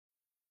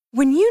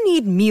When you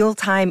need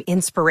mealtime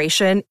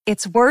inspiration,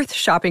 it's worth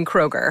shopping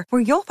Kroger,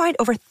 where you'll find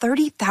over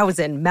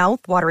 30,000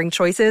 mouth-watering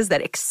choices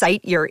that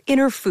excite your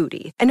inner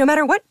foodie. And no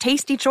matter what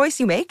tasty choice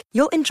you make,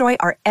 you'll enjoy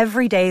our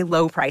everyday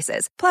low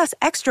prices, plus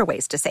extra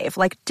ways to save,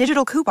 like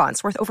digital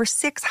coupons worth over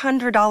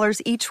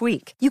 $600 each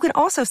week. You can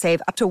also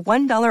save up to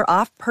 $1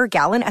 off per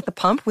gallon at the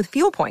pump with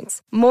fuel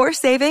points. More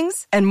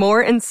savings and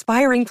more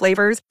inspiring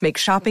flavors make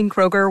shopping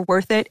Kroger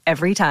worth it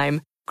every time.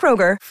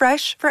 Kroger,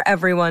 fresh for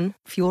everyone.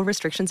 Fuel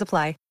restrictions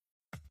apply.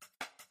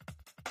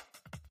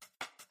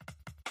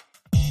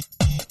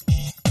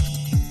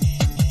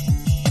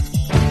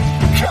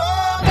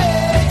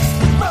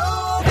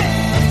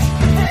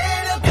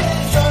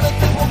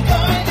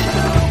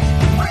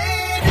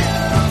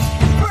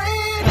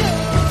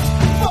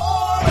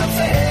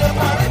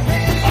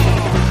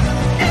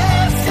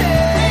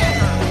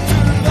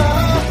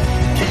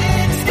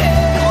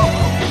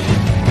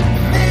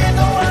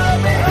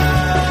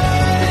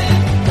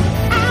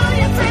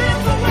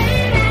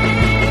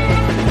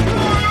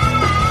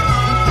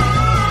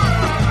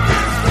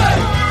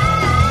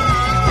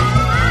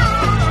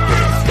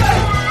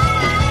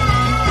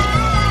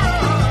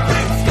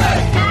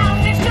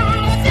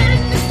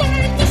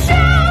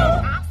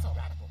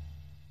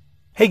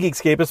 Hey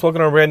Geekscapists, welcome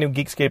to a brand new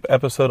Geekscape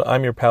episode.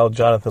 I'm your pal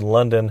Jonathan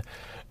London,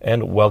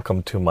 and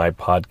welcome to my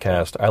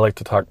podcast. I like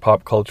to talk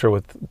pop culture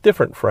with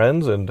different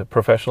friends and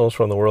professionals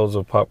from the worlds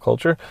of pop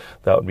culture.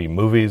 That would be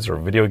movies or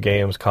video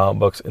games, comic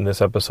books. In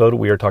this episode,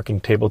 we are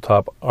talking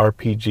tabletop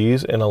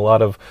RPGs and a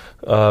lot of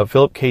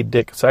Philip K.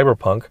 Dick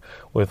cyberpunk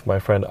with my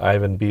friend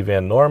Ivan B.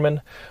 Van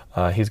Norman.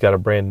 He's got a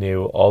brand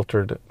new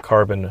Altered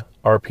Carbon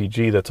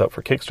RPG that's up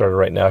for Kickstarter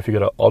right now. If you go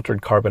to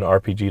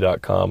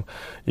alteredcarbonrpg.com,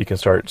 you can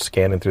start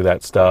scanning through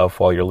that stuff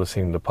while you're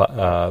listening to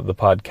the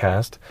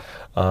podcast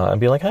and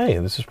be like, hey,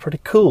 this is pretty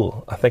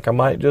cool. I think I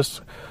might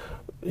just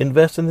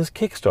invest in this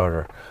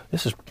Kickstarter.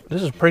 This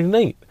is pretty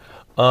neat.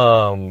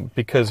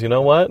 Because you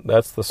know what?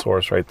 That's the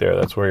source right there.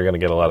 That's where you're going to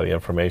get a lot of the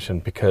information,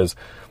 because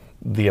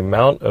the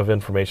amount of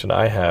information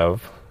I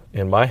have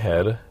in my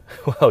head,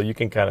 well, you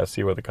can kind of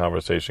see where the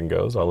conversation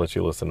goes. I'll let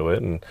you listen to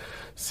it and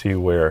see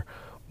where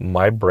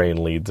my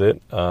brain leads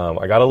it.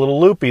 I got a little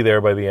loopy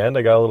there by the end.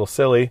 I got a little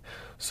silly.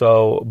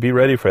 So be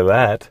ready for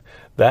that.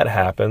 That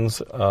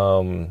happens.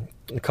 A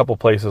couple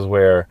places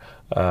where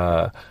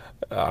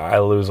I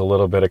lose a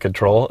little bit of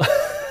control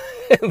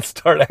and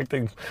start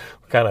acting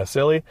kind of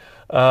silly.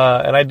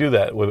 And I do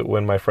that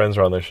when my friends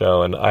are on the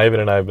show. And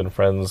Ivan and I have been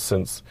friends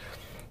since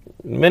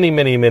many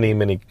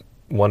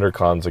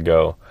WonderCons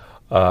ago.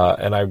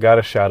 And I've got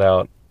to shout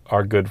out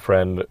our good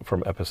friend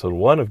from episode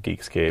 1 of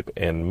Geekscape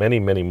and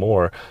many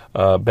more,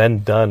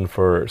 Ben Dunn,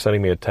 for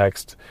sending me a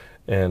text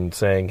and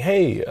saying,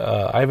 hey,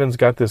 Ivan's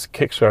got this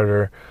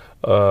Kickstarter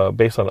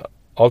based on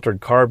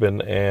Altered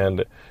Carbon,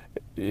 and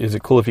is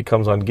it cool if he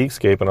comes on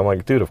Geekscape? And I'm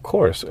like, dude, of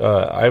course.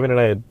 Ivan and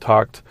I had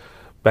talked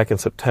back in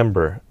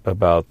September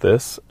about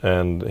this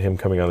and him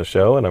coming on the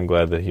show, and I'm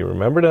glad that he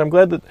remembered, and I'm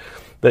glad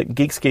that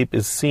Geekscape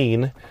is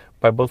seen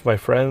by both my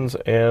friends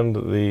and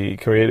the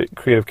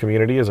creative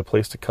community as a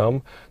place to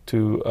come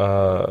to,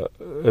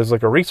 as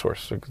like a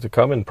resource to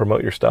come and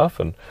promote your stuff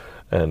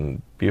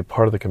and be a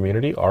part of the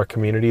community, our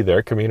community,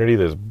 their community,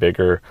 this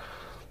bigger,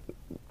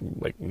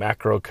 like,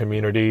 macro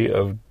community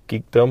of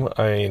geekdom.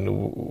 I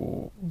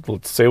mean,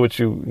 let's say what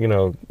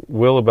you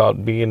will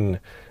about being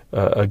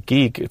a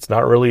geek. It's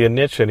not really a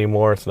niche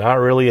anymore. It's not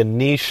really a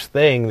niche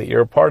thing that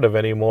you're a part of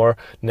anymore.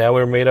 Now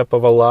we're made up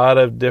of a lot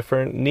of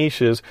different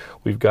niches.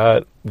 We've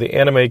got the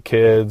anime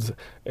kids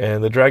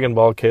and the Dragon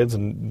Ball kids,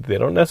 and they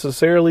don't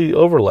necessarily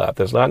overlap.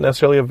 There's not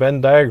necessarily a Venn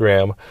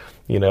diagram,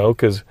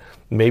 because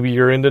maybe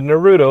you're into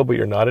Naruto, but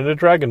you're not into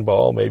Dragon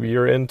Ball. Maybe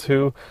you're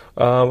into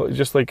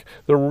just like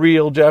the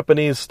real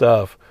Japanese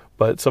stuff,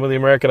 but some of the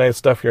Americanized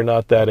stuff you're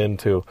not that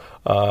into.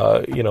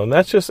 And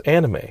that's just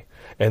anime.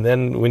 And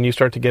then when you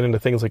start to get into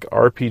things like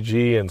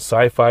RPG and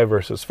sci-fi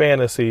versus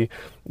fantasy,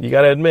 you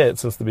got to admit,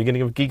 since the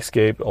beginning of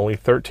Geekscape, only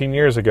 13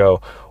 years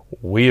ago,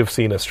 we have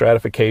seen a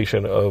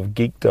stratification of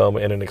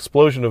geekdom and an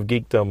explosion of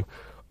geekdom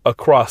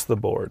across the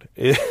board.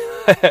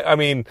 I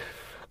mean,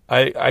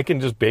 I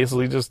can just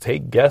basically just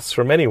take guests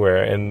from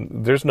anywhere,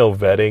 and there's no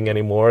vetting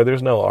anymore.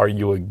 There's no, are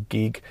you a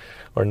geek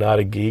or not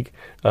a geek?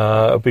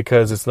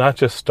 Because it's not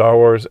just Star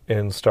Wars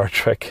and Star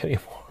Trek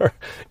anymore.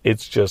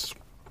 It's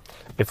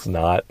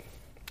not.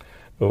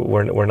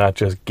 We're not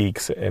just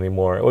geeks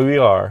anymore. Well,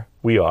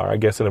 we are, I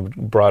guess, in a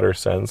broader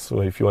sense,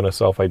 if you want to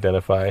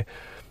self-identify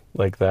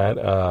like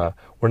that.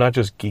 We're not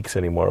just geeks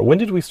anymore. When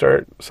did we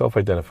start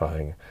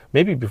self-identifying?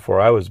 Maybe before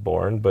I was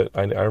born, but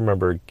I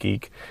remember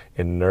geek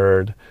and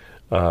nerd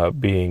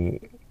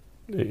being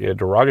a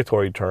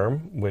derogatory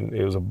term when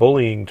it was a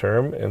bullying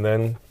term, and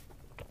then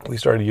we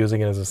started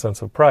using it as a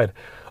sense of pride.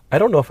 I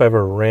don't know if I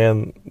ever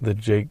ran the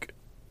Jake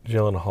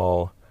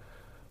Gyllenhaal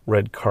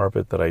red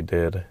carpet that I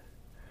did.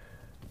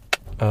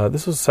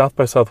 This was South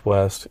by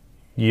Southwest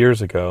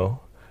years ago,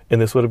 and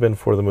this would have been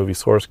for the movie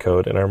Source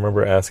Code, and I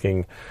remember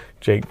asking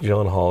Jake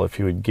Gyllenhaal if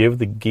he would give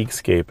the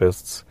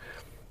Geekscapists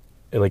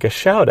like a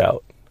shout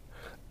out,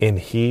 and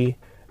he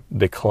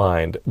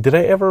declined. Did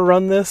I ever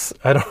run this?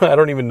 I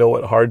don't even know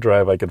what hard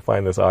drive I could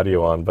find this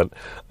audio on, but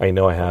I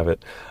know I have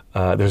it.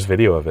 There's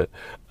video of it.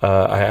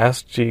 I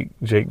asked Jake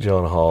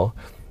Gyllenhaal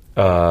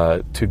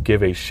to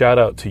give a shout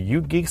out to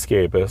you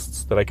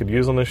Geekscapists that I could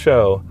use on the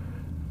show,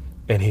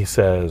 and he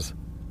says,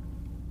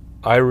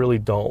 I really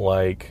don't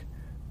like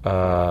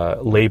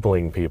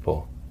labeling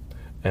people,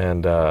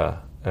 and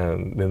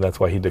that's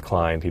why he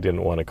declined. He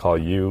didn't want to call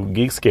you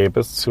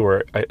Geekscapists, who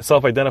are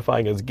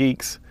self-identifying as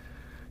geeks.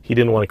 He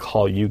didn't want to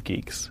call you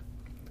geeks.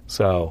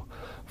 So,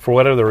 for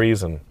whatever the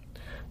reason,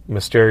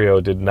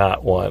 Mysterio did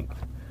not want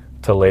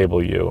to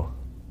label you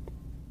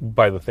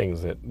by the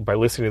things that, by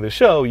listening to the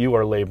show, you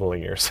are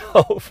labeling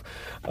yourself.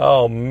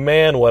 Oh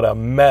man, what a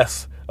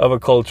mess of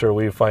a culture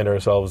we find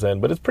ourselves in.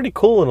 But it's pretty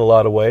cool in a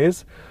lot of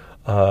ways.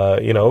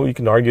 You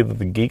can argue that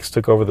the geeks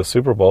took over the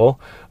Super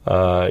Bowl.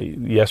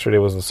 Yesterday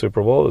was the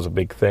Super Bowl. It was a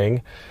big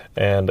thing.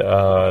 And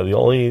the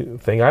only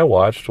thing I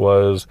watched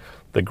was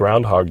the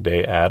Groundhog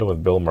Day ad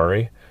with Bill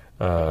Murray.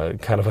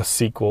 Kind of a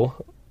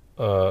sequel,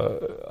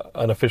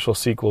 unofficial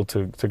sequel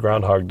to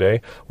Groundhog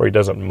Day, where he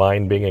doesn't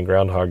mind being in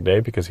Groundhog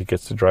Day because he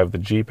gets to drive the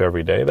Jeep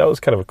every day. That was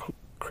kind of a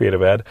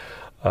creative ad.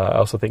 I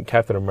also think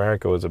Captain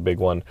America was a big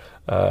one.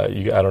 I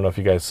don't know if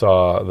you guys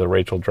saw the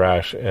Rachel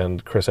Dratch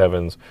and Chris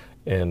Evans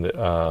and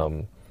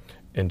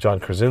John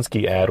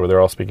Krasinski ad where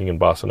they're all speaking in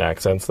Boston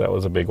accents. That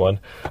was a big one.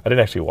 I didn't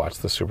actually watch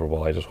the Super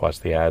Bowl. I just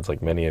watched the ads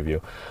like many of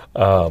you.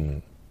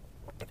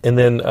 And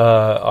then,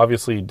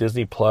 obviously,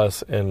 Disney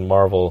Plus and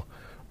Marvel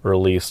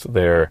released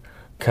their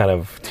kind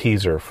of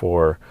teaser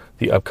for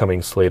the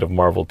upcoming slate of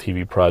Marvel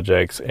TV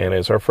projects. And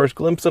it's our first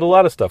glimpse at a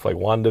lot of stuff like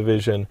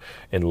WandaVision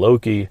and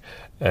Loki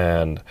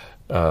and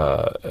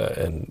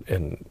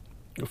Falcon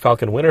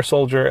Winter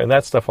Soldier. And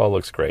that stuff all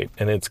looks great.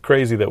 And it's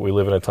crazy that we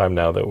live in a time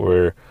now that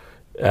we're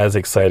as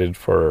excited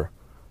for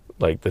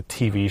like the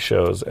TV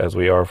shows as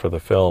we are for the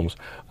films.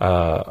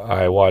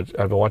 I've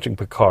been watching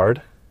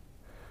Picard.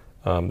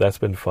 That's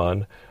been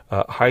fun.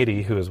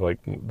 Heidi, who is like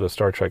the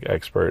Star Trek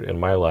expert in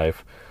my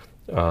life,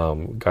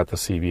 got the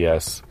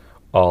CBS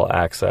All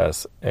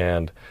Access,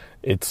 and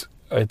it's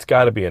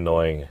got to be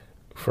annoying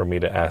for me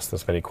to ask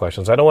this many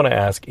questions. I don't want to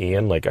ask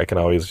Ian. Like, I can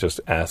always just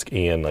ask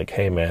Ian, like,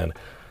 hey man,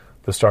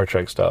 the Star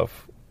Trek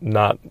stuff,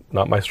 not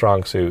my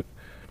strong suit.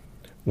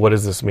 What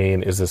does this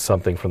mean? Is this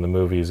something from the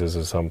movies? Is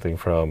this something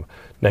from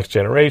Next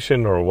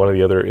Generation or one of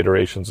the other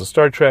iterations of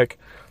Star Trek?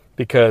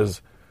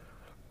 Because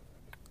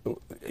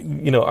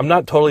I'm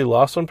not totally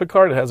lost on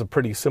Picard. It has a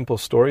pretty simple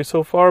story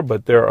so far,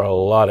 but there are a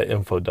lot of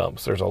info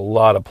dumps. There's a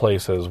lot of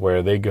places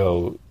where they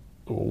go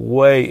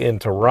way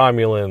into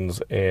Romulans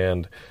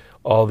and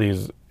all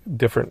these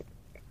different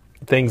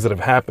things that have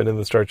happened in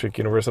the Star Trek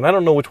universe. And I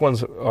don't know which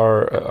ones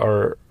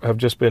have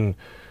just been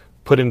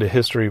put into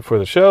history for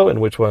the show and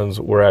which ones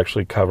were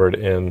actually covered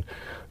in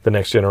the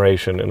Next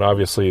Generation. And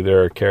obviously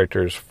there are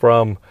characters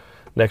from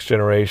Next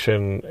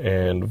Generation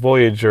and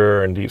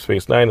Voyager and Deep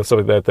Space Nine and stuff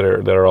like that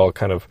that are all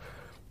kind of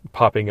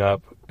popping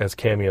up as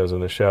cameos in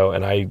the show,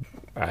 and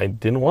I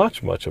didn't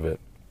watch much of it.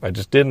 I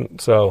just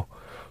didn't. So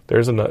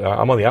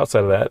I'm on the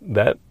outside of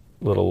that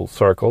little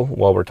circle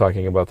while we're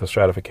talking about the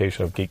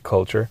stratification of geek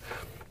culture.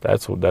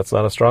 That's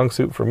not a strong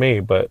suit for me,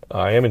 but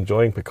I am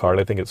enjoying Picard.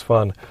 I think it's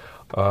fun.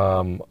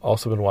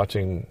 Also been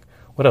watching,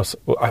 what else?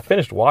 I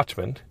finished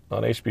Watchmen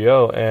on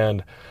HBO,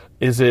 and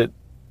is it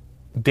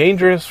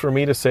dangerous for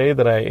me to say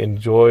that I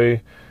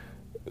enjoy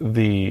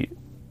the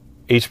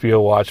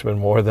HBO Watchmen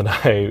more than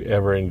I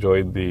ever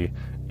enjoyed the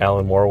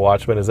Alan Moore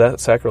Watchmen? Is that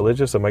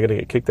sacrilegious? Am I going to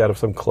get kicked out of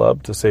some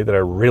club to say that I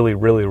really,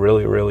 really,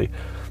 really, really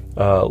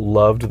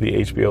loved the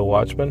HBO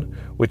Watchmen?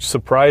 Which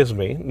surprised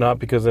me, not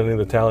because any of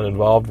the talent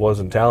involved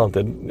wasn't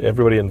talented.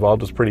 Everybody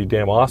involved was pretty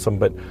damn awesome,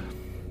 but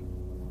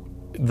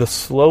the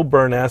slow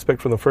burn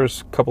aspect from the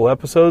first couple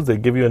episodes, they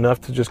give you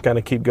enough to just kind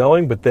of keep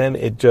going, but then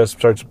it just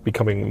starts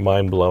becoming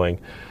mind-blowing.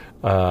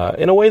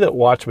 In a way that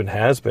Watchmen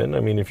has been. I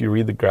mean, if you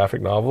read the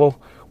graphic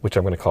novel, which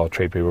I'm going to call a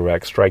trade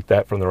paperback, strike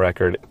that from the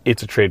record.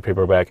 It's a trade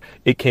paperback.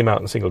 It came out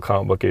in single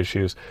comic book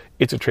issues.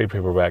 It's a trade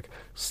paperback.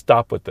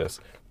 Stop with this.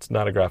 It's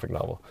not a graphic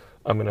novel.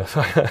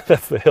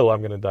 That's the hill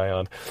I'm going to die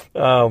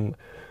on.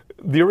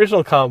 The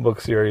original comic book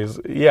series,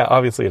 yeah,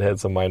 obviously it had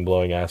some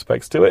mind-blowing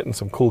aspects to it and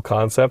some cool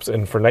concepts.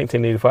 And for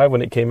 1985,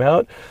 when it came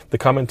out, the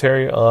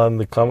commentary on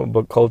the comic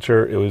book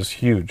culture, it was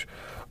huge.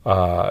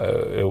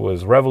 It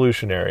was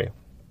revolutionary.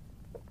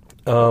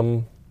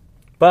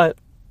 But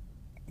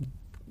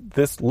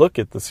this look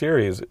at the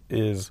series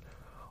is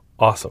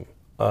awesome.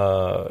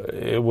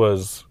 It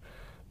was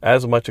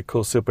as much a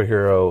cool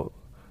superhero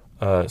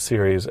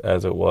series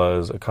as it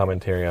was a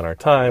commentary on our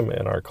time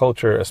and our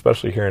culture,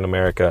 especially here in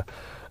America,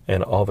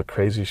 and all the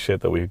crazy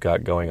shit that we've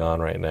got going on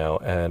right now,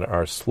 and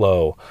our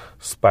slow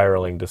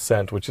spiraling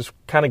descent, which is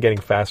kind of getting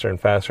faster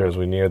and faster as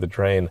we near the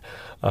drain,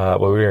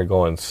 but we are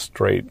going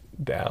straight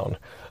down.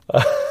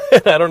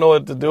 I don't know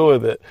what to do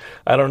with it.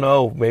 I don't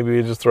know. Maybe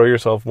you just throw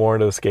yourself more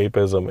into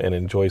escapism and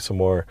enjoy some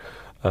more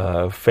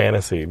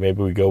fantasy.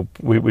 Maybe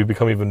we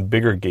become even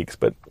bigger geeks,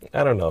 but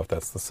I don't know if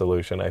that's the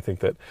solution. I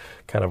think that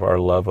kind of our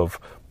love of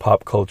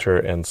pop culture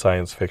and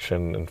science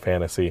fiction and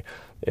fantasy,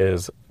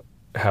 is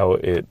how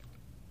it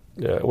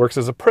works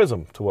as a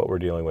prism to what we're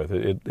dealing with.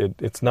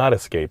 It's not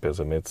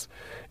escapism.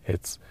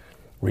 It's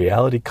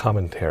reality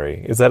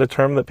commentary. Is that a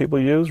term that people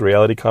use?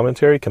 Reality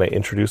commentary? Can I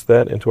introduce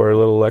that into our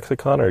little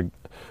lexicon or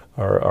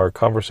our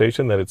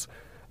conversation, that it's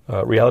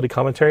reality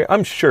commentary?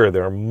 I'm sure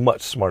there are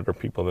much smarter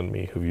people than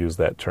me who've used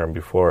that term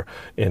before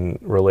in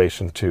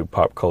relation to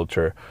pop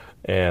culture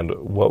and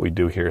what we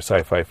do here,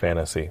 sci-fi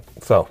fantasy.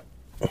 So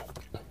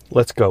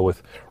let's go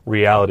with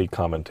reality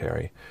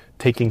commentary.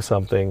 Taking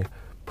something,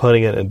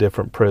 putting it in a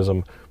different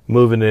prism,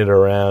 moving it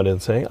around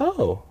and saying,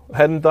 oh, I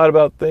hadn't thought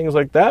about things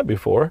like that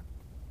before.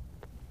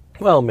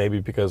 Well, maybe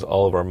because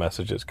all of our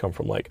messages come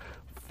from like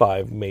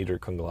 5 major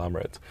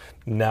conglomerates.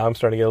 Now I'm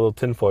starting to get a little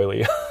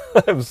tinfoily.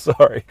 I'm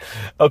sorry.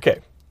 Okay,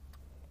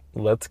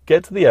 let's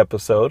get to the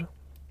episode.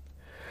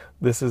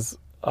 This is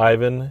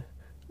Ivan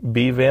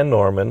B. Van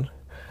Norman,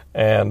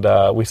 and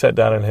we sat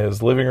down in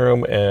his living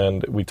room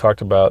and we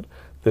talked about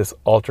this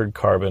Altered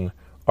Carbon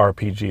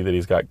RPG that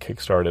he's got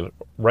kickstarted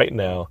right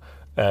now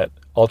at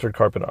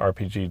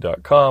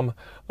alteredcarbonrpg.com.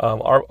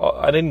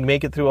 I didn't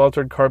make it through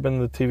Altered Carbon,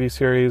 the TV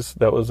series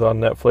that was on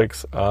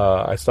Netflix.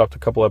 I stopped a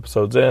couple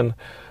episodes in.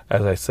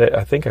 As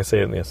I think I say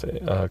it in this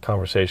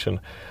conversation.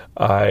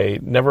 I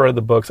never read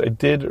the books. I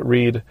did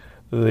read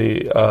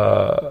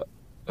the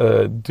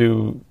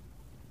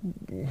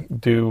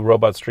Do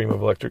Robots Dream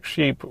of Electric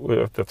Sheep,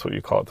 if that's what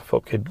you call it, the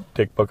Philip K.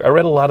 Dick book. I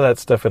read a lot of that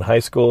stuff in high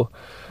school.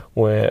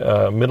 When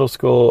middle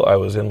school, I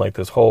was in like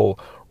this whole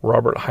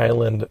Robert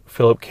Heinlein,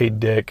 Philip K.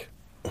 Dick,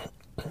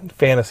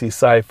 fantasy,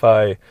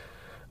 sci-fi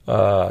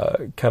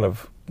kind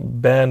of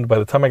bend. By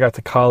the time I got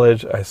to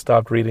college, I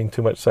stopped reading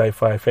too much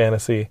sci-fi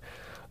fantasy,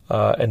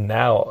 and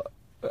now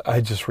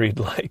I just read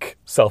like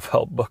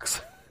self-help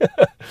books.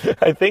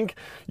 I think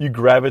you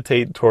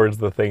gravitate towards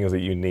the things that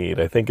you need.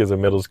 I think as a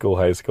middle school,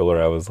 high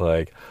schooler, I was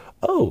like,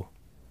 oh,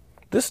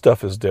 this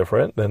stuff is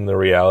different than the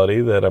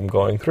reality that I'm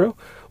going through.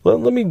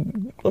 Let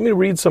me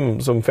read some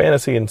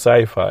fantasy and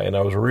sci-fi. And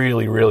I was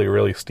really, really,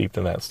 really steeped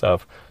in that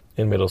stuff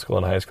in middle school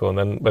and high school. And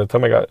then by the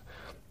time I got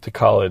to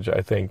college,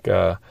 I think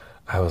I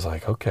was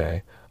like,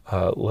 okay,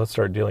 let's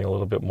start dealing a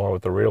little bit more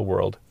with the real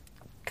world.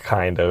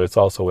 Kind of. It's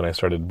also when I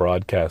started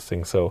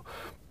broadcasting, so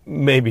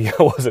maybe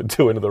I wasn't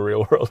too into the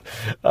real world.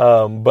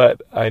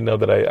 But I know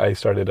that I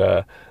started,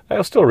 I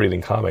was still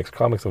reading comics.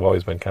 Comics have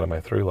always been kind of my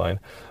through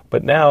line.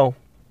 But now,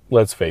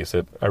 let's face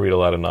it, I read a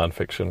lot of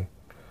nonfiction,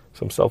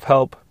 some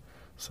self-help,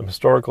 some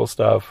historical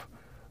stuff,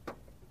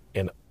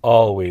 and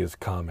always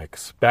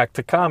comics. Back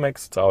to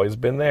comics. It's always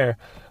been there.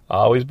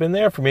 Always been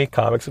there for me.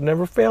 Comics have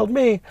never failed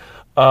me.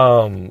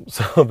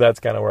 So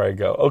that's kind of where I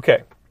go.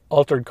 Okay,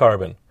 Altered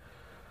Carbon.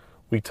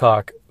 We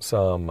talk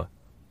some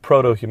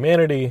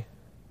proto-humanity.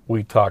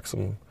 We talk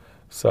some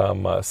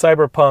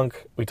cyberpunk.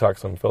 We talk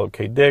some Philip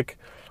K. Dick.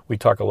 We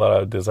talk a lot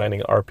of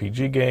designing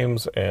RPG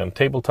games and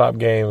tabletop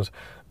games.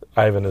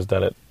 Ivan has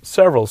done it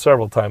several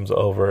times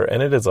over,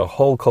 and it is a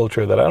whole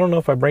culture that I don't know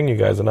if I bring you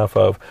guys enough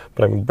of,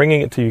 but I'm bringing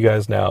it to you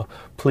guys now.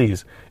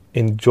 Please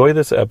enjoy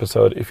this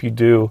episode. If you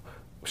do,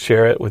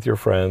 share it with your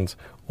friends,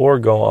 or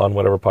go on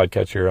whatever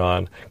podcast you're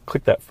on,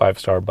 click that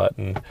 5-star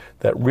button.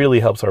 That really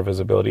helps our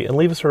visibility, and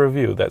leave us a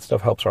review. That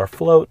stuff helps our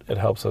float. It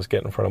helps us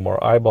get in front of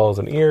more eyeballs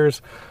and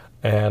ears,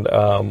 and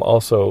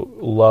also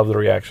love the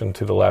reaction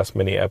to the last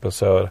mini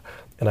episode.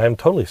 And I'm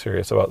totally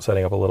serious about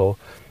setting up a little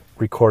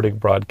recording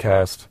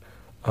broadcast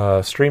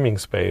streaming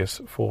space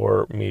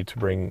for me to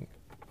bring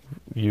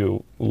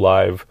you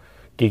live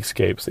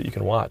Geekscapes that you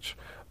can watch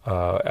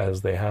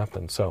as they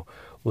happen. So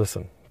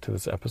listen to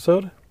this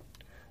episode,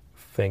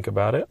 think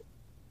about it,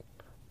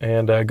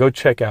 and go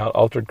check out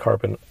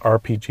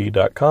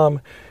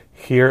alteredcarbonrpg.com.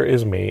 Here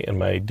is me and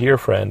my dear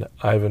friend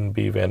Ivan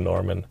B. Van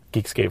Norman,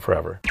 Geekscape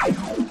Forever.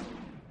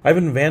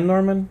 Ivan Van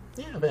Norman?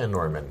 Yeah, Van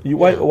Norman.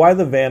 Why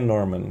the Van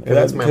Norman? Because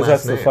that's my last name.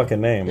 That's the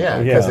fucking name.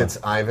 Yeah, because it's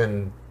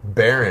Ivan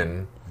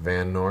Baron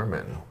Van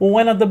Norman. Well,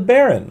 why not the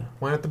Baron?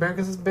 Why not the Baron?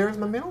 Because Baron's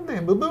my middle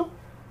name, boo-boo.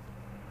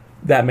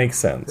 That makes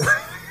sense.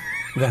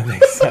 That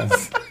makes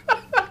sense.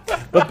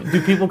 But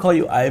do people call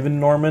you Ivan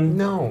Norman?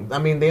 No. I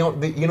mean,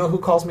 you know who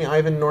calls me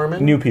Ivan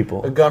Norman? New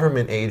people.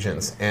 Government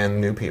agents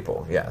and new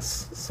people,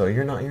 yes. So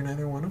you're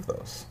neither one of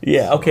those.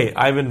 Yeah, so. Okay,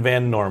 Ivan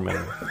Van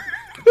Norman.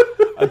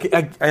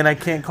 Okay, and I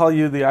can't call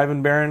you the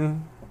Ivan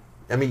Baron?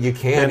 I mean, you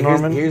can.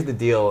 Here's the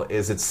deal,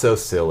 is it's so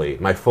silly.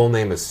 My full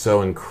name is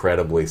so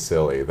incredibly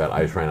silly that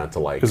I try not to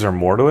like. Is there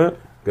more to it?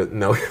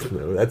 No,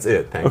 that's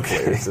it,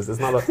 thankfully. Okay. It's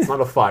not a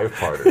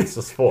 5-parter, it's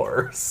just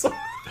 4. So.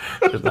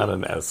 There's not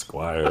an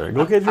Esquire.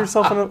 Go get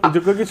yourself a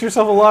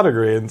law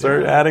degree and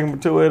start adding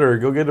to it, or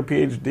go get a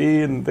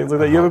PhD and things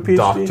like that. You have a PhD?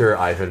 Dr.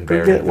 Ivan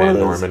Baron Van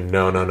Norman.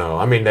 No.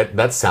 I mean,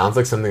 that sounds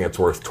like something that's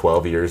worth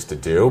 12 years to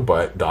do,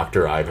 but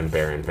Dr. Ivan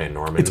Baron Van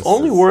Norman. It's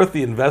only worth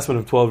the investment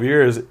of 12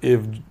 years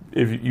if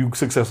you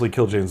successfully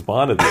kill James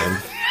Bond at the end.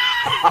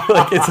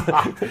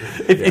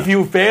 If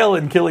you fail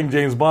in killing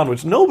James Bond,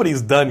 which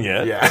nobody's done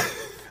yet. Yeah.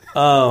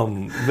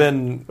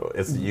 Then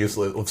it's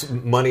useless. It's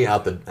money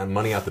out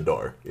the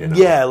door. You know?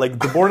 Yeah, like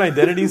the Bourne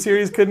Identity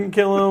series couldn't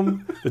kill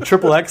him. The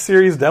XXX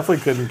series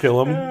definitely couldn't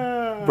kill him.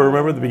 But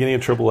remember at the beginning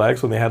of Triple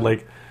X when they had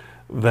like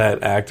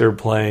that actor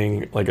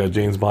playing like a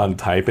James Bond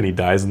type and he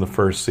dies in the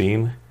first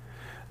scene?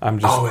 I'm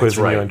just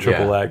quizzing you on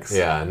Triple X.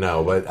 Yeah,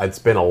 no, but it's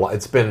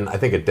been I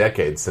think a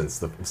decade since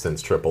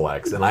Triple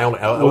X, and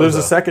there's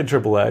a second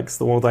Triple X,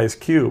 the one with Ice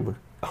Cube.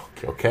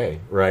 Okay,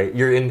 right.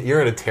 You're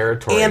in a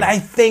territory. And I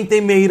think they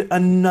made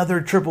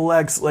another Triple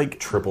X, like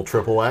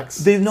Triple X.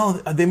 They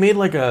made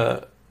like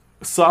a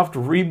soft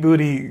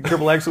rebooty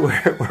Triple X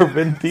where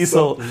Vin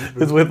Diesel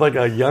is with like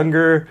a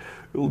younger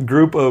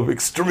group of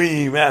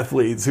extreme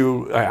athletes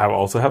who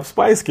also have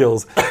spy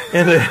skills,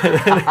 and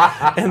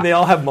they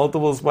all have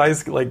multiple spy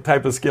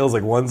type of skills.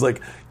 Like one's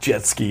like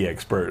jet ski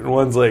expert, and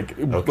one's like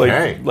one's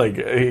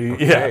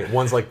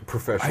like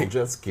professional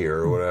jet skier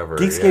or whatever.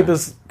 Geekscape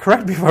is,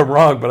 correct me if I'm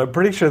wrong, but I'm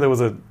pretty sure there was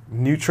a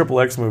new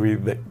Triple X movie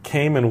that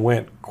came and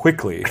went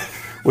quickly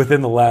within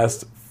the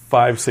last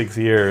 5-6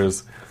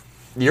 years.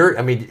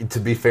 To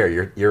be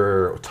fair,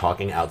 you're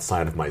talking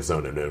outside of my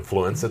zone of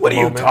influence at the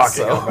moment. What are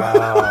you talking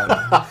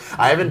about?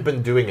 I haven't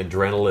been doing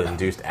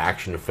adrenaline-induced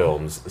action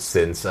films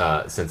since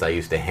I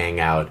used to hang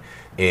out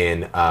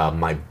in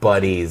my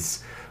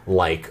buddy's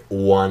like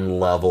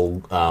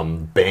one-level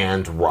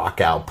band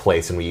rock-out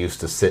place, and we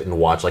used to sit and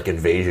watch like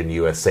Invasion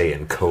USA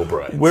and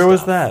Cobra. And Where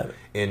was that?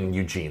 In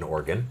Eugene,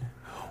 Oregon.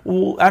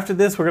 Well, after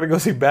this, we're gonna go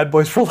see Bad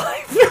Boys for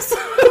Life.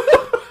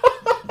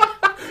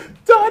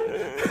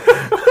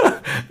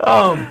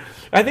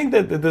 I think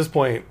that at this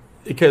point,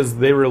 because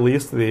they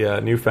released the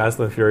new Fast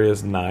and the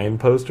Furious 9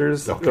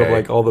 posters of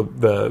like all the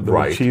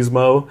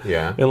machismo,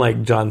 and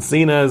like John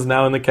Cena is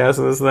now in the cast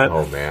and this and that.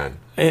 Oh man!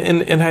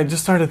 And I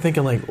just started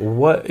thinking like,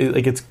 what?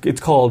 Like it's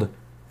called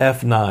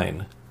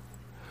F9.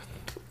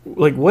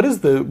 Like, what is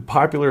the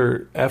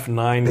popular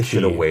F9? They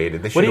should have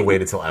waited. They should have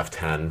waited till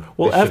F10.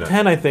 Well,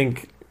 F10, I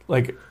think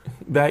like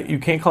that you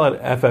can't call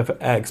it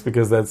FFX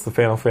because that's the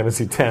Final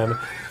Fantasy X.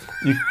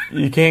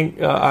 You can't,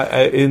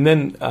 and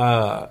then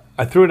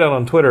I threw it out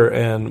on Twitter,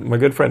 and my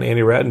good friend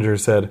Andy Rattinger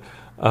said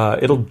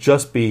it'll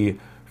just be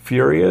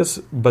Furious,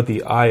 but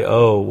the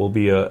IO will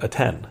be a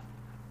 10.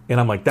 And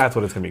I'm like, that's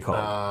what it's going to be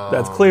called.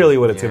 That's clearly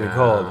what it's going to be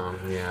called.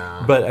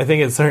 Yeah. But I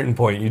think at a certain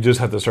point, you just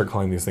have to start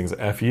calling these things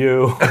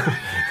FU,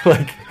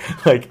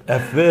 like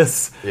F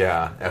this.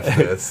 Yeah, F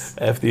this.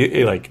 F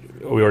the, like,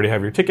 we already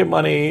have your ticket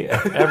money,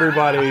 F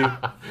everybody.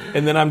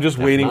 And then I'm just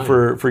waiting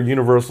for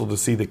Universal to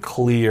see the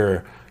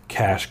clear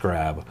cash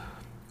grab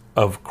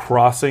of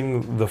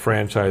crossing the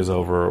franchise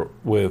over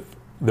with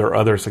their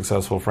other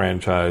successful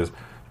franchise,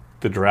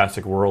 the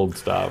Jurassic World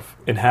stuff,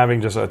 and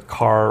having just a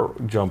car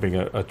jumping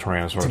a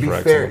Tyrannosaurus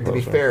Rex. To be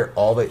fair,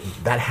 all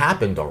that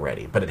happened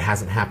already, but it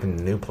hasn't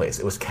happened in a new place.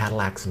 It was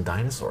Cadillacs and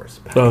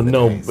Dinosaurs.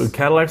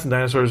 Cadillacs and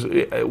Dinosaurs.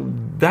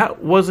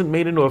 That wasn't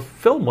made into a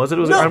film, was it?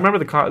 It was. No. I remember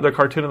the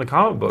cartoon in the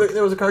comic book.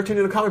 There was a cartoon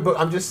in the comic book.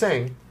 I'm just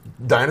saying.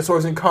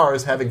 Dinosaurs and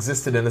cars have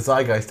existed in the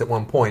zeitgeist at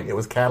one point. It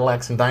was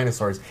Cadillacs and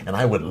Dinosaurs, and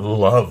I would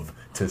love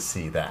to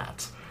see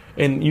that.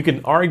 And you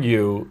can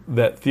argue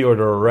that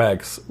Theodore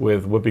Rex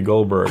with Whoopi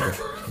Goldberg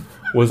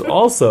was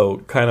also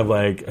kind of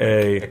like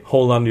a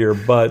hold on to your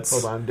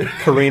butts,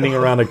 careening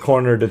around a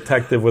corner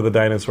detective with a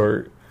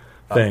dinosaur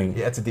thing.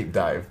 Yeah, it's a deep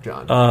dive,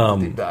 John. It's a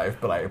deep dive,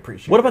 but I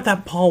appreciate it. What about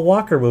that Paul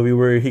Walker movie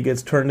where he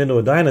gets turned into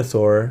a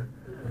dinosaur?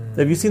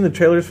 Have you seen the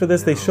trailers for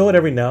this? No. They show it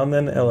every now and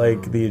then at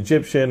like the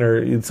Egyptian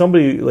or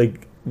somebody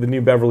like the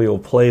New Beverly will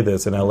play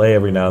this in LA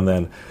every now and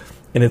then.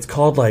 And it's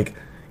called like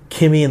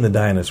Kimmy and the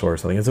Dinosaur or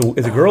something. It's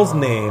a girl's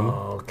name.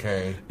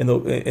 Okay. And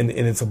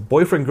it's a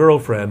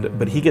boyfriend-girlfriend,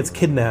 but he gets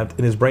kidnapped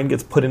and his brain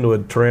gets put into a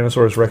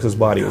Tyrannosaurus Rex's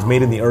body. It was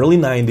made in the early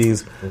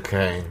 90s.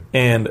 Okay.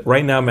 And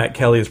right now Matt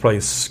Kelly is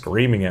probably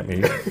screaming at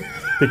me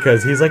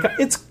because he's like,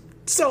 it's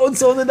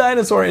so-and-so in the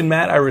dinosaur. And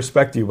Matt, I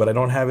respect you, but I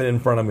don't have it in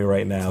front of me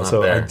right now.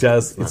 So there.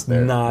 It's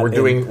not.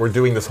 We're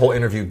doing this whole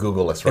interview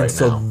Google-less right now.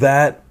 So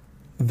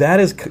that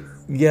is,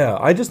 yeah,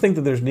 I just think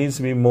that there needs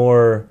to be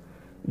more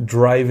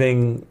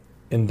driving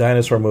in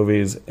dinosaur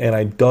movies, and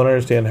I don't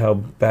understand how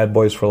Bad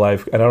Boys for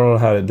Life, I don't know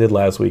how it did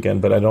last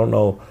weekend, but I don't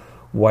know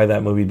why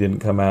that movie didn't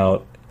come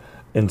out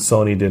and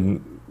Sony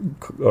didn't,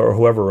 or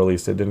whoever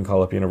released it, didn't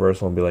call up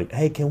Universal and be like,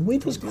 hey, can we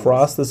just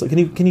cross this?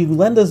 Can you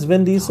lend us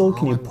Vin Diesel?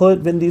 Can you put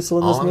Vin Diesel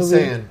in this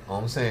movie? All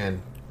I'm saying,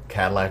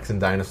 Cadillacs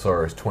and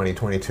Dinosaurs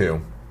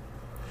 2022.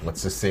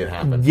 Let's just see it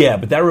happen. Yeah,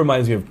 but that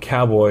reminds me of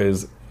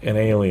Cowboys and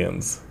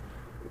Aliens.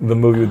 The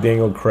movie with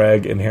Daniel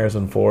Craig and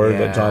Harrison Ford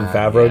that Jon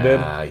Favreau did.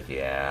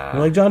 Yeah. And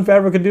like, Jon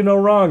Favreau could do no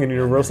wrong, and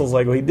Universal's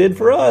like, well, he did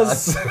for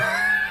us.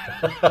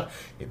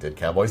 He did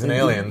Cowboys and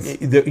Aliens.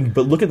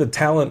 But look at the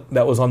talent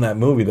that was on that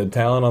movie. The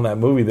talent on that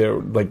movie, they're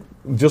like,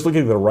 just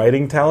looking at the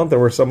writing talent, there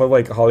were some of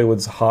like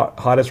Hollywood's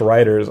hottest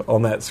writers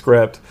on that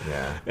script.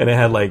 Yeah. And it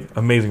had like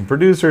amazing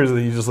producers,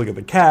 and you just look at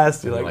the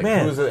cast, you're like,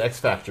 man, who's the X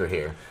Factor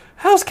here?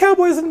 How's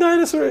Cowboys and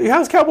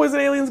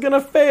Aliens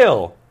gonna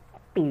fail?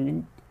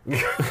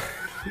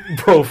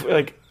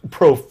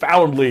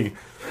 Profoundly,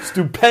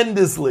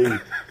 stupendously,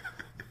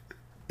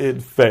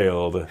 it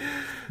failed.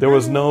 There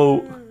was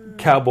no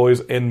cowboys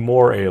and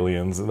more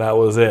aliens. And that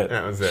was it.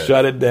 That was it.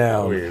 Shut it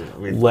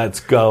down. Let's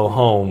go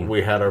home.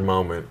 We had our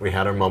moment,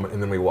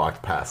 and then we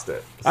walked past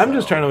it. I'm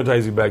just trying to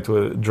entice you back to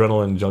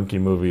adrenaline junkie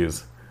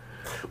movies.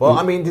 Well,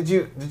 I mean, did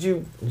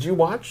you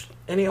watch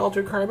any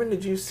Altered Carbon?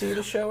 Did you see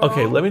the show?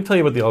 Okay, let me tell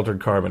you about the Altered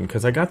Carbon,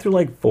 because I got through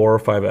like 4 or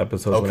 5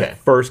 episodes when it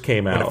first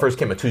came out. When it first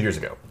came out 2 years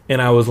ago.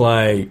 And I was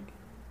like,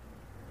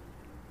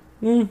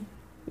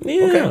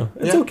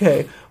 it's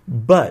okay.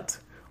 But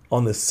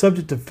on the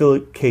subject of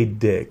Philip K.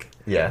 Dick,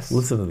 yes,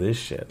 listen to this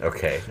shit.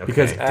 Okay.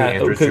 Because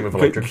Andrew's Dream of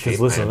Electric Sheep.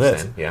 Listen to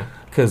this. Yeah.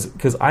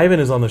 Because Ivan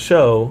is on the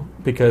show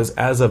because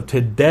as of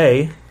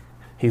today,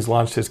 he's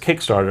launched his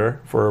Kickstarter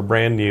for a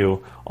brand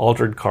new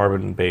Altered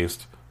Carbon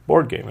based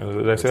board game.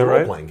 Did I say that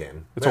right? It's a role-playing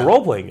game. It's a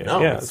role-playing game.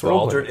 No, yeah, it's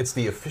it's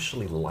the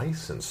officially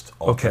licensed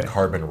Altered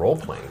Carbon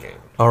role-playing game.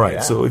 All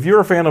right. So if you're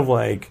a fan of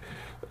like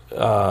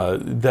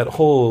that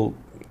whole,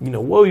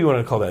 what do you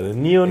want to call that? A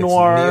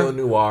neo-noir? It's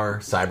neo-noir,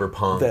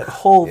 cyberpunk. That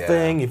whole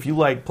thing. If you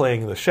like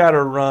playing the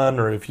Shadowrun,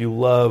 or if you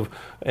love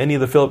any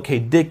of the Philip K.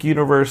 Dick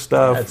universe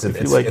stuff.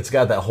 It's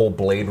got that whole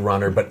Blade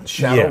Runner, but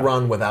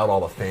Shadowrun without all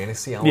the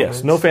fantasy elements.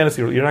 Yes, no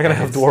fantasy. You're not going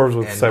to have dwarves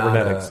with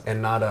cybernetics.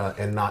 Not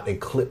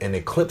an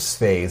eclipse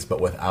phase, but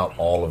without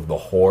all of the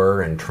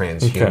horror and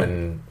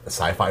transhuman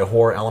sci-fi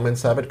horror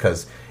elements of it,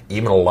 because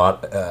even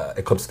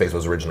Eclipse Phase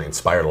was originally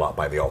inspired a lot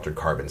by the Altered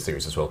Carbon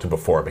series as well, too,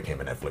 before it became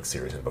a Netflix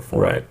series and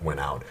before it went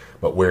out.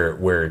 But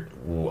there's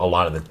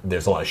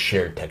a lot of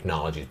shared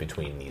technologies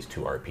between these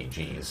two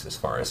RPGs as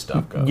far as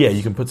stuff goes. Yeah,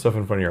 you can put stuff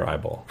in front of your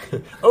eyeball.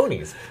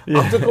 Onis,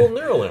 optical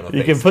neural interfaces.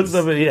 You can put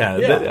stuff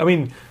in, I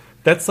mean,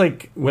 that's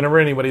like whenever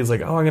anybody's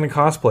like, "Oh, I'm going to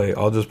cosplay,"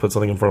 I'll just put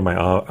something in front of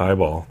my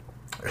eyeball.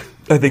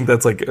 I think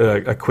that's like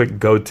a quick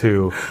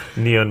go-to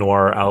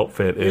neo-noir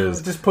outfit.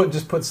 Just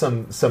put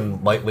some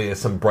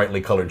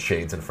brightly colored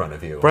shades in front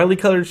of you. Brightly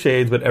colored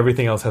shades, but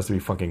everything else has to be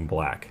fucking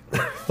black. You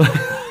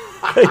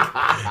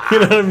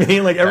know what I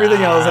mean? Like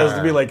everything else has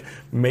to be like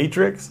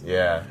Matrix.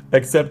 Yeah.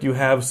 Except you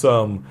have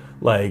some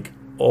like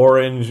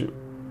orange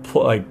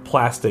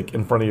plastic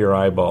in front of your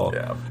eyeball.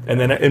 Yeah.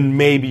 And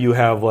maybe you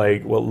have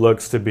like what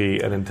looks to be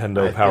a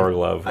Nintendo Power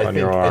Glove on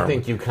your arm. I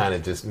think you kind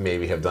of just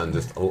maybe have done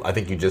I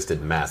think you just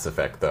did Mass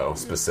Effect though,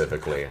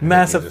 specifically.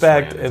 Mass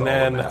Effect, and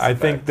then I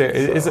think there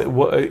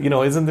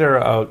isn't there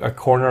a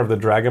corner of the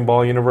Dragon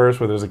Ball universe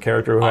where there's a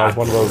character who has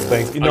one of those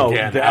things?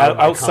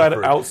 Outside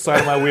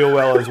of my wheel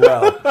well as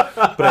well.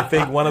 But I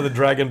think one of the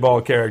Dragon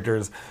Ball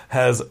characters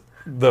has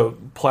the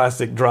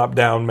plastic drop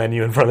down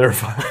menu in front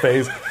of their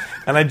face.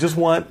 And I just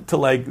want to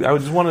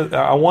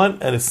I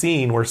want a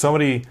scene where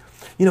somebody,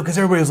 because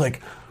everybody was like,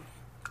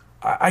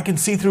 I can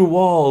see through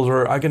walls,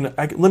 or I can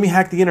let me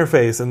hack the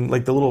interface, and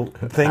like the little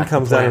thing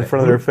comes down in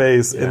front of their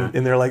face, and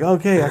they're like,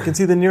 okay, I can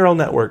see the neural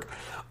network.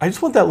 I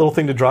just want that little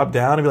thing to drop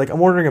down and be like,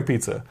 I'm ordering a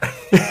pizza.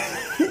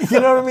 You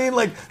know what I mean?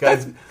 Like,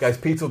 guys,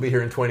 pizza will be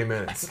here in 20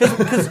 minutes.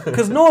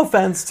 Because no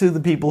offense to the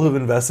people who've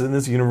invested in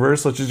this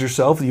universe, such as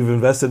yourself, you've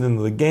invested in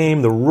the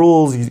game, the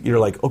rules. You're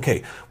like,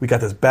 okay, we got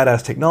this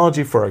badass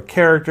technology for our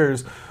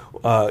characters.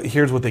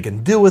 Here's what they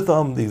can do with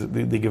them.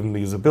 They give them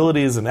these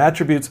abilities and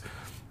attributes.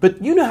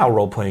 But you know how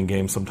role-playing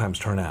games sometimes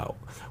turn out,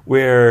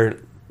 where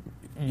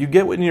you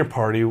get in your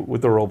party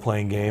with the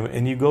role-playing game,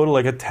 and you go to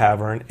like a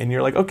tavern, and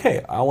you're like,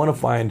 okay, I want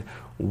to find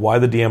why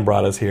the DM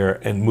brought us here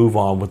and move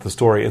on with the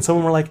story. And some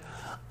of them are like,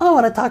 I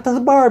want to talk to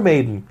the bar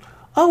maiden.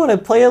 I want to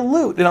play a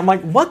lute. And I'm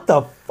like, what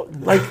the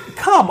like,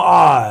 come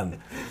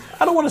on.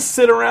 I don't want to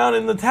sit around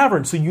in the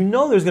tavern. So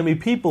there's going to be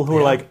people who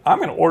are like, I'm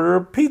going to order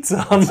a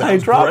pizza on my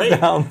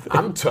drop-down thing.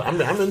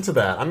 I'm into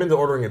that. I'm into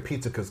ordering a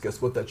pizza because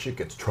guess what? That shit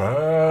gets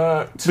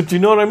tracked. But you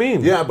know what I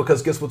mean? Yeah,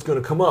 because guess what's going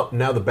to come up?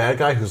 Now the bad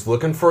guy who's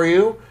looking for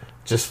you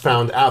just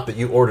found out that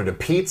you ordered a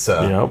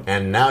pizza,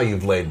 and now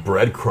you've laid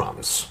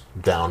breadcrumbs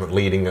down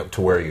leading up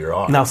to where you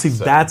are. Now, see,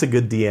 that's a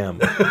good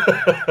DM.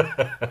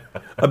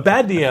 A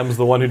bad DM is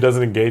the one who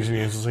doesn't engage in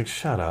you. He's just like,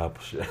 shut up.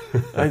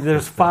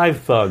 There's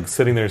 5 thugs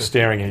sitting there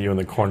staring at you in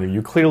the corner.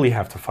 You clearly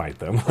have to fight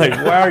them. Like,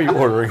 why are you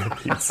ordering a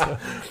pizza?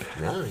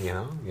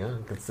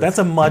 That's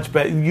a much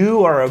better.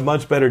 You are a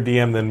much better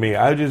DM than me.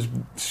 I just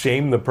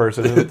shame the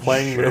person who's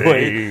playing the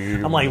way.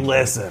 I'm like,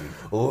 listen.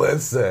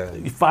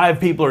 5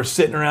 people are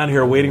sitting around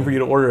here waiting for you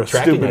to order a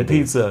stupid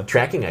pizza.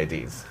 Tracking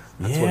IDs.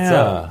 That's what's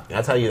up.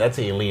 That's how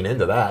you lean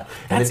into that.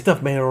 That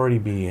stuff may already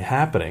be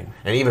happening.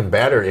 And even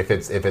better if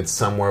it's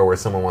somewhere where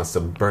someone wants to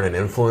burn an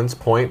influence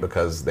point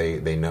because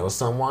they know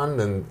someone,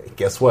 then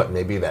guess what?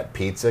 Maybe that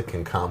pizza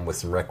can come with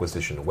some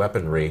requisitioned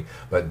weaponry,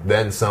 but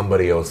then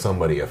somebody owes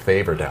somebody a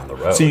favor down the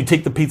road. So you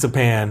take the pizza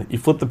pan, you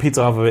flip the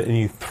pizza off of it, and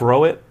you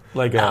throw it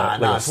like a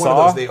it's saw? one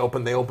of those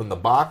they open the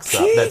box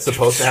up that's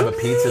supposed to have a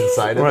pizza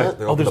inside of it.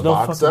 They open the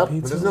box up,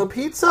 but there's no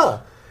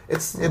pizza.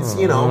 It's it's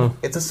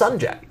a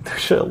Sunjack. There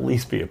should at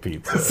least be a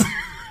pizza.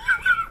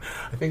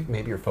 I think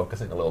maybe you're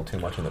focusing a little too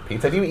much on the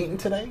pizza. Have you eaten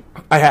today?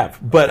 I have,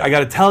 but I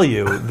got to tell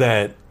you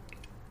that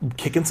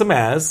kicking some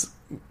ass,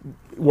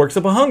 Works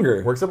Up a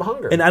Hunger. Works Up a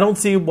Hunger. And I don't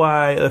see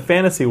why a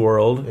fantasy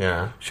world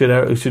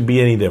should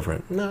be any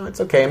different. No,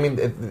 it's okay. I mean,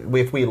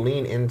 if we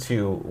lean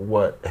into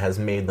what has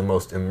made the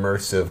most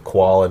immersive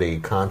quality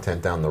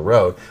content down the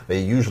road, they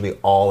usually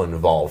all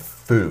involve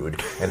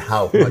food and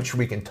how much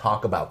we can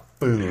talk about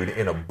food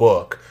in a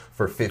book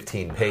for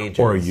 15 pages.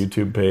 Or a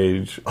YouTube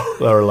page.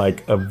 Or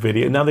like a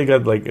video. Now they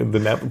got like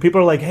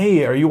people are like,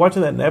 hey, are you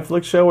watching that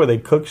Netflix show where they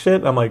cook shit?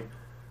 And I'm like,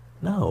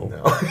 no.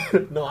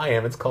 No, I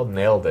am. It's called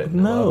Nailed It.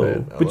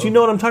 No. But you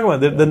know what I'm talking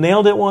about. The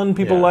Nailed It one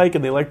people like,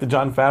 and they like the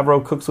John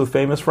Favreau Cooks with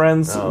Famous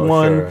Friends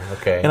one. Sure.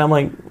 Okay. And I'm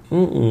like,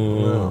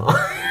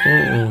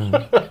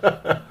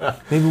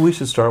 maybe we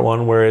should start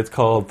one where it's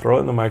called Throw It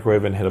in the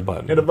Microwave and Hit a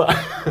Button.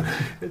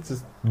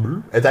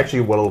 It's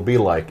actually what it'll be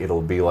like.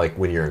 It'll be like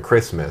when you're in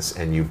Christmas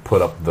and you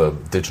put up the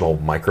digital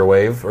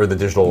microwave or the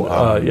digital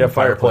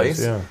fireplace.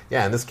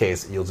 Yeah, in this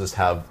case, you'll just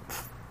have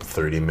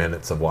 30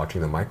 minutes of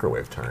watching the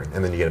microwave turn,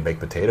 and then you get a baked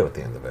potato at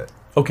the end of it.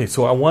 Okay,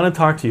 so I want to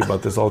talk to you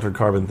about this Altered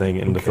Carbon thing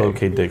and the Philip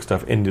K. Dick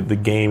stuff and the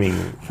gaming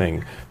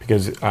thing,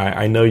 because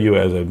I know you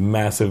as a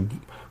massive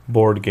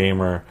board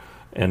gamer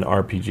and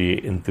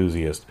RPG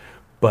enthusiast.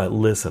 But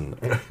listen.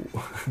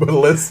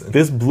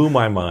 This blew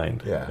my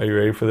mind. Yeah. Are you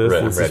ready for this?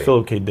 This is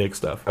Philip K. Dick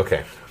stuff.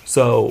 Okay.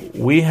 So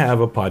we have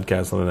a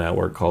podcast on the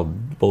network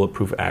called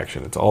Bulletproof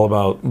Action. It's all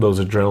about those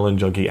adrenaline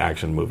junkie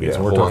action movies. Yeah,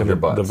 and we're talking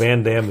the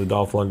Van Damme, the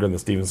Dolph Lundgren, the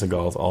Steven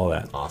Seagals, all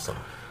that. Awesome.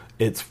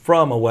 It's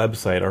from a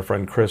website our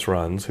friend Chris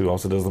runs, who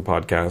also does the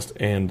podcast.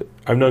 And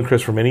I've known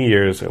Chris for many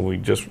years, and we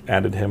just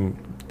added him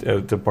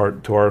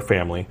to our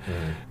family.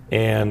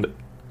 And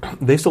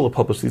they still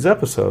publish these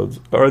episodes,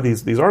 or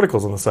these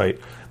articles on the site.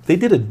 They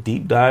did a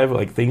deep dive,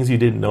 like things you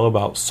didn't know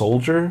about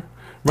Soldier.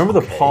 Remember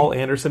the Paul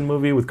Anderson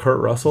movie with Kurt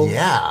Russell?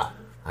 Yeah,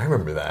 I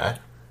remember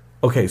that.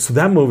 Okay, so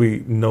that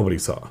movie nobody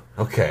saw.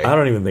 Okay. I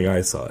don't even think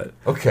I saw it.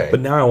 Okay. But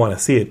now I want to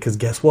see it, because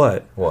guess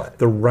what? What?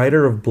 The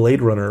writer of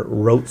Blade Runner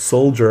wrote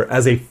Soldier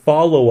as a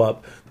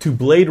follow-up to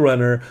Blade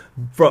Runner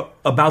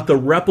about the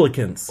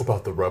replicants.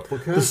 About the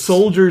replicants? The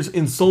soldiers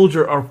in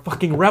Soldier are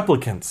fucking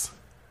replicants.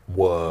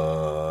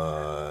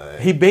 What?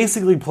 He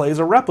basically plays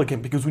a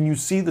replicant, because when you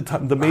see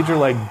the major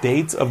like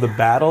dates of the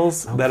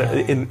battles that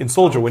in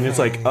Soldier, when it's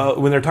like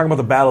when they're talking about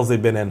the battles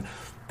they've been in,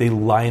 they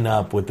line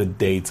up with the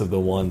dates of the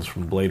ones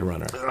from Blade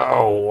Runner.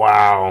 Oh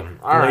wow!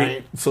 All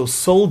right. So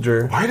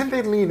Soldier. Why did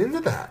they lean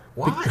into that?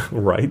 Why?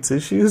 Rights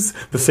issues.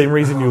 The same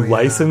reason you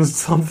licensed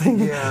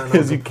something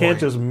is you can't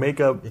just make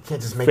up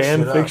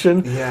fan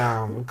fiction.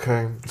 Yeah.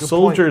 Okay.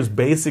 Soldier is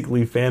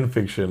basically fan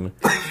fiction.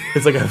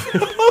 It's like a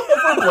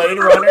Blade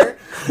Runner.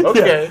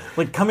 Okay. Yeah,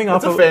 like coming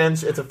off it's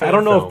a fan I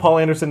don't know film. if Paul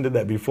Anderson did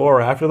that before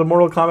or after the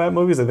Mortal Kombat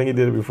movies. I think he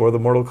did it before the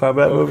Mortal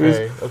Kombat movies.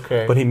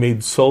 Okay. But he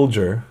made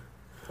Soldier.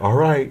 All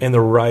right. And the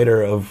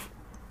writer of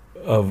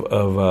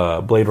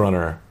Blade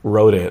Runner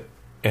wrote it,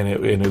 and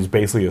it was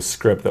basically a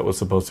script that was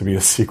supposed to be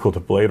a sequel to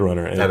Blade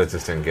Runner. And that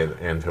just didn't get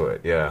into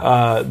it.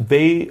 Yeah.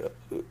 They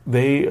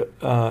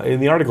in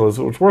the article,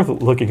 it's worth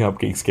looking up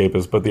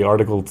Geekscapists, but the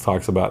article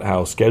talks about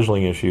how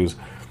scheduling issues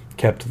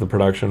kept the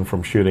production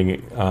from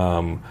shooting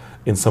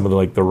in some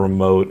of the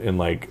remote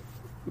and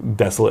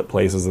desolate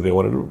places that they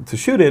wanted to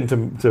shoot in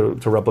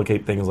to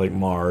replicate things like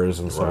Mars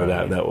and some of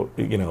that.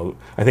 That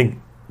I think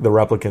the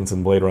replicants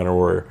in Blade Runner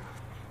were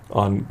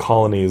on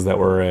colonies that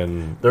were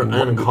in. They're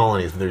on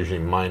colonies, but they're usually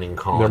mining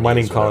colonies. They're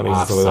mining colonies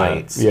off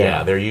sites.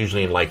 Yeah, they're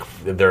usually in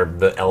they're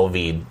the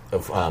LV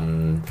of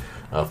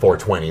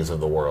 420s of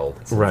the world.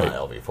 It's not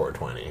LV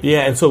 420.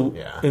 Yeah,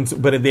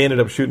 but they ended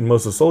up shooting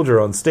most of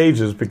Soldier on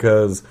stages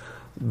because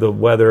the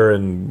weather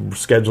and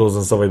schedules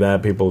and stuff like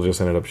that, people just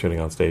ended up shooting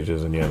on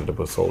stages, and you ended up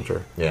with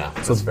Soldier. Yeah,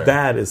 so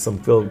that is some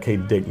Philip K.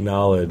 Dick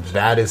knowledge.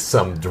 That is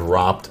some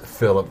dropped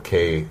Philip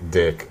K.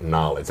 Dick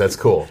knowledge. That's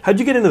cool. How'd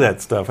you get into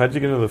that stuff? How'd you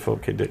get into the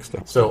Philip K. Dick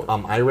stuff? So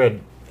I read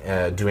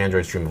Do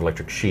Androids Dream of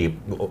Electric Sheep,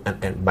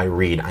 and by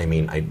read I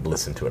mean I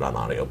listened to it on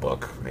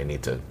audiobook. I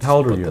need to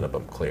put that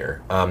up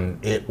clear.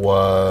 It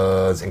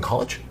was in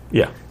college.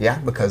 Yeah,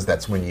 because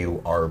that's when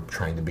you are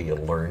trying to be a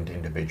learned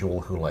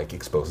individual who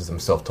exposes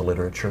himself to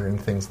literature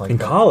and things like that. In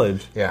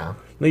college? Yeah.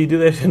 No, you do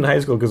that in high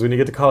school, because when you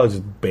get to college,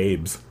 it's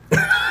babes.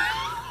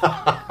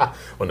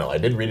 Well, no, I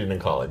did read it in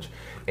college.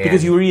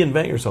 Because you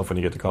reinvent yourself when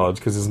you get to college,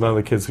 because it's none of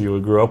the kids who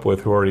you grew up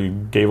with who already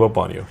gave up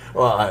on you.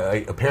 Well,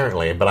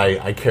 apparently, but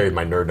I carried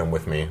my nerddom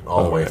with me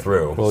all the way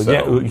through. Well,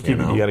 so, you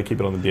got to keep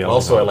it on the DL.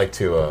 Also, I like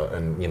to,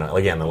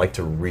 again, I like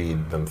to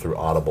read them through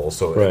Audible.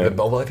 So,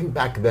 although I think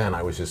back then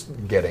I was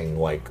just getting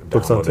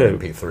books on tape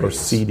MP3s or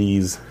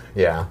CDs.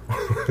 Yeah,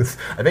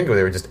 I think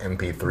they were just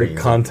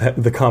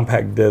MP3s. The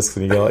compact discs,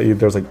 and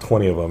there's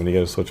 20 of them, and you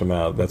got to switch them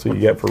out. That's what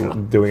you get for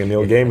doing a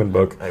Neil Gaiman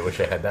book. I wish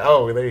I had that.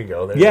 Oh, there you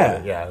go.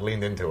 Yeah, I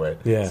leaned into it.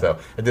 Yeah. So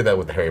I did that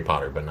with the Harry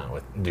Potter, but not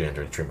with Do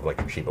Androids Dream of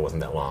Electric Sheep. It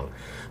wasn't that long.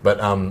 But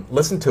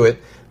listen to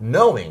it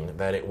knowing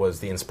that it was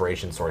the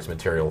inspiration source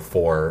material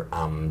for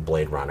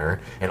Blade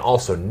Runner, and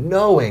also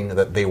knowing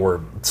that they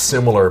were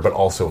similar but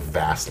also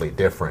vastly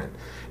different.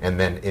 And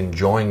then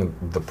enjoying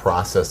the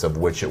process of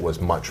which it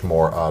was much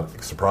more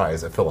of,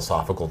 surprise, a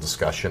philosophical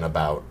discussion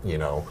about,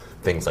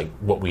 things like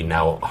what we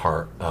now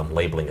are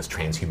labeling as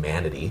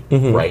transhumanity,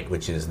 right?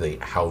 Which is the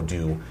how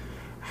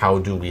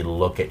do we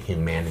look at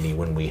humanity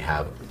when we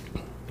have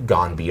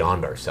gone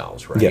beyond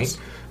ourselves, right? Yes.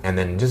 And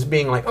then just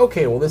being like,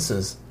 okay, well, this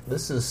is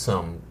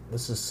some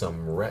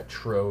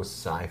retro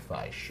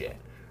sci-fi shit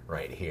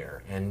right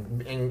here,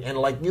 and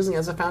like using it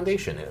as a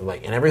foundation,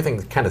 and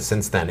everything kind of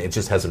since then, it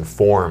just has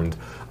informed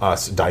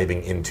us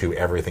diving into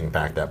everything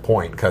back that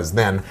point. Because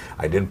then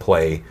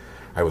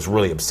I was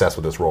really obsessed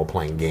with this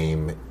role-playing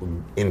game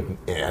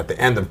at the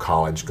end of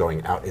college,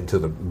 going out into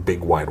the big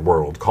wide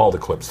world called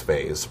Eclipse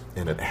Phase,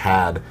 and it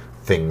had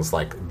things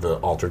like the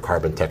altered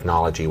carbon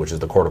technology, which is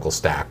the cortical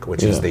stack,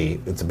 which is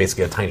it's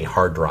basically a tiny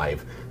hard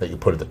drive that you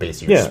put at the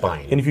base of your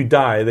spine. And if you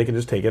die, they can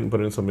just take it and put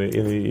it in somebody,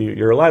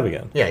 you're alive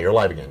again. Yeah, you're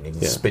alive again. You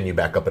can spin you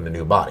back up in a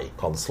new body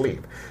called the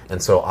sleep.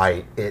 And so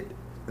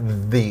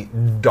the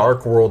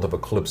dark world of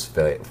Eclipse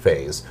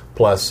Phase,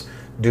 plus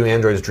Do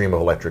Androids Dream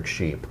of Electric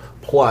Sheep,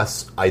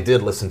 plus I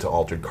did listen to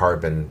Altered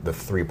Carbon, the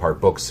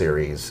 3-part book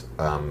series,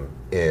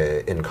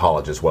 in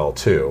college as well,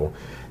 too.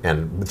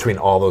 And between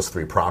all those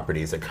 3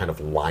 properties, it kind of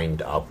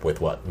lined up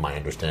with what my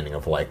understanding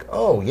of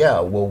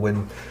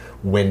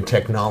when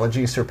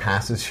technology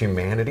surpasses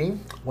humanity,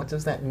 what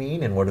does that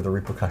mean, and what are the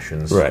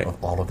repercussions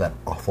of all of that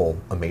awful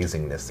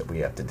amazingness that we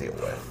have to deal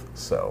with?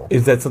 So,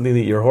 is that something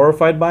that you're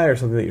horrified by, or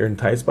something that you're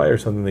enticed by, or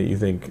something that you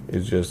think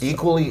is just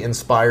equally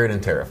inspired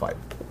and terrified?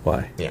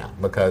 Why? Yeah,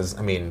 because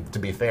to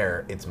be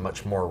fair, it's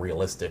much more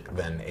realistic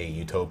than a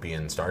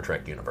utopian Star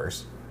Trek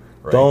universe.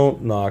 Right?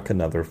 Don't knock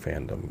another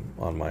fandom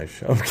on my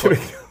show. I'm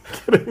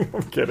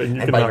kidding.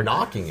 And by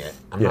knocking it,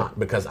 I'm not,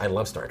 because I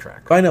love Star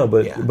Trek. I know,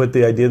 but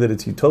the idea that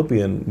it's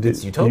utopian.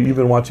 It's utopian. You've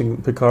been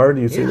watching Picard.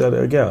 Do you see that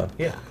again?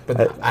 Yeah, but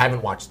I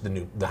haven't watched the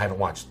new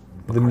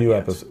new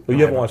episode. Well,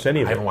 you haven't watched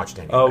any of it. I haven't watched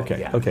any. Oh, of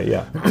it. okay,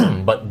 yeah.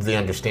 But the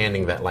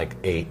understanding that like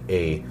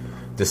a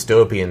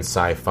dystopian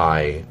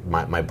sci-fi,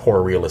 my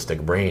poor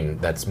realistic brain,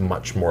 that's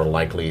much more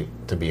likely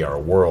to be our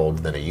world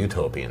than a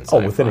utopian sci-fi.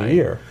 Oh, within a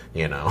year.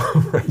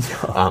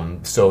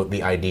 So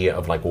the idea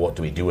of like, well, what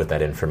do we do with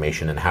that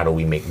information, and how do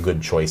we make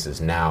good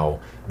choices now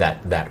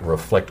that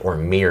reflect or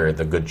mirror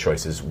the good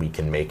choices we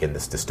can make in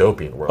this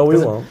dystopian world? Oh,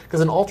 we won't.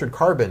 Because in Altered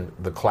Carbon,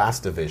 the class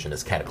division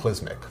is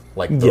cataclysmic.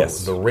 Like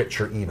the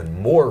rich are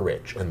even more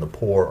rich, and the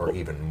poor are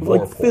even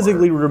more poor.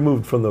 Physically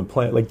removed from the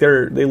planet. Like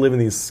they live in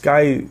these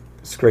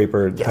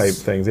skyscraper type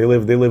things. They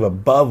live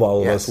above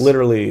all of us,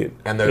 literally.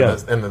 And they're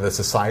the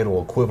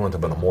societal equivalent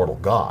of an immortal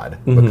god,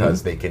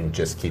 because they can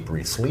just keep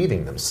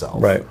resleeving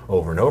themselves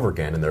over and over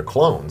again, and they're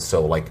clones.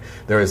 So like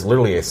there is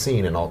literally a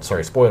scene in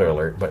spoiler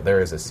alert, but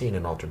there is a scene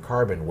in Altered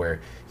Carbon where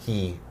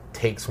he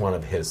takes one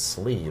of his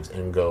sleeves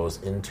and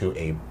goes into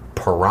a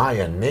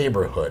pariah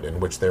neighborhood in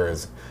which there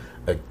is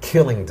a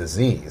killing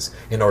disease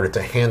in order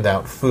to hand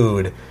out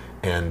food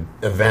and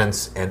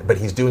events, but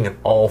he's doing it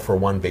all for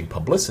one big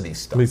publicity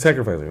stunt. He's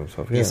sacrificing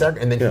himself.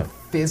 And then he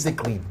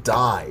physically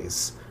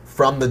dies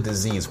from the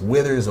disease,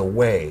 withers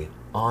away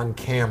on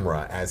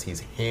camera as he's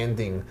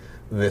handing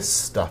this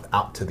stuff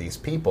out to these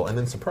people. And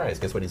then, surprise,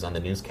 guess what? He's on the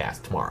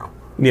newscast tomorrow.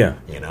 Yeah,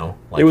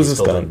 like it was he's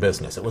still in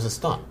business. It was a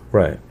stunt,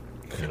 right?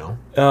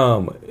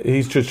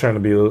 He's just trying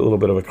to be a little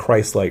bit of a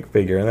Christ-like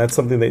figure, and that's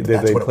something they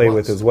play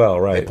with as well,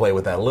 right? They play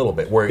with that a little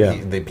bit, where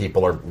the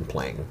people are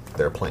playing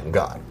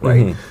God,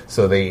 right?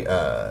 So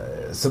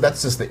so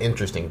that's just the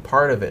interesting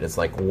part of it. It's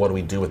like, what do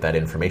we do with that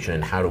information,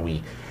 and how do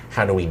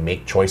we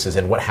make choices,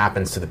 and what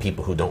happens to the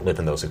people who don't live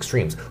in those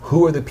extremes?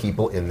 Who are the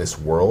people in this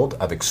world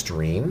of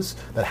extremes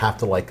that have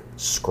to like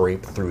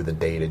scrape through the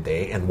day to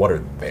day, and what are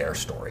their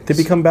stories? They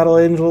become Battle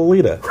Angel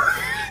Alita.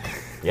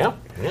 Yeah.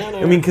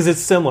 I mean, because it's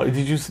similar.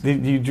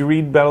 Did you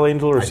read Battle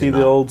Angel or see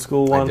the old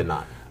school one? I did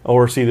not.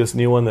 Or see this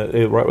new one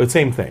it's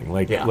same thing.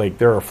 Like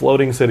there are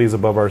floating cities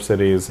above our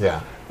cities.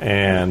 Yeah.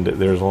 And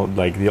there's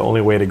like the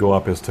only way to go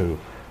up is to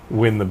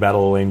win the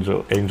Battle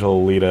Angel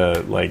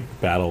Alita like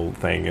battle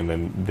thing, and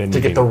then to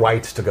get the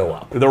rights to go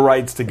up. The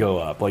rights to go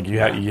up. Like you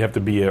have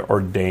to be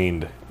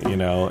ordained,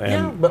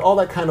 And but all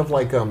that kind of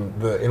like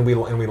we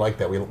like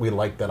that. We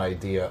like that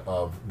idea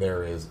of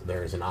there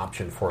is an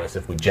option for us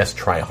if we just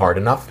try hard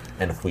enough,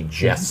 and if we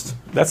just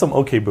that's some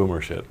okay boomer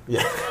shit.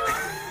 Yeah.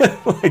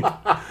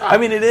 I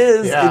mean, it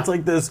is. Yeah. It's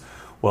like this.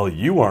 Well,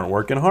 you aren't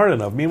working hard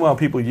enough. Meanwhile,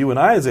 people you and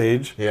I's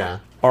age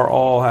are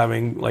all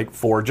having like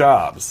 4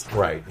 jobs.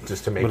 Right,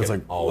 just to make but it's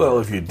like, well,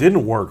 if you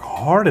didn't work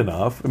hard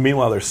enough, and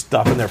meanwhile they're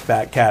stuffing their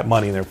fat cat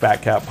money in their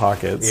fat cat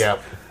pockets.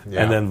 Yep.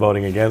 And then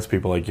voting against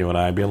people like you and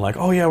I, being like,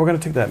 oh yeah, we're going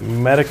to take that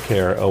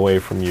Medicare away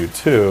from you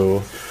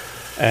too.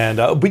 And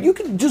but you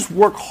can just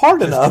work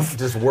hard enough.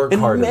 Just work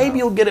and hard maybe enough.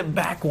 you'll get it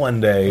back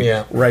one day.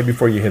 Yeah. Right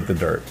before you hit the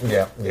dirt.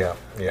 Yeah.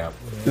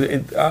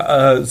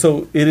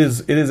 So it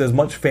is as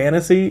much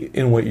fantasy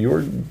in what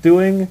you're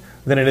doing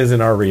than it is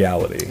in our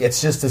reality.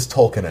 It's just as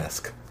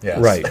Tolkien-esque. Yes.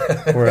 Right,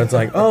 where it's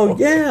like, oh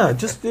yeah,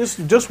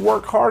 just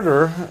work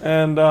harder,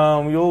 and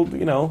you'll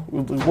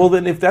well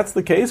then if that's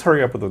the case,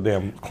 hurry up with the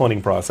damn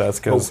cloning process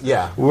because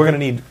we're going to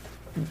need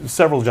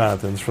several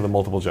Jonathans for the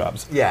multiple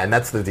jobs. Yeah, and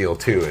that's the deal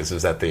too. Is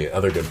that the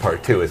other good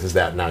part too? Is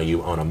that now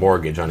you own a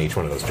mortgage on each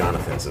one of those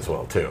Jonathans as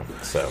well too.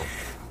 So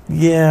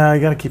yeah, I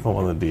got to keep them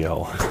on the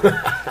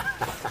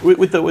DL.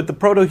 with the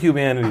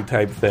proto-humanity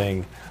type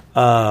thing,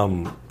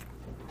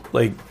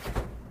 like.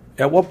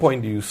 At what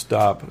point do you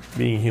stop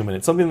being human?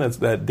 It's something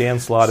that Dan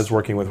Slott is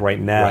working with right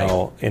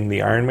now in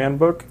the Iron Man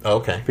book.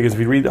 Okay. Because if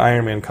you read the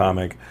Iron Man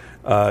comic,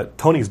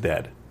 Tony's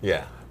dead.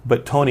 Yeah.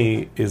 But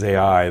Tony is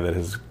AI that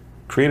has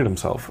created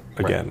himself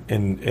again.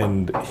 Right.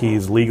 And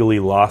he's legally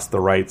lost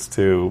the rights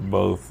to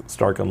both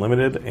Stark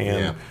Unlimited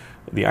and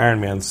the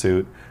Iron Man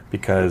suit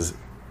because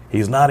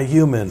he's not a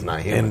human. He's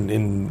not human.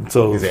 And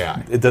so he's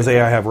AI. Does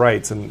AI have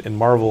rights? And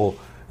Marvel,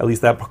 at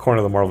least that corner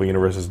of the Marvel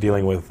universe, is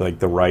dealing with like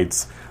the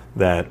rights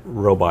that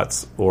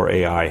robots or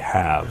AI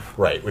have.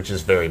 Right, which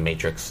is very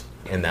Matrix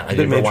in that. Did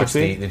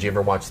you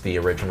ever watch the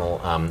original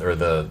or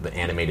the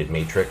animated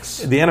Matrix?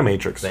 The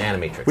Animatrix. The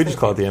Animatrix. We just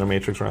call it the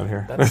Animatrix around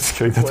here. That's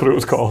what it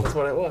was called. That's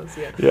what it was.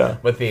 Yeah. Yeah.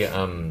 But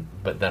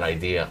but that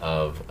idea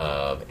of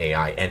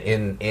AI,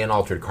 and in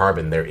Altered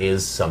Carbon, there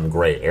is some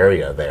gray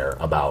area there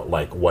about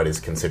like what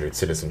is considered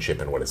citizenship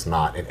and what is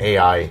not. And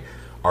AI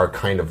are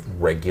kind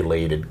of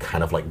regulated,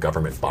 kind of like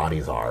government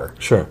bodies are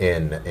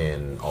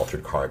in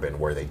Altered Carbon,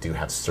 where they do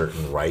have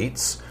certain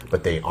rights,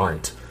 but they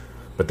aren't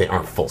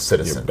full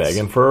citizens. You're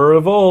begging for a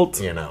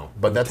revolt,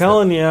 But that's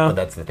But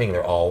that's the thing;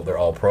 they're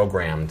all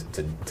programmed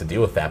to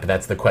deal with that. But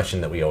that's the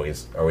question that we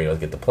always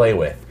get to play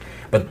with.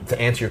 But to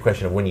answer your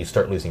question of when you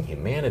start losing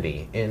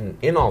humanity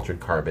in Altered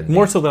Carbon,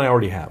 more so than I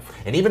already have,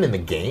 and even in the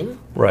game,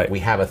 we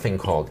have a thing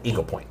called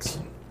ego points.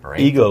 Right?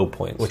 Ego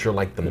points, which are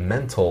like the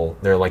mental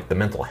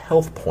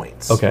health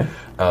points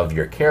of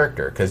your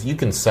character, because you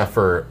can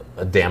suffer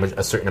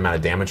a certain amount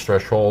of damage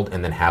threshold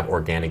and then have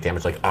organic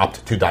damage, like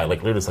opt to die. Like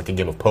literally, it's like a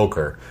game of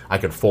poker. I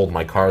could fold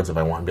my cards if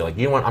I want and be like,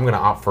 you know what, I'm going to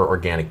opt for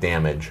organic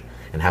damage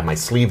and have my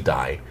sleeve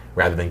die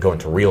rather than go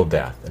into real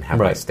death and have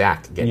my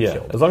stack get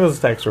killed. As long as the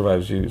stack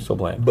survives, you still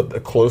play. But the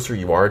closer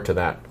you are to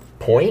that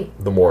point,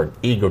 the more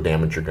ego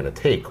damage you're going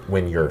to take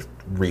when you're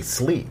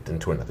re-sleeved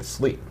into another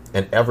sleeve.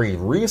 And every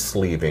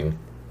re-sleeving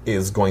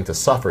is going to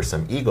suffer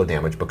some ego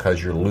damage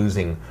because you're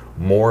losing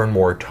more and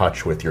more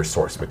touch with your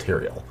source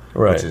material,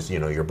 which is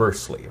your birth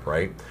sleeve,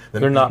 right?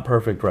 They're not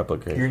perfect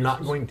replicas. You're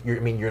not going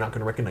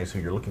to recognize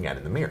who you're looking at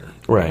in the mirror,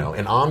 right?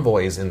 And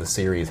envoys in the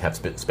series have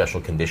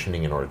special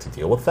conditioning in order to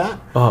deal with that.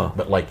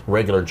 But like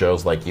regular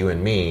Joes like you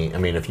and me, I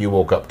mean, if you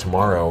woke up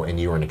tomorrow and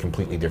you were in a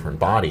completely different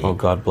body, oh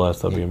God bless,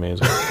 that'd be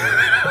amazing.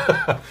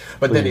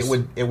 But then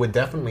it would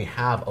definitely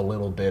have a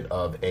little bit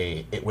of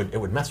it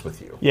would mess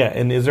with you. Yeah,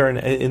 and is there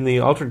in the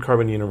Altered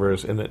Carbon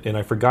universe, and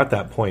I forgot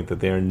that point, that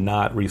they are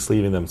not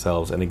re-sleeving themselves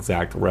in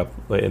exact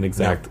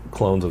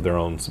clones of their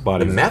own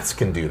bodies. The Mets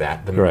can do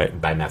that.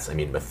 By Mets, I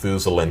mean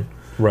Methuselah,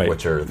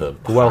 which are the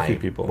wealthy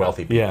people.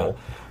 Yeah.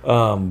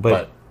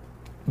 But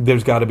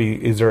there's got to be.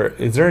 Is there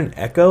an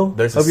echo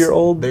of your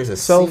old There's a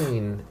self?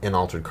 scene in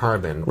Altered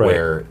Carbon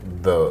where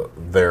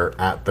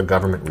they're at the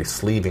government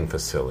re-sleeving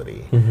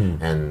facility,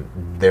 and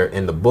they're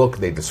in the book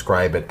they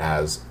describe it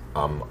as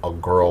a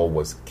girl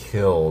was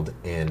killed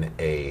in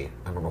I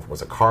don't know if it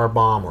was a car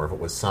bomb or if it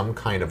was some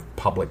kind of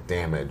public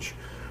damage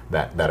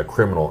that a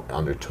criminal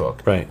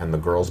undertook, and the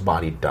girl's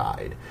body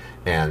died,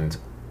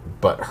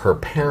 but her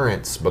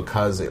parents,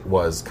 because it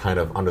was kind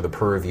of under the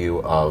purview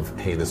of,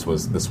 hey, this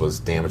was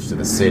damage to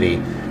the city,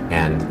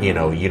 and you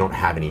don't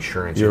have any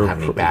insurance, you don't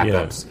have any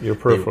backups. You're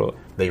peripheral.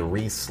 They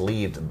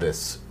re-sleeved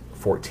this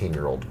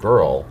 14-year-old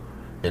girl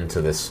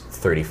into this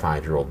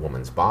 35-year-old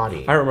woman's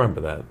body. I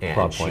remember that and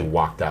plot point. She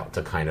walked out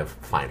to kind of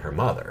find her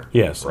mother.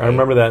 Yes, I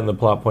remember that in the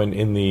plot point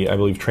in the, I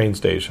believe, train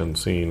station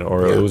scene,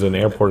 or it was an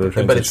airport or train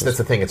station. But that's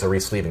the thing; it's a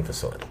re-sleeving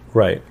facility,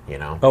 right?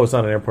 Oh, it's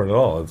not an airport at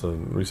all; it's a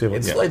receiving.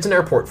 It's an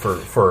airport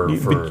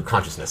for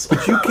consciousness.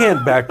 But you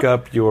can't back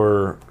up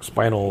your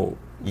spinal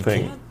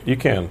thing. You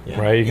can,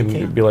 right? You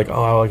can be like,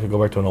 oh, I could go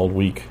back to an old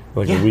week, a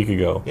week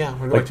ago. Yeah,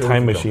 like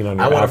time machine on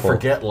your Apple. I want to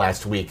forget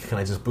last week. Can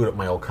I just boot up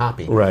my old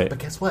copy? Right. But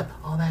guess what?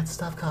 All that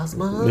stuff costs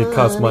money. It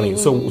costs money.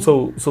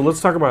 So let's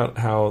talk about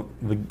how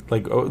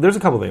there's a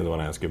couple things I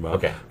want to ask you about.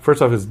 Okay.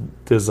 First off is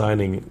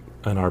designing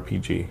an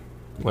RPG.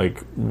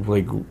 Like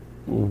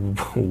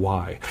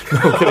why?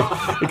 No, kidding.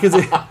 Because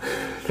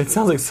it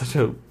sounds like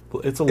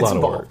it's a lot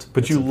of work.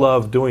 But you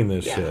love doing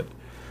this shit.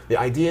 The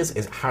idea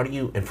is how do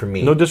you, and for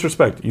me... No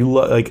disrespect. You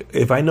like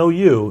if I know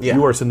you, Yeah.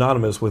 you are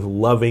synonymous with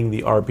loving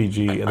the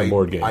RPG and the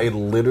board game. I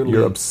literally...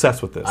 You're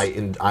obsessed with this.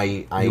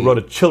 You wrote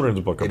a children's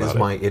book about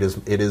it.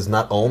 It is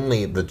not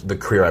only the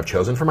career I've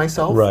chosen for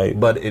myself, right?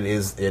 But it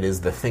is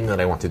the thing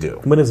that I want to do.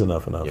 When is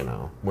enough? You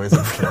know, when is it?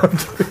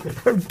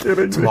 I'm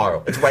kidding.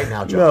 Tomorrow. It's right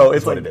now, John. No,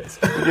 it's what like, it is.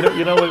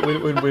 You know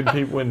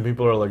when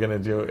people are looking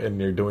at you and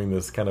you're doing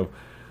this kind of,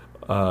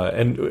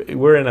 and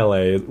we're in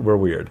LA, we're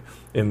weird,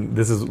 and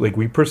this is like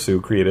we pursue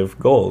creative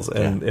goals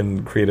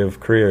and creative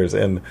careers,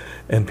 and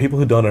people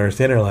who don't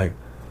understand are like,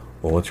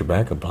 well, what's your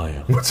backup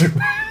plan? What's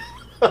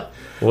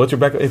your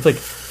backup? It's like,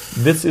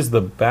 this is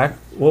the back.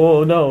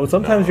 Well, no.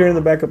 Sometimes you're in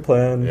the backup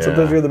plan. Yeah.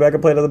 Sometimes you're in the backup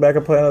plan of the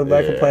backup plan of the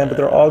backup plan. But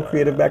they're all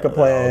creative backup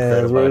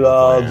plans. We're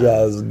all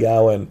just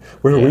going.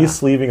 We're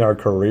re-sleeving our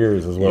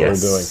careers is what we're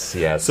doing.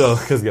 Yes. So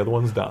because the other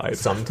ones died.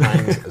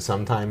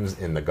 Sometimes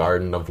in the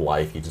garden of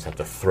life, you just have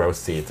to throw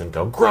seeds and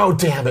go, grow,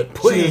 damn it,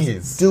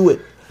 please do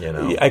it. You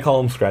know, I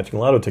call them scratching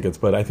lotto tickets,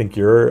 but I think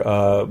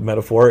your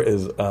metaphor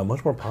is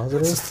much more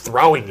positive. It's just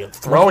throwing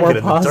it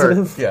in the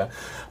dirt. Yeah.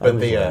 But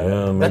maybe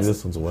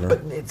this one's a winner.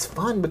 But it's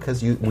fun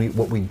because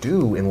what we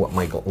do and what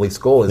my at least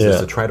goal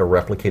is to try to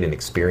replicate an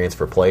experience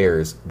for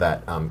players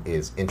that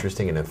is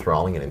interesting and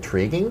enthralling and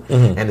intriguing,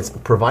 and it's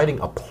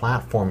providing a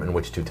platform in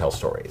which to tell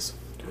stories.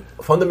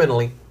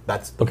 Fundamentally,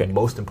 that's the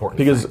most important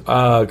because thing.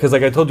 Because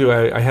like I told you,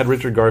 I had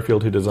Richard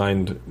Garfield who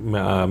designed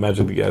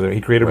Magic the Gathering. He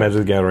created Magic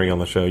the Gathering on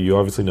the show. You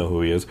obviously know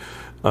who he is.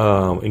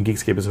 And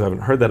Geekscapists who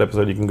haven't heard that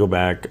episode, you can go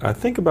back, I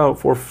think about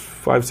 4,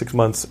 5, 6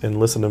 months and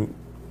listen to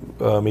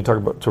me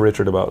talk to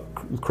Richard about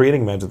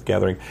creating Magic the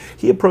Gathering.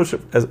 He approached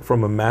it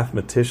from a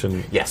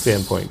mathematician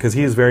standpoint because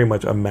he is very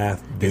much a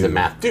math dude. He's a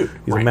math dude.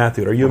 He's a math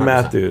dude. Are you 100%. A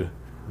math dude?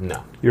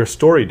 No. You're a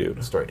story dude.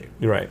 A story dude.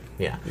 You're right.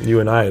 Yeah.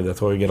 You and I,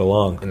 that's why we get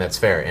along. And that's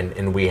fair.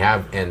 And we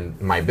have, and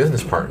my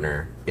business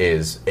partner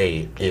is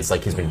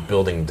like he's been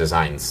building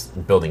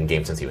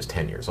games since he was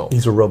 10 years old.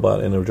 He's a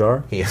robot in a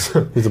jar? He's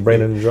a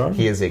brain in a jar?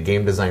 He is a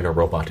game designer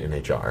robot in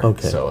a jar.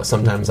 Okay. So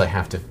sometimes I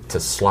have to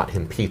slot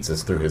him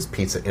pizzas through his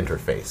pizza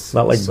interface.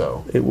 Not like,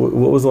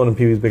 what was the one in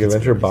Pee-wee's Big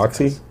Adventure?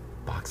 Boxy?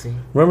 Boxy?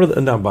 Remember,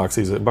 not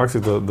Boxy's.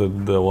 Boxy's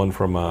the one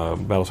from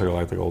Battlestar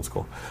Galactica Old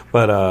School.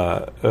 But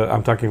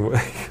I'm talking...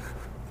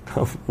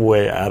 I'm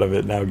way out of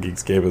it now,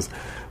 Geekscapists.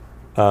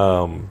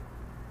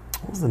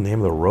 What was the name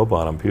of the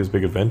robot on Pee-wee's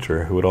Big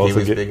Adventure? Who would also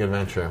Pee-wee's Big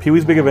Adventure.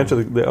 Pee-wee's Big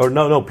Adventure,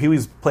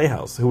 Pee-wee's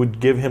Playhouse, who would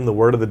give him the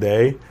word of the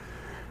day.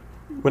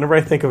 Whenever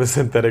I think of a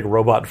synthetic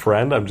robot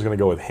friend, I'm just going to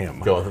go with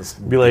him. Go with his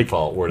be like,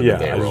 default word of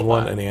the day I just robot.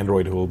 want an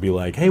android who will be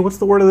like, hey, what's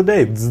the word of the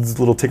day? This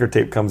little ticker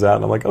tape comes out,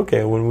 and I'm like,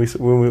 okay,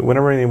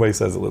 whenever anybody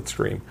says it, let's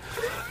scream.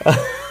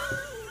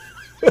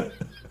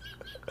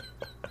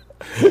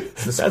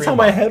 That's how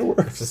my head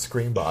works. It's a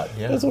screen bot.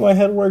 Yeah, that's how my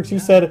head works. You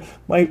said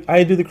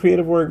I do the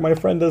creative work. My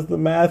friend does the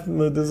math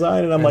and the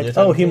design, and I'm like,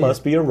 oh, he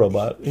must be a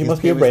robot. He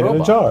must be a brain in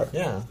a jar.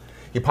 Yeah,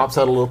 he pops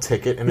out a little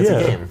ticket, and it's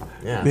a game.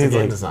 Yeah, it's a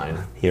game design.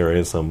 Here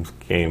is some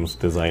games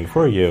designed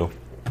for you.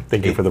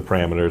 Thank you for the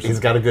parameters.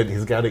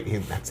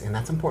 And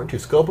that's important too.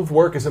 Scope of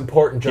work is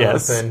important,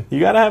 Jonathan. Yes, you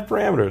got to have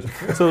parameters.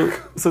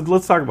 So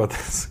let's talk about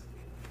this.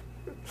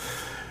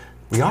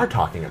 We are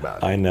talking about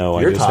it. I know.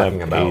 You're I just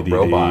talking have about ADD.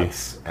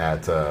 robots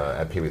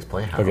at Pee-wee's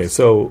Playhouse. Okay,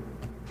 so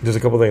there's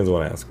a couple things I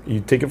want to ask. You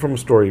take it from a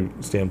story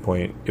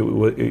standpoint.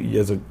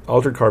 As an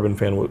Altered Carbon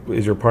fan,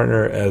 is your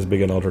partner as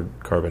big an Altered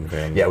Carbon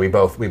fan? Yeah, we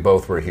both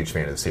were a huge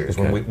fan of the series.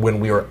 Okay. When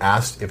we were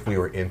asked if we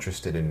were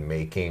interested in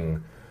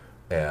making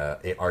an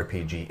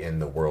RPG in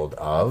the world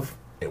of,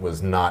 it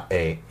was not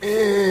a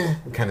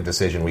kind of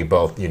decision. We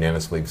both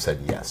unanimously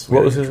said yes.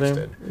 What was his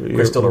name?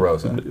 Christopher De La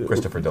Rosa.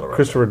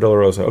 Christopher De La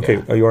Rosa.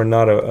 Okay, you are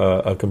not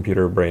a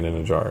computer brain in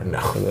a jar.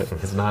 No,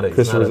 he's not.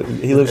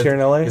 He lives here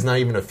in LA? He's not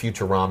even a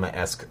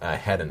Futurama-esque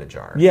head in a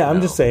jar. Yeah, I'm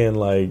just saying,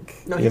 like,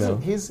 we're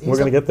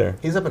going to get there.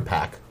 He's up in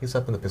PAC. He's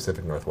up in the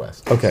Pacific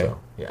Northwest. Okay. So,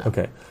 yeah.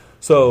 Okay.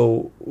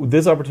 So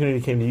this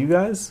opportunity came to you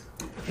guys?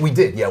 We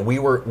did, yeah. We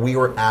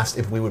were asked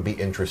if we would be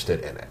interested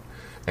in it.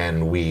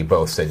 And we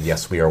both said,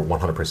 yes, we are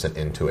 100%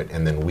 into it.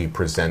 And then we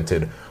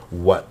presented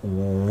what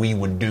we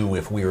would do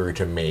if we were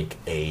to make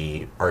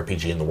a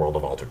RPG in the world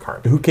of Altered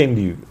Carbon. Who came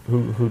to you?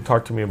 Who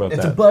talked to me about that?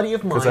 It's a buddy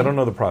of mine. Because I don't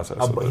know the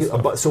process.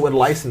 So it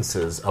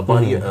licenses a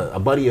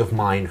buddy of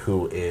mine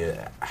who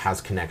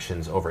has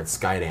connections over at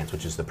Skydance,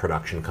 which is the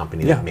production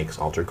company that makes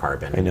Altered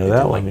Carbon. I know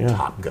that one, like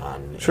Top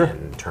Gun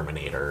and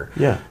Terminator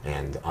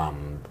and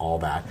all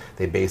that.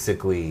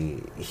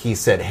 He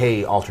said,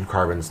 hey, Altered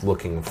Carbon's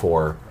looking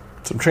for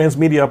some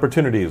transmedia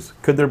opportunities.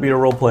 Could there be a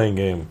role-playing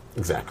game?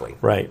 Exactly.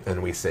 Right.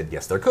 And we said,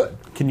 yes, there could.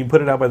 Can you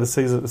put it out by the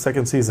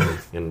second season?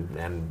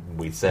 and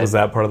we said... Was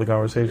that part of the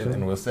conversation?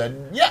 And we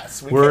said,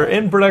 yes, we're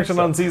in production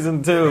on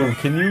season 2.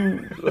 Can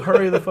you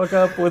hurry the fuck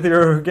up with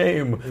your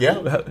game? Yeah.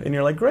 And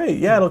you're like, great,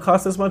 yeah, it'll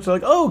cost this much. You're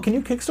like, oh, can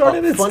you kickstart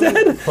it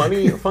instead?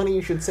 Funny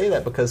you should say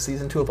that, because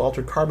season 2 of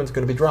Altered Carbon is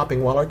going to be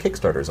dropping while our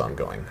Kickstarter's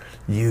ongoing.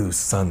 You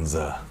sons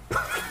of...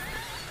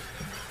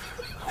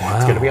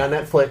 It's going to be on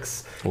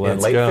Netflix in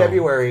Let's late go.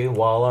 February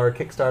while our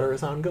Kickstarter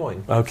is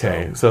ongoing.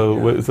 Okay,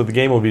 so the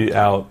game will be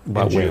out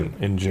by June.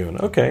 In June.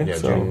 Okay, Yeah,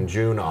 so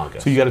June,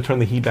 August. so you got to turn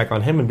the heat back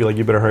on him and be like,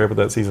 you better hurry up with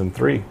that season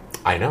 3.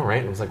 I know,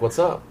 right? It was like, what's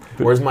up?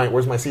 Where's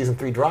my season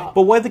 3 drop?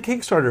 But why the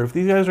Kickstarter? If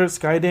these guys are at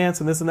Skydance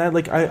and this and that,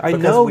 like I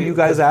know you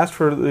guys asked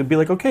for, it'd be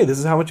like, okay, this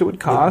is how much it would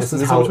cost, and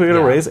this is how much we're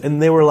going to raise,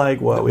 and they were like,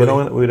 well, we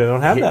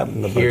don't have that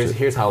in the budget.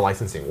 Here's how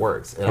licensing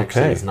works. It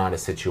actually is not a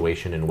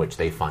situation in which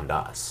they fund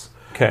us.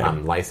 Okay.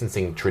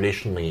 Licensing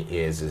traditionally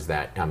is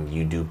that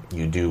you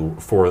do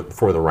for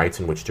the rights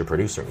in which to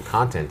produce certain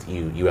content,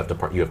 you have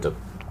to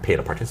pay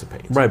to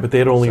participate. Right, but they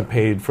had only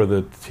paid for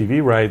the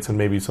TV rights and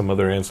maybe some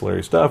other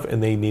ancillary stuff,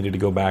 and they needed to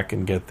go back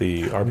and get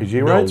the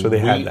RPG rights, or they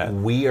had that?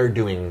 We are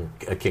doing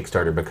a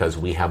Kickstarter because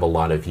we have a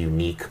lot of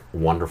unique,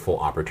 wonderful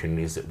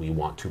opportunities that we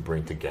want to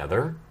bring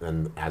together,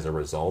 and as a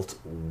result,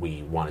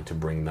 we wanted to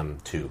bring them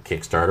to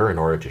Kickstarter in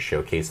order to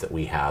showcase that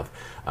we have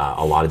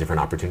a lot of different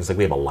opportunities. Like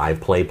we have a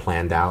live play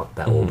planned out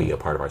that will be a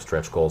part of our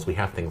stretch goals. We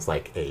have things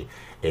like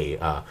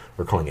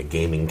we're calling a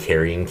gaming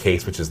carrying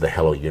case, which is the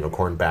Hello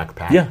Unicorn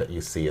backpack that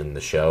you see in the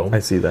show. I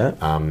see that.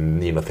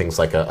 Things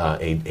like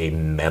a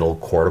metal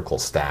cortical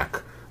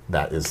stack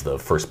that is the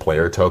first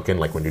player token,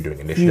 like when you're doing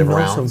initiative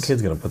rounds. Some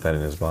kid's going to put that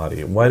in his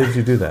body. Why did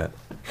you do that?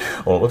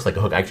 Well, it looks like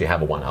a hook. I actually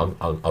have one.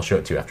 I'll show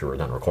it to you after we're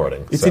done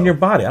recording. It's in your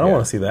body. I don't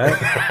want to see that.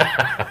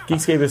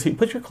 Geekscape is heat.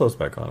 Put your clothes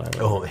back on.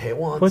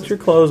 Put your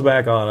clothes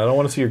back on. I don't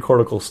want to see your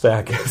cortical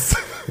stack.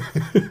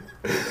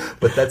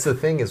 But that's the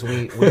thing is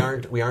we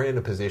aren't in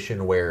a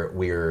position where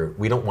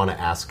we don't want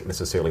to ask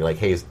necessarily like,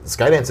 hey,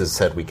 Skydance has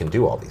said we can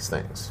do all these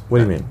things. What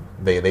do you mean?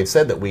 They've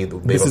said that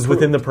this is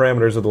within the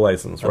parameters of the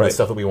license, right? The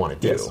stuff that we want to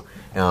do.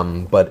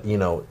 Yes. But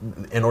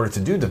in order to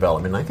do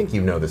development, and I think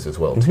you know this as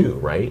well too,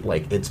 right?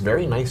 Like it's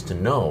very nice to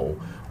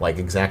know like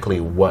exactly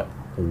what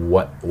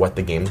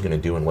the game's going to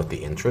do and what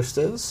the interest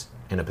is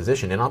in a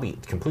position. And I'll be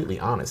completely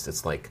honest,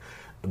 it's like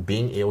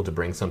being able to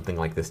bring something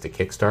like this to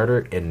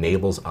Kickstarter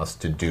enables us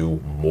to do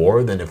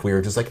more than if we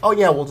were just like, oh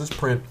yeah, we'll just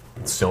print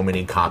so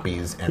many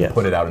copies and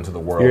put it out into the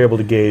world. You're able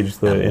to gauge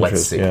the interest.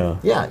 Let's see.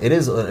 Yeah, it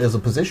is a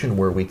position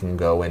where we can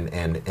go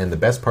and the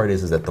best part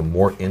is that the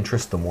more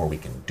interest, the more we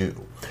can do.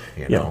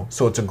 You know?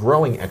 So it's a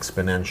growing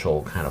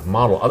exponential kind of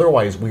model.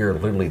 Otherwise, we are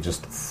literally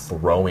just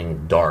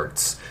throwing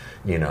darts,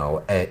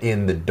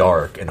 in the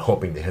dark and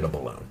hoping to hit a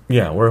balloon.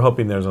 Yeah, we're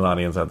hoping there's an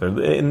audience out there.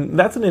 And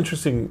that's an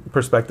interesting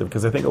perspective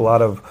because I think a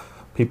lot of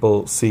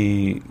people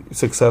see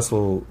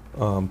successful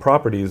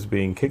properties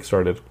being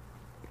kickstarted,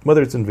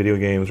 whether it's in video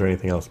games or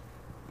anything else,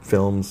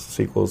 films,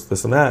 sequels,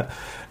 this and that,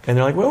 and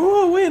they're like,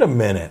 whoa, wait a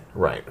minute.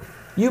 Right.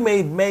 You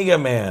made Mega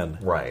Man.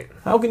 Right.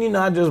 How can you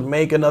not just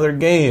make another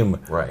game?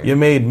 Right. You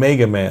made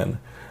Mega Man.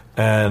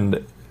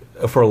 And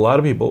for a lot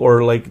of people,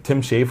 or like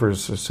Tim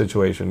Schafer's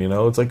situation,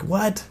 it's like,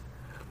 what?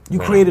 You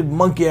created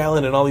Monkey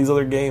Island and all these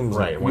other games.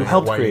 Right. You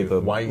helped create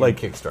them. Why are you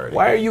kickstarting?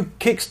 Why are you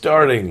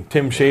kickstarting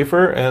Tim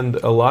Schafer? And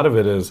a lot of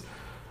it is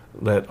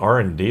that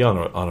R&D on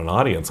an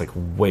audience. Like,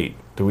 wait,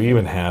 do we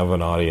even have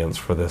an audience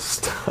for this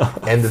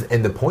stuff? And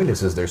the point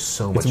is there's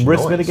so much it's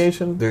risk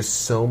mitigation. There's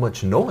so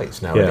much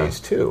noise nowadays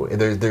too.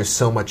 There's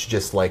so much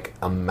just like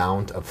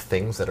amount of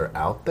things that are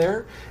out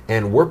there,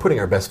 and we're putting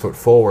our best foot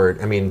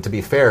forward. I mean, to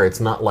be fair, it's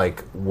not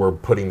like we're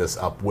putting this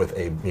up with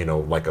a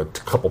like a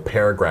couple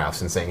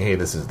paragraphs and saying, hey,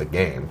 this is the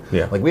game.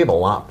 Yeah. Like we have a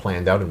lot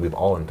planned out, and we've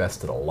all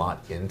invested a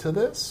lot into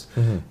this,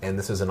 and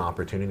this is an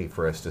opportunity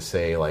for us to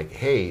say like,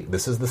 hey,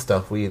 this is the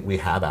stuff we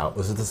have out.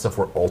 This is the stuff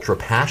we're ultra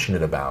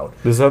passionate about.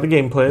 This is how the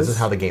game plays. This is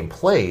how the game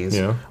plays.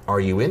 Yeah.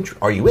 Are you in?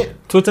 Are you in?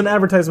 So it's an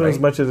advertisement as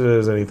much as it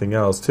is anything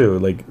else, too.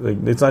 Like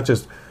it's not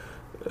just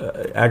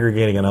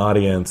aggregating an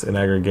audience and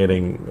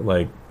aggregating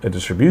like a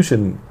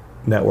distribution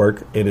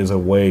network. It is a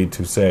way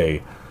to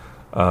say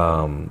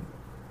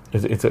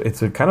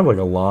it's a kind of like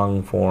a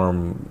long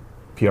form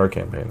PR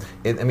campaign.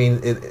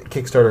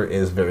 Kickstarter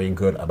is very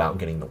good about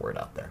getting the word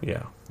out there.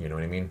 Yeah, you know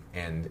what I mean.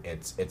 And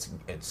it's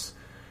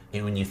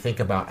and when you think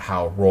about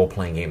how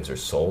role-playing games are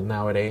sold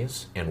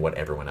nowadays and what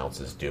everyone else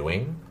is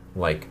doing,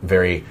 like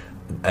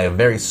a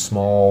very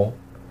small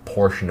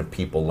portion of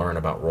people learn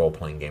about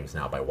role-playing games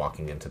now by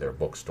walking into their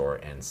bookstore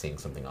and seeing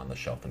something on the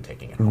shelf and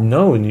taking it home.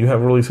 No, and you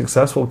have really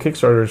successful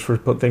Kickstarters for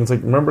things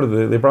like,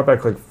 remember, they brought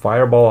back like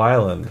Fireball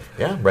Island.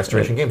 Yeah,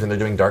 Restoration Games, and they're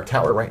doing Dark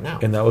Tower right now.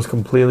 And that was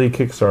completely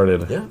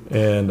Kickstarted. Yeah.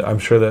 And I'm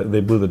sure that they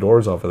blew the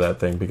doors off of that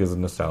thing because of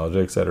nostalgia,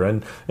 et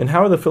cetera. And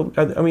how are the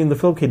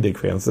Philip K. Dick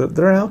fans?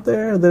 They're out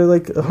there. They're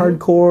like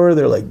hardcore.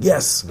 They're like,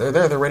 yes. They're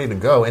there. They're ready to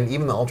go. And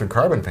even the Altered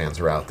Carbon fans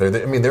are out there.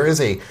 There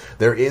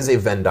is a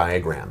Venn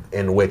diagram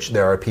in which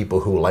there are people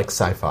who like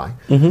sci-fi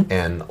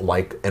and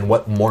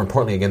what more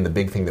importantly, again, the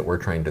big thing that we're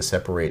trying to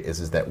separate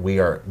is that we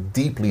are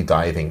deeply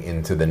diving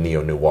into the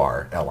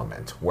neo-noir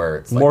element where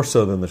it's like, more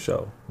so than the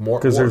show,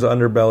 because there's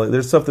underbelly,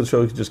 there's stuff the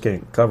show just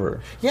can't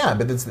cover. Yeah,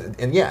 but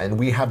and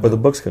we have the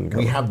books can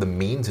cover. We have the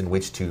means in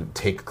which to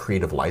take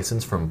creative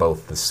license from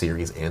both the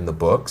series and the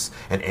books,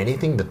 and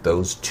anything that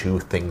those two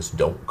things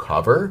don't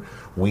cover,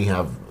 we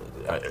have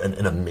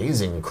an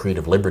amazing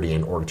creative liberty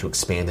in order to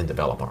expand and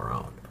develop our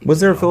own. Was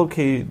there a Philip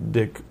K.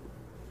 Dick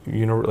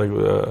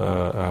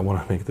I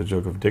want to make the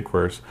joke of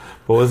Dickverse,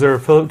 but was there a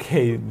Philip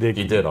K. Dick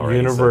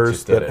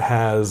universe that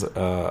has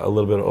a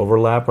little bit of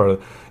overlap, or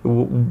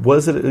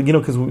was it?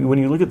 Because when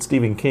you look at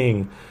Stephen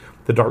King,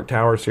 the Dark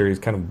Tower series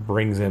kind of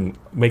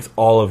makes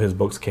all of his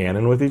books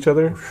canon with each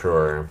other.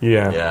 Sure.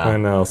 Yeah. I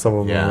know some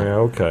of them. Yeah,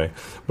 okay.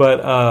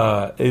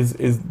 But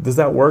does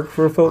that work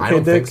for Philip K. Dick? I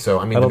don't think so.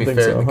 I mean, to be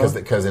fair,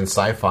 because in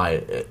sci-fi,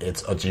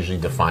 it's usually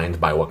defined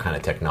by what kind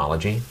of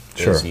technology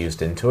is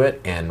used into it.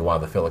 And while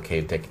the Philip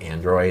K. Dick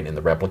android and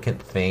the replicant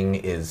thing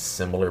is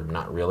similar, but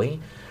not really,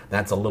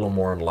 that's a little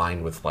more in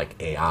line with like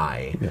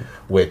AI,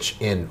 which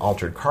in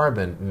Altered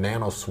Carbon,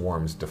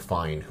 nanoswarms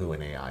define who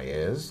an AI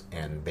is,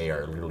 and they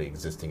are literally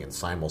existing in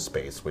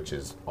simulspace, which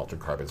is Altered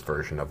Carbon's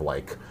version of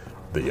like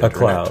the internet.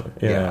 Cloud.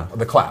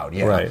 The cloud,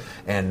 Right.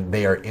 And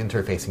they are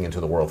interfacing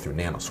into the world through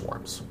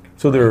nanoswarms.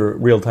 So they're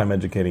real-time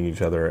educating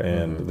each other,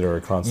 and they're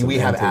a constant.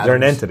 They're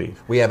an entity.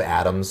 We have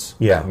atoms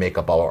that make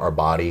up all our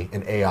body,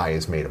 and AI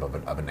is made up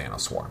of a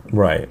nanoswarm.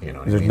 Right.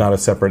 There's not a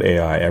separate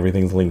AI.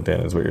 Everything's linked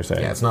in, is what you're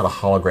saying. Yeah, it's not a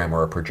hologram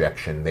or a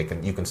projection.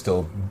 You can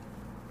still,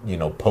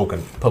 poke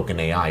an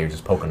AI. You're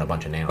just poking a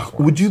bunch of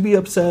nanoswarms. Would you be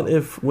upset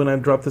if, when I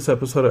drop this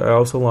episode, I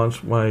also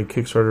launched my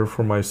Kickstarter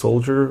for my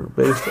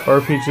soldier-based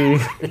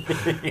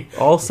RPG?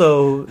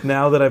 Also,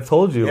 now that I've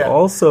told you,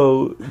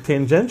 also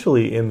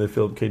tangentially in the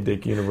Philip K.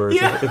 Dick universe.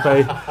 Yeah.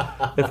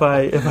 If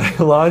I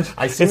launch,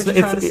 I see what you're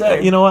trying to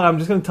say. You know what? I'm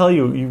just going to tell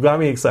you. You got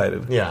me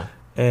excited. Yeah.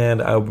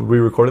 And we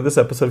recorded this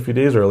episode a few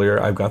days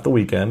earlier. I've got the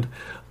weekend.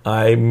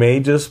 I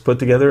may just put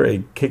together a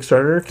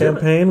Kickstarter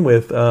campaign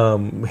with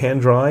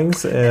hand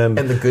drawings, and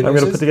the good I'm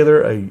news going to put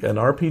together an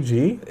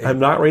RPG. I'm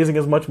not raising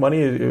as much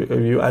money as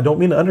you. I don't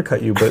mean to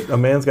undercut you, but a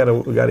man's got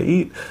to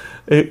eat.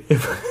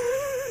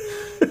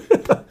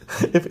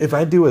 If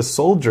I do a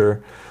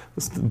soldier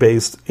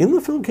based in the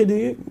Philip K.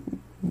 Dick,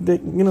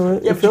 in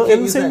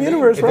the same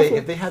universe,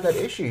 if they have that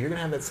issue, you're going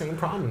to have that same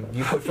problem.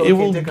 You put Philip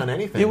K. Dick on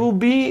anything. It will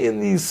be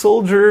in the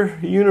soldier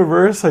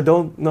universe. I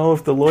don't know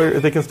if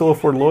if they can still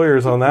afford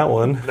lawyers on that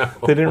one. No.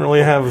 They didn't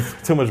really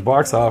have too much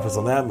box office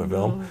on that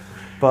film.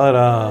 But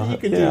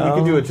you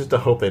can do it just to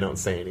hope they don't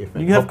say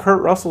anything. You have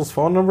Kurt Russell's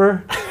phone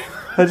number?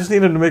 I just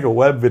need him to make a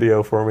web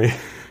video for me.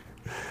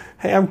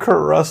 Hey, I'm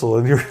Kurt Russell,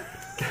 and you're...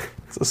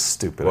 It's a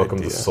stupid Welcome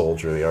idea. to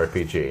Soldier, the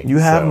RPG. You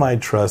have my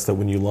trust that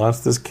when you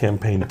launch this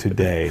campaign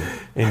today,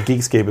 and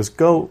Geekscapists,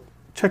 go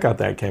check out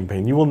that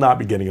campaign. You will not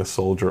be getting a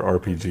Soldier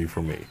RPG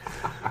from me.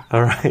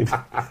 All right?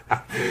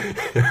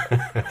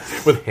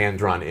 With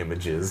hand-drawn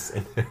images.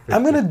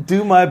 I'm going to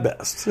do my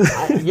best.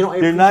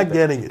 You're not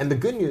getting it. And the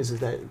good news is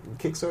that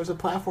Kickstarter is a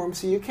platform,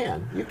 so you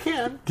can. You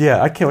can.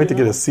 Yeah, I can't wait to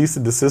get a cease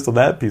and desist on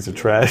that piece of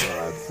trash.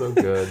 Oh, that's so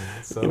good.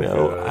 So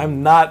good.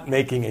 I'm not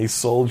making a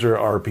Soldier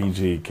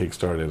RPG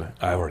Kickstarted.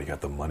 I already got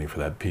the money for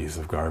that piece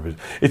of garbage.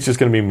 It's just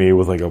going to be me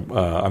with like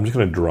I'm just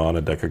going to draw on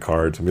a deck of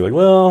cards and be like,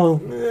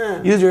 well,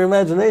 use your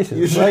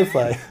imagination.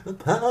 Sci-fi. The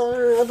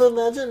power of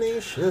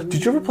imagination.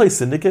 Did you ever play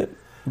Syndicate,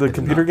 the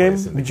computer game?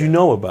 Did you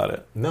know about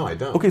it? No, I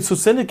don't. Okay, so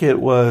Syndicate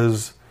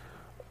was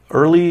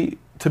early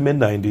to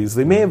mid-90s.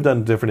 They may have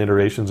done different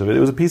iterations of it. It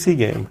was a PC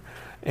game,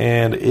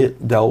 and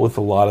it dealt with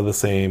a lot of the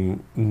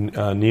same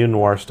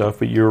neo-noir stuff,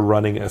 but you're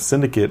running a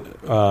syndicate,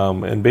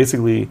 and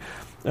basically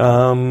it's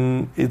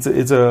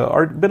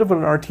a bit of an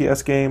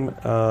RTS game,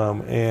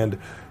 and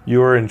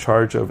you're in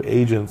charge of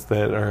agents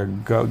that are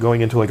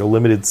going into like a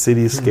limited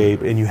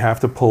cityscape, and you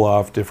have to pull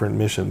off different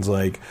missions,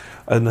 like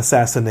an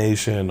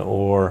assassination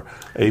or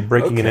a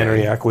breaking and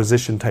entering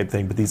acquisition type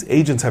thing. But these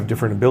agents have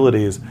different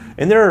abilities,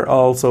 and there are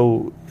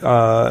also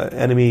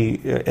enemy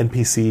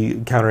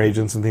NPC counter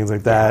agents and things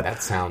like that.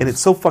 That sounds... And it's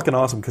so fucking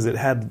awesome because it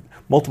had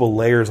multiple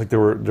layers. Like there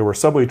were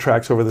subway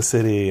tracks over the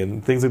city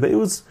and things like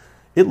that.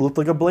 It looked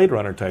like a Blade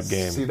Runner type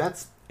game. See,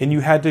 that's... And you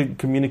had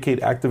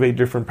to activate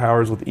different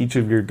powers with each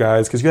of your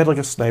guys, because you had like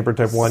a sniper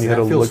type one. You had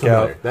to look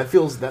out.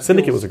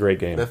 Syndicate was a great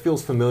game. That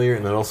feels familiar,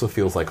 and that also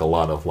feels like a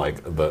lot of like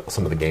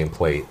some of the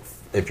gameplay.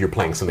 If you're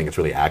playing something that's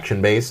really action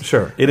based,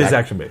 sure, it is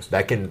action based.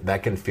 That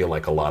can feel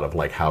like a lot of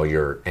like how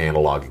your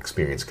analog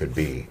experience could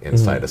be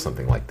inside of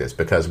something like this,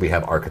 because we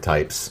have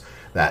archetypes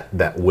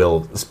that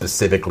will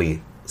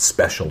specifically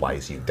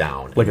specialize you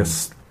down.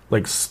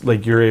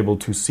 Like you're able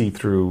to see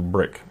through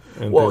brick.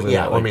 Well,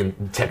 yeah, I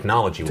mean,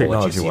 technology will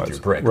let you see through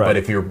brick, right. But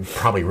if you're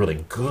probably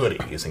really good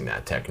at using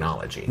that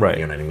technology, right.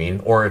 You know what I mean?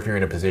 Or if you're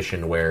in a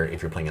position where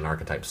if you're playing an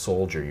archetype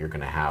soldier, you're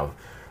going to have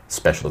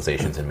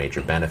specializations and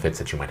major benefits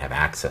that you might have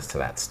access to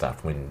that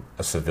stuff when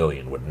a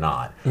civilian would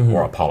not,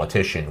 or a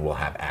politician will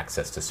have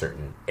access to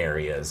certain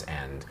areas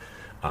and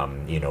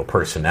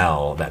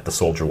personnel that the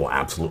soldier will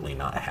absolutely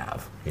not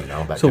have.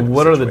 So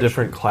what are the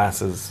different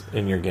classes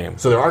in your game?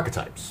 So they're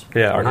archetypes.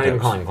 Yeah, we're not even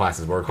calling them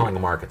classes, but we're calling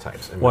them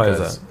archetypes. And why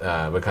is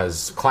that?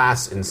 Because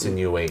class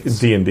insinuates...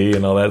 D&D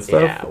and all that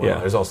stuff? Yeah,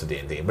 there's also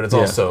D&D, but it's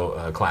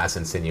also class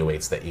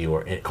insinuates that you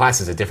are... Class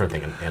is a different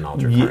thing in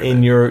Altered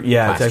Carbon.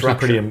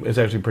 It's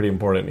actually pretty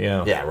important,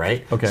 yeah. Yeah,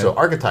 right? Okay. So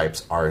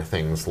archetypes are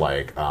things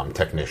like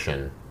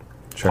technician,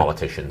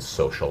 politician,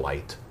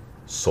 socialite,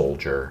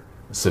 soldier,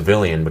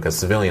 civilian, because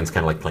civilian's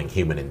kind of like playing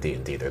human in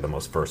D&D. They're the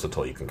most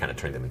versatile. You can kind of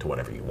turn them into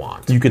whatever you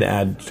want. You can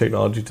add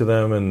technology to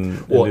them, and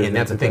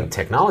that's the thing.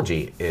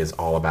 Technology is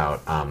all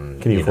about.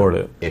 Can you afford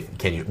it?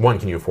 Can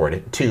you afford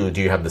it? 2,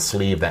 do you have the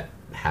sleeve that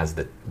has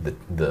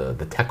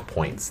the tech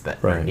points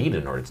that are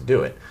needed in order to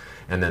do it?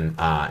 And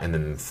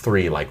then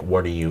 3, like,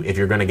 what are you? If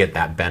you're going to get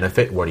that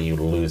benefit, what are you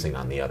losing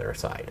on the other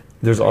side?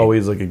 There's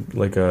always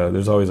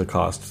there's always a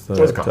cost to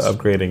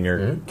upgrading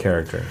your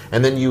character.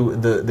 And then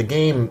the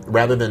game,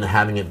 rather than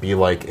having it be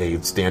like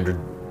a standard,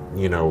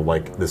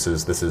 like this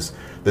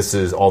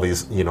is all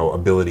these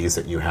abilities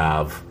that you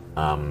have.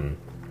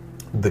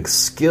 The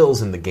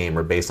skills in the game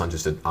are based on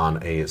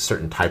on a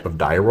certain type of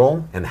die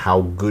roll, and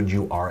how good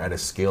you are at a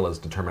skill is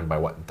determined by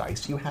what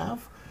dice you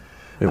have.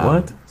 Wait,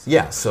 what?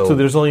 Yeah, so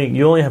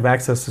you only have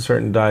access to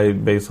certain die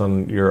based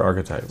on your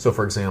archetype. So,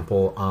 for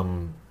example,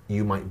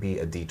 you might be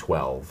a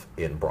D12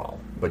 in Brawl,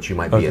 but you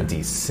might be a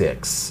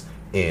D6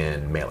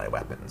 in melee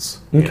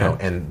weapons. Okay.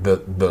 And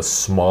the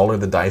smaller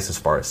the dice as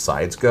far as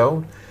sides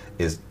go,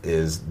 is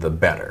the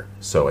better.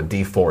 So a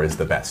D4 is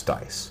the best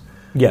dice.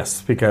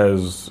 Yes,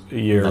 because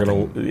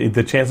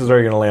the chances are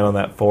you're gonna land on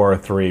that 4 or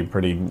 3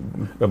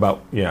 But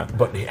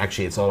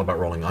actually, it's all about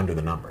rolling under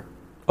the number.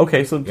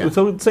 Okay, so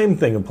the same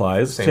thing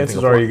applies.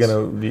 Chances are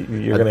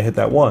you're gonna hit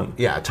that 1.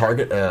 Yeah,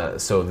 target.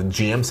 So the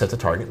GM sets a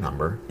target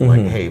number.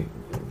 Like, hey,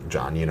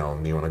 John, you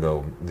want to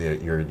go?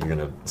 You're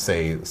gonna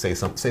say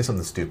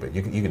something stupid.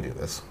 You can do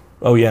this.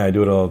 Oh yeah, I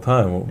do it all the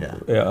time.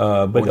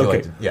 Yeah. But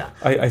okay.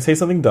 I say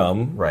something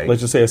dumb. Right. Let's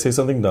just say I say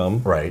something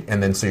dumb. Right.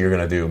 And then so you're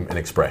going to do an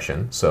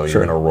expression. So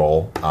you're going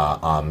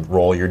to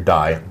roll your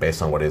die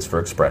based on what is for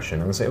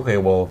expression, and say, okay,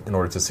 well, in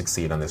order to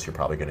succeed on this, you're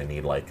probably going to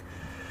need like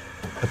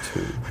a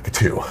 2. Like a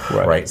 2.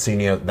 Right.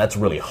 So that's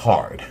really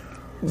hard.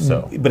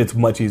 So, but it's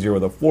much easier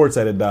with a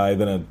 4-sided die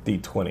than a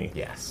D20.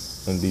 Yes.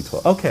 And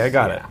D12. Okay, I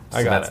got it.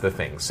 That's the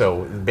thing.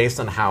 So based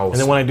on how... And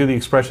then when I do the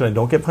expression, I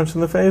don't get punched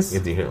in the face?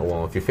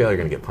 Well, if you fail, you're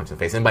going to get punched in the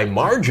face. And by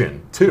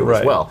margin, too,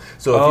 as well.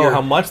 So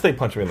how much they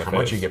punch me in the face. How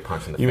much you get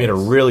punched in the face. You made a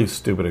really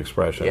stupid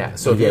expression. Yeah.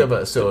 So they're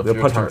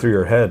punching through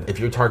your head. If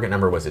your target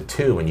number was a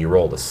 2 and you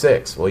rolled a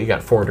 6, well, you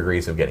got 4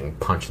 degrees of getting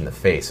punched in the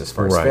face as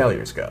far as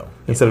failures go.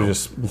 Instead of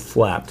just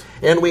flapped.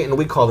 And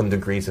we call them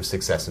degrees of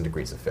success and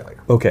degrees of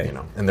failure. Okay.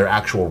 And they're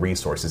actual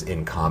resources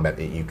in combat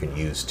that you can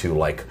use to,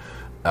 like,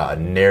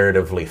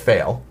 narratively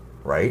fail.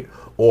 Right,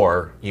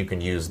 or you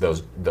can use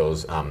those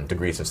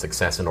degrees of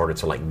success in order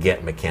to like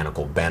get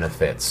mechanical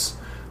benefits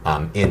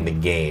in the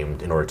game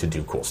in order to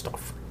do cool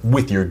stuff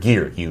with your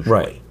gear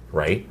usually.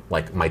 Right,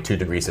 like my 2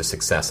 degrees of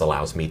success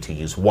allows me to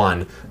use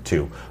 1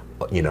 to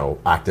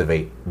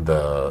activate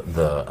the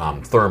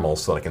thermal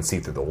so I can see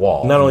through the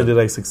wall. Not only did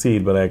I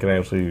succeed, but I can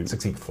actually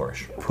succeed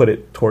flourish. Put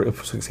it toward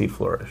succeed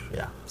flourish.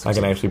 Yeah, I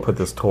can actually put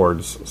this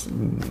towards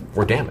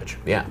or damage.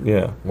 Yeah,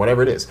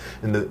 whatever it is.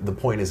 And the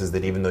point is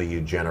that even though you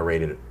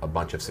generated a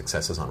bunch of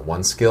successes on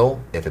one skill,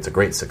 if it's a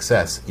great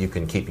success, you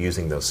can keep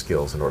using those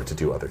skills in order to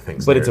do other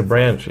things. But it's a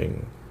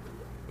branching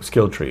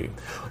skill tree.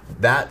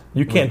 That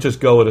you can't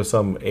just go to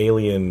some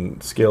alien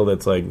skill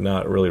that's like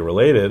not really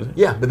related.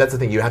 Yeah, but that's the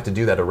thing. You have to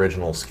do that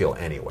original skill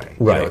anyway.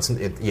 Right.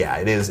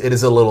 It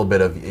is a little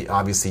bit of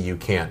obviously you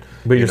can't.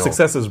 But your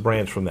successes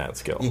branch from that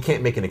skill. You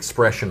can't make an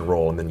expression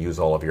roll and then use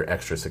all of your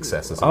extra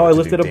successes. Oh, I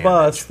lifted a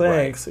bus.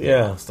 Thanks. Right.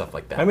 Yeah, stuff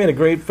like that. I made a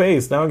great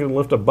face. Now I'm going to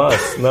lift a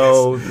bus.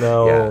 No.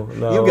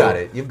 You got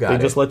it. They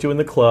just let you in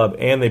the club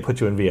and they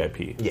put you in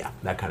VIP. Yeah,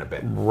 that kind of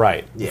bit.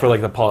 Right. Yeah. For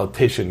like the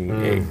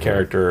politician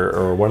character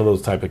or one of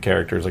those type of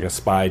characters, like a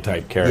spy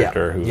type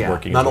character who's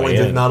working. Not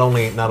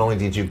only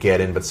did you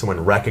get in, but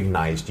someone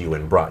recognized you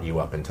and brought you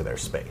up into their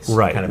space.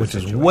 Right, kind of which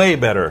is way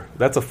better.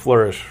 That's a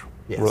flourish,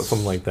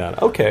 something like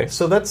that. Okay,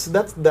 so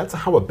that's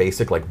how a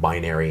basic like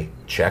binary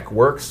check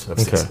works.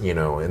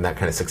 In that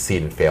kind of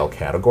succeed and fail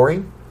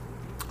category.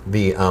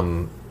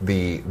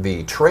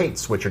 The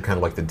traits, which are kind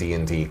of like the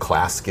D&D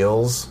class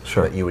skills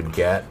that you would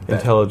get.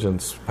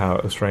 Intelligence,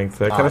 power, strength,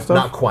 that kind of stuff?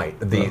 Not quite.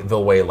 The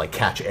way like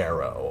catch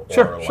arrow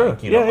or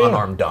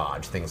unarmed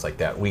dodge, things like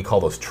that. We call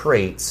those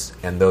traits,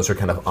 and those are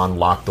kind of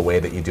unlocked the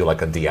way that you do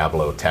like a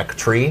Diablo tech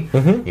tree.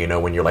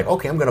 Mm-hmm. When you're like,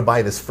 okay, I'm going to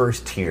buy this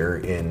first tier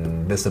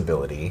in this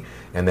ability,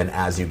 and then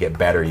as you get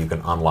better, you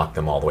can unlock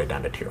them all the way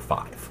down to tier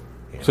 5.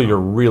 So you're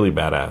really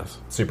badass.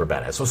 Super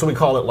badass. So we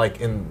call it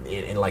like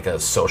in like a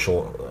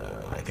social,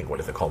 I think what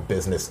is it called,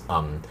 business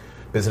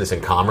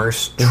and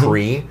commerce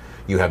tree.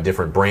 You have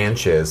different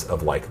branches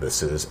of like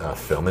this is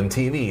film and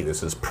TV,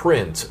 this is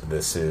print,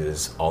 this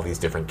is all these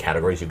different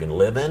categories you can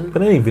live in.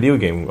 But any video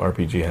game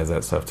RPG has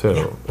that stuff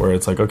too, where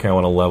it's like, okay, I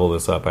want to level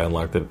this up. I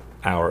unlocked it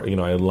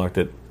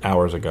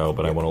hours ago,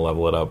 but I want to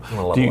level it up.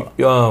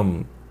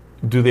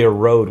 Do they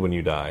erode when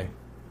you die?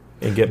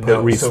 And get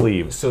put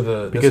re-sleeved.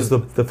 Because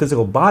the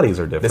physical bodies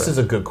are different. This is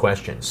a good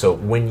question. So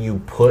when you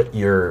put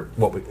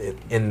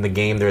in the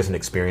game, there's an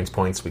experience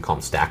points. We call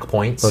them stack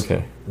points.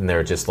 Okay. And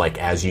they're just like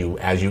as you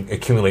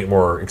accumulate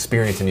more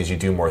experience and as you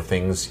do more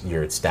things,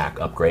 your stack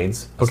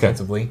upgrades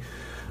ostensibly.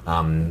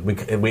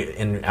 We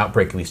in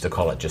Outbreak we used to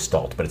call it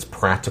Gestalt, but it's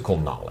practical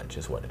knowledge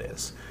is what it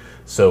is.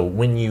 So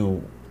when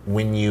you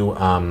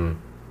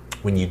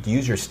when you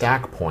use your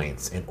stack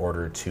points in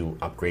order to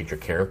upgrade your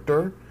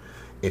character,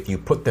 if you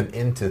put them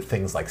into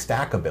things like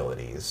stack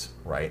abilities,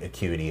 right,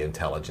 acuity,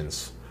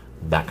 intelligence,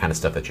 that kind of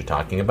stuff that you're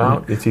talking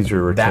about, it's easier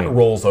to retain. That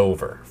rolls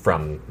over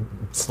from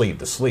sleeve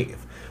to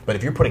sleeve. But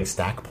if you're putting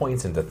stack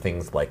points into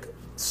things like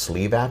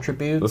sleeve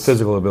attributes, the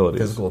physical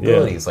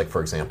abilities, like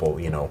for example,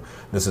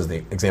 this is the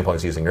example I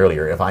was using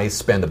earlier. If I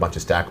spend a bunch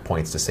of stack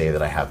points to say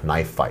that I have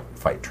knife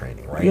fight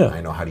training, right? Yeah. I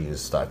know how to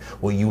use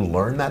stuff. Well, you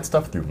learn that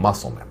stuff through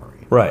muscle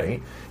memory,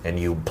 right? And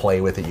you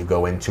play with it, you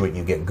go into it,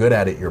 you get good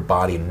at it. Your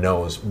body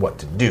knows what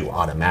to do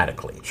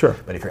automatically. Sure.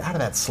 But if you're out of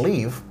that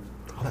sleeve,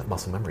 all that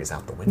muscle memory is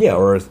out the window. Yeah,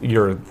 or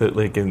you're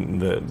like in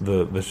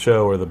the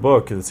show or the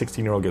book, the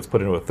 16-year-old gets put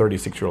into a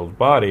 36-year-old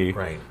body.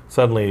 Right.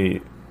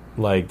 Suddenly,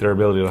 like their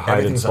ability to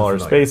hide in smaller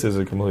spaces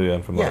is completely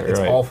unfamiliar.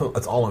 Yeah,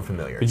 it's all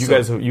unfamiliar. But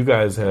you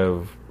guys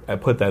have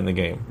put that in the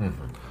game.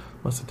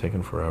 Mm-hmm. Must have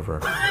taken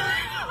forever.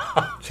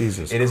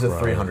 Jesus. It is a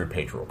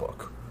 300-page rule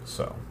book.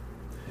 So,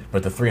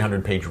 but the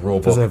 300-page rule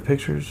book does it have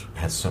pictures?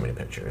 Has so many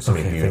pictures, so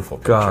many beautiful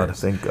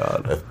pictures. Thank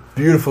God.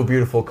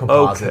 Beautiful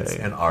composites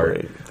and art.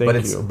 Great.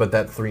 Thank you. But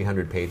that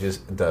 300 pages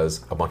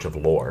does a bunch of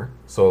lore.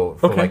 So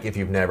for like if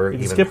you've never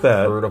even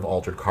heard of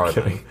Altered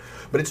Carbon.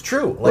 But it's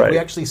true. Like we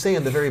actually say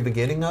in the very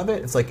beginning of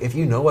it, it's like if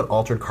you know what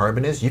Altered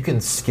Carbon is, you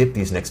can skip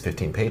these next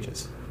 15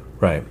 pages.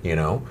 Right.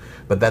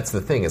 But that's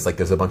the thing. It's like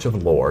there's a bunch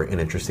of lore and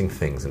interesting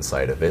things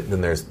inside of it. Then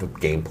there's the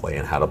gameplay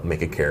and how to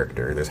make a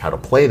character. There's how to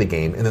play the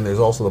game. And then there's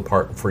also the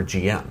part for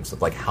GMs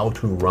of like how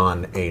to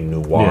run a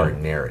noir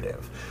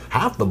narrative.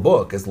 Half the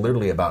book is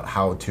literally about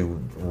how to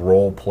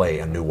role play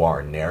a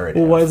noir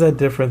narrative. Well, why is that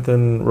different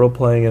than role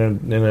playing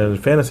in a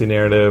fantasy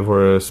narrative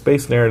or a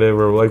space narrative,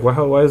 or like why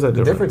is that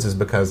different? The difference is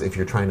because if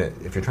you're trying to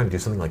do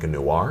something like a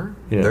noir,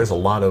 there's a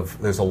lot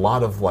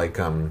of like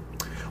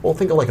well,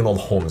 think of like an old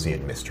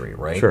Holmesian mystery,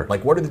 right? Sure.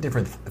 Like, what are the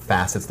different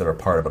facets that are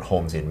part of a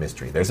Holmesian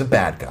mystery? There's a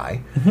bad guy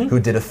who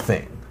did a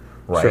thing,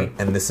 right? Sure.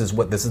 And this is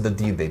the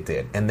deed they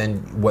did. And then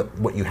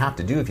what you have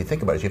to do, if you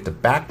think about it, is you have to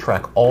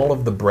backtrack all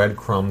of the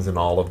breadcrumbs and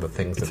all of the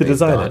things that they've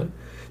done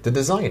to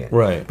design it.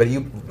 Right. But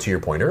to your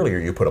point earlier,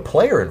 you put a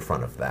player in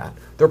front of that,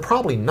 they're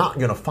probably not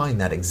going to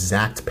find that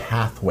exact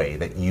pathway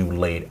that you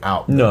laid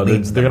out. No, they're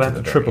going to have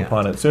to trip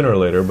upon it sooner or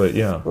later, but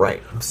yeah.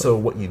 Right. So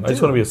what you do... I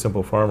just want to be a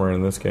simple farmer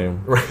in this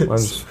game. Right.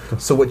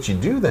 So what you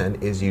do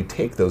then is you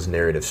take those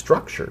narrative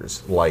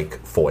structures, like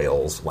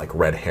foils, like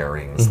red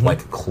herrings,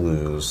 like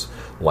clues,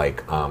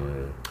 like, what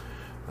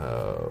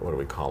do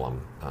we call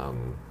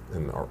them?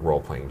 In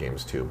role-playing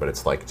games too, but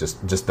it's like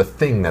just the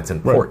thing that's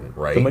important,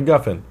 right? The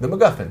MacGuffin. The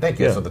MacGuffin. Thank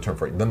you. That's what the term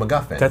for it. The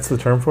MacGuffin. That's the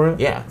term for it?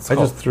 Yeah. I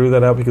just threw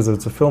that out because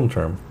it's a film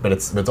term. But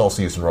it's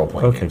also used in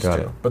role-playing games got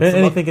too. It. But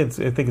I think it's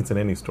in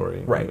any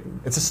story. Right.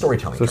 It's a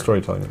storytelling. It's a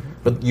storytelling.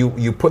 But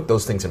you put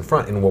those things in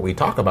front, and what we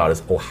talk about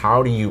is,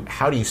 how do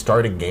you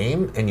start a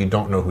game and you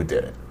don't know who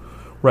did it?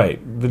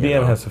 Right. The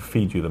DM has to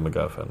feed you the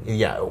MacGuffin.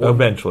 Yeah. Well,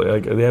 eventually.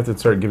 Like, they have to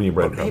start giving you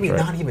breadcrumbs, maybe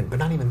not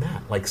even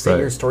that. Like, say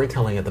you're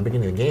storytelling at the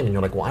beginning of the game, and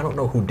you're like, well, I don't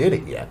know who did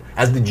it yet.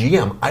 As the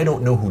GM, I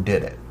don't know who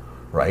did it,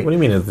 right? What do you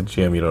mean as the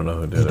GM you don't know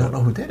who did it? You don't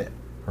know who did it,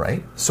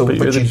 right? So, but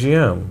you're the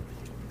GM.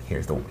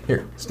 Here,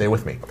 stay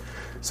with me.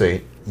 So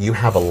you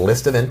have a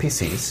list of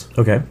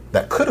NPCs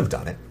that could have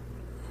done it.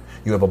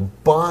 You have a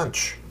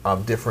bunch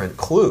of different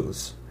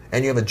clues.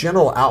 And you have a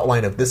general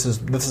outline of this is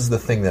the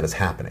thing that is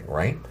happening,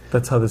 right?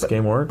 That's how this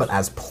game works? But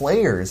as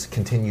players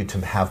continue to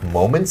have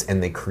moments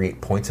and they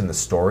create points in the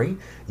story,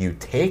 you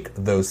take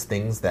those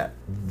things that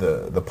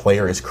the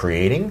player is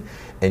creating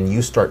and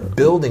you start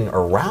building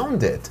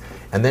around it.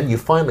 And then you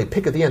finally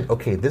pick at the end,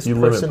 okay, this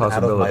person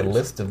out of my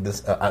list of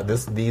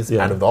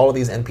out of all of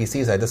these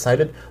NPCs, I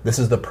decided this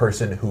is the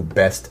person who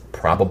best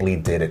probably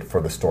did it for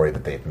the story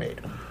that they've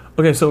made.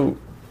 Okay, so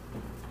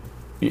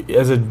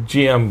as a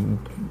GM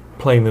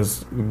playing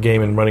this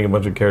game and running a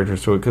bunch of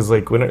characters to it, because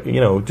like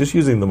when just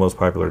using the most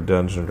popular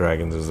Dungeons and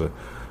Dragons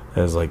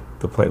as like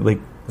the play, like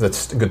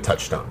that's a good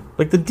touchstone.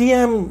 Like the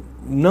DM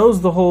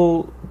knows the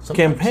whole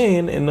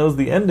campaign and knows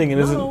the ending and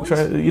isn't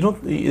trying.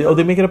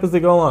 They make it up as they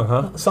go along,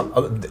 huh?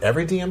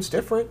 Every DM's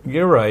different.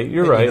 You're right.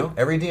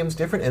 Every DM's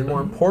different, and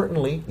more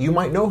importantly, you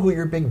might know who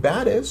your big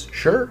bad is,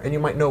 sure, and you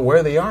might know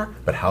where they are,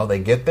 but how they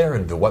get there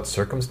and to what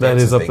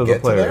circumstances they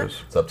get to there,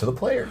 it's up to the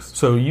players.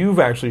 So you've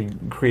actually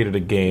created a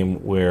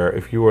game where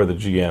if you are the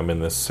GM in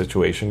this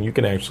situation, you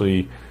can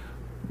actually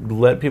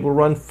let people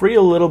run free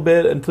a little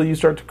bit until you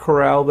start to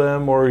corral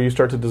them or you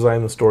start to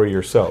design the story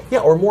yourself. Yeah,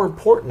 or more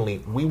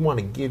importantly, we want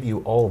to give you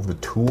all of the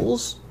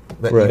tools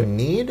that you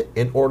need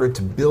in order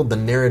to build the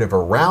narrative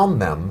around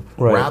them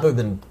rather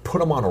than put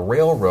them on a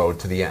railroad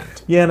to the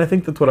end. Yeah, and I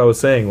think that's what I was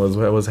saying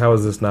was how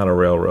is this not a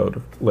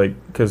railroad? Like,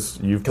 because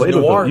you've played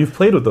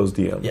with those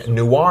DMs. Yeah,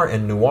 noir,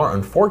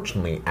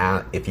 unfortunately,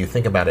 if you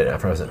think about it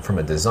from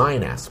a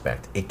design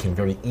aspect, it can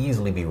very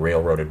easily be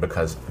railroaded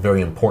because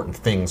very important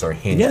things are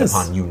hinged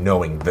upon you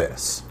knowing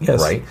this,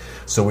 right?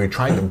 So we're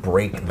trying to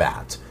break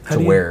that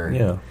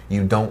where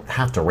you don't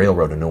have to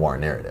railroad a noir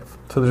narrative.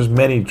 So there's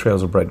many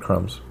trails of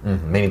breadcrumbs.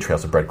 Many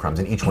trails of breadcrumbs,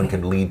 and each one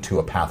can lead to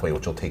a pathway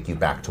which will take you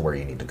back to where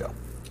you need to go.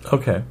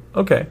 Okay.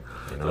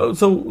 You know?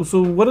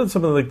 So what is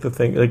some of like the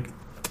thing like?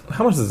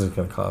 How much is this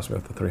going to cost me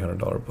with the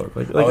 $300 book?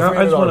 Like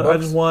I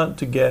just want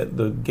to get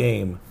the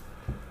game.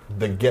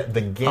 The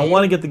game. I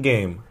want to get the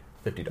game.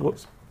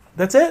 $50.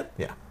 That's it?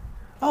 Yeah.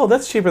 Oh,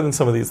 that's cheaper than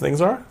some of these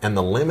things are. And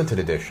the limited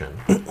edition,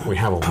 we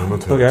have a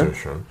limited Okay.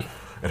 edition.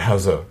 It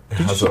has a. Did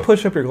you just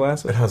push up your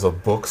glasses? It has a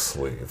book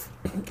sleeve.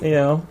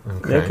 Yeah.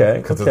 Okay.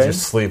 Because it's your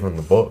sleeve in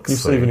the books. You're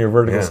sleeving your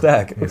vertical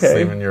stack. You're Okay.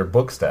 sleeving your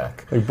book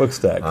stack. Your book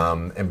stack.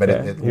 But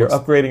Okay. You're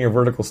upgrading your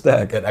vertical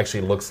stack. It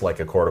actually looks like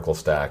a cortical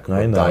stack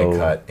I with know. die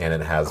cut, and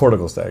it has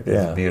Cortical stack,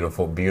 this yeah.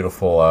 beautiful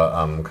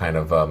kind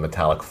of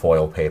metallic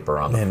foil paper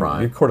on the Man,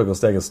 front. your cortical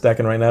stack is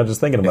stacking right now just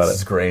thinking about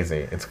It's it.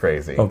 crazy. It's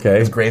crazy. Okay.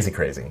 It's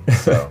crazy.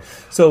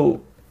 So,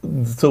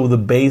 So the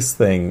base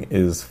thing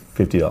is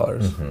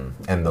 $50.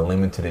 and the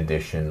limited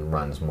edition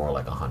runs more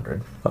like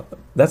 $100.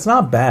 That's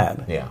not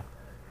bad. Yeah,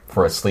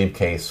 for a sleeve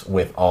case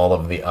with all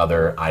of the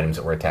other items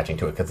that we're attaching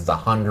to it, because it's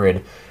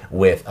 $100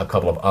 with a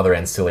couple of other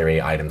ancillary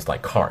items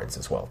like cards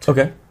as well, too.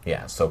 Okay.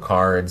 Yeah, so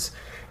cards,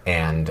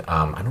 and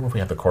I don't know if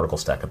we have the cortical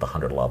stack at the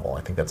 100 level.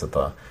 I think that's at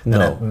the...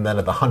 No. Then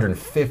at the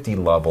 150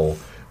 level,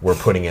 we're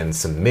putting in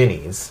some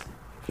minis.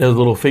 Those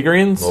little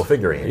figurines?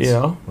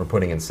 Yeah. We're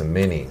putting in some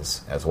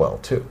minis as well,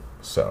 too.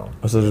 So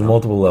there's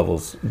multiple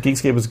levels.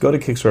 Geekscapists, go to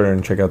Kickstarter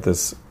and check out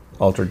this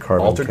Altered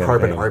Carbon campaign.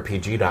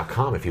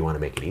 AlteredCarbonRPG.com if you want to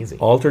make it easy.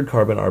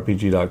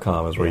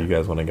 AlteredCarbonRPG.com is where you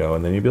guys want to go.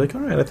 And then you'd be like,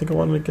 all right, I think I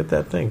want to get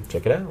that thing.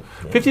 Check it out.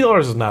 Yeah. $50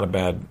 is not a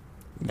bad...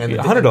 And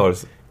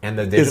 $100 and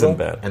the digital, isn't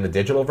bad. And the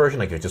digital version,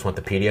 like if you just want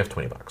the PDF,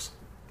 $20.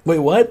 Wait,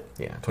 what?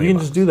 Yeah, $20. You can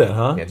just do that,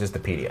 huh? Yeah, just the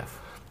PDF.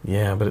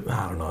 Yeah, but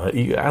I don't know.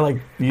 You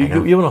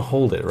want to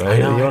hold it, right? I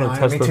know, you want to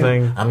touch me the too.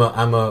 thing. I'm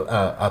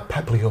a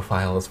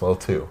Pepliophile as well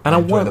too. And I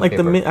enjoy want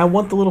paper. I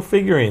want the little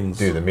figurines.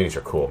 Dude, the minis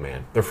are cool,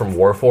 man. They're from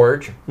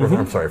Warforge.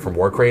 I'm sorry, from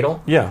War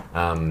Cradle. Yeah.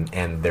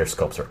 And their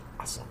sculpts are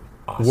awesome.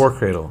 War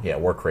Cradle. Yeah,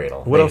 War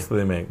Cradle. What else do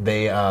they make?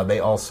 They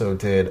also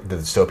did the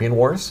Dystopian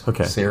Wars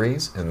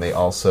series, and they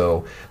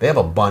have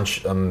a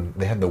bunch.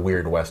 They have the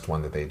Weird West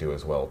one that they do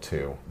as well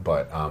too.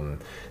 But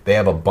they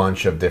have a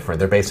bunch of different.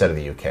 They're based out of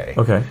the UK.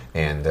 Okay.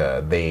 And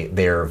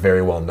they're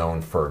very well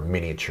known for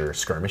miniature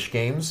skirmish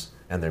games,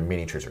 and their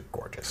miniatures are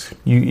gorgeous.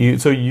 You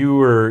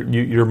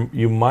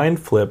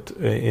mind flipped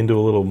into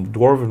a little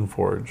Dwarven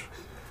Forge.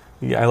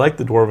 Yeah, I like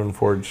the Dwarven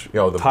Forge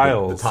tiles.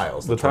 The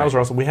tiles. The tiles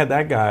are awesome. We had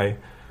that guy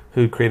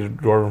who created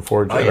Dwarven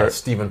Forge.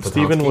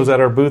 Stephen was at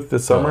our booth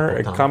this summer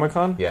at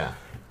Comic-Con. Yeah.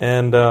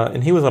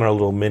 And he was on our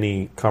little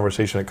mini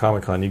conversation at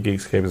Comic-Con. You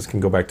Geekscapists can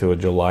go back to a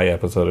July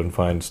episode and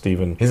find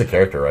Stephen. He's a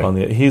character,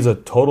 right? He's a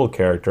total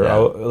character.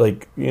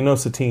 Yeah.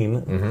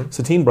 Satine. Mm-hmm.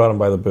 Satine brought him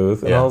by the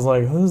booth, and I was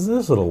like, who's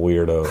this little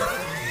weirdo?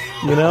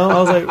 I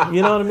was like,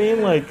 you know what I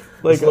mean? Like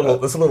this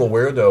little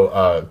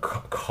weirdo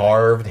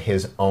carved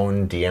his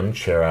own DM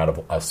chair out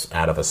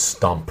of a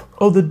stump.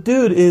 Oh, the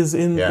dude is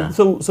in. Yeah.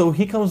 So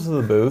he comes to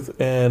the booth,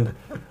 and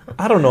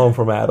I don't know him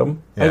from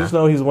Adam. Yeah. I just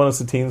know he's one of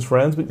Satine's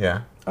friends. But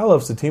yeah. I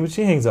love Satine, but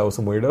she hangs out with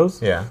some weirdos.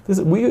 Yeah.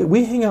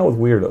 We hang out with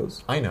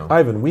weirdos. I know.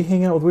 Ivan, we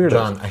hang out with weirdos.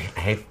 John, I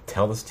hate to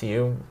tell this to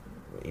you.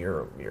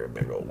 You're a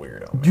big old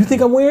weirdo. Man. Do you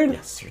think I'm weird?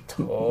 Yes, you're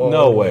totally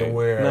No way.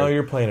 weird. No,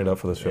 you're playing it up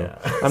for the show.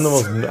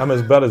 Yeah. I'm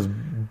about as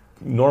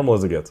normal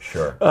as it gets.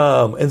 Sure.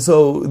 And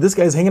so this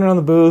guy's hanging around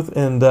the booth,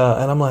 and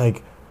I'm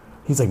like,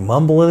 he's like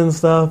mumbling and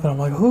stuff, and I'm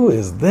like, who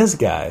is this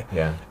guy?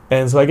 Yeah.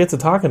 And so I get to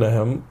talking to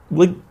him,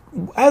 like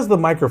as the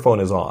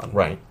microphone is on,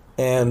 right?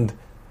 And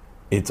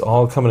it's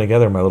all coming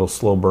together in my little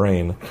slow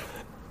brain,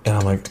 and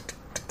I'm like,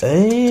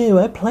 hey,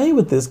 I play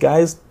with this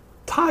guy's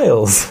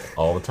tiles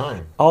all the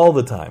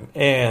time,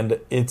 and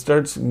it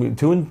starts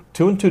two and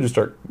two just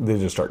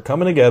start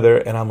coming together,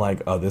 and I'm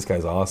like, oh, this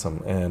guy's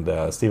awesome.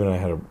 And Steve and I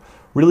had a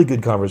really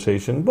good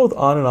conversation, both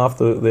on and off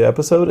the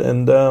episode,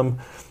 and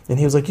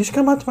he was like, you should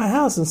come out to my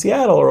house in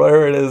Seattle or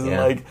wherever it is, and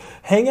like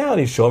hang out.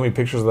 He's showing me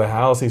pictures of the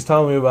house. He's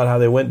telling me about how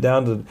they went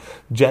down to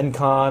Gen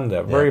Con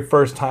that very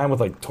first time with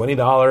like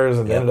 $20,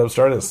 and they ended up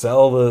starting to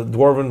sell the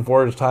Dwarven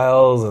Forge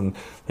tiles, and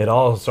it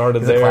all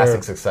started there. It's a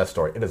classic success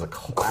story. It is a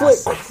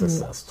classic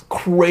success story.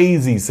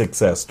 Crazy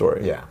success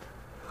story. Yeah.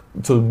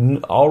 So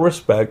all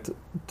respect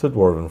to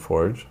Dwarven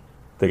Forge.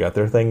 They got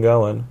their thing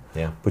going.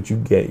 Yeah. But you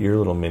get your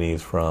little minis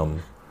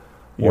from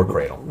War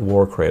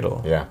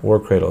Cradle. Yeah. War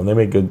Cradle. And they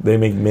make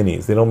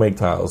minis. They don't make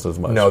tiles as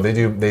much. No, they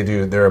do.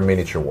 They're a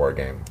miniature war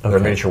game. Okay. They're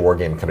a miniature war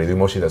game company. They do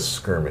mostly the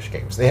skirmish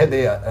games. They had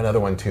another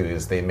one too.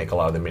 Is they make a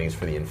lot of the minis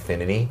for the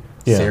Infinity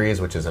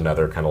series, which is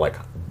another kind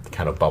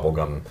of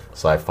bubblegum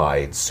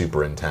sci-fi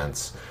super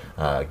intense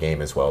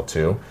game as well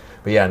too.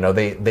 But yeah, no,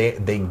 they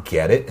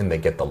get it, and they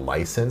get the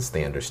license.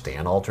 They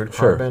understand Altered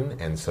Carbon,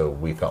 and so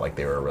we felt like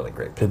they were a really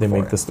great pick. Did they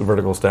make this the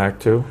vertical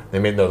stack too? They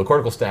made the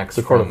cortical stacks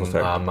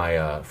from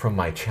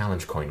my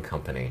Challenge Coin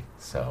company.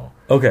 So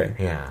okay,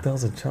 yeah, that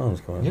was a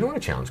Challenge Coin. You know what a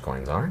Challenge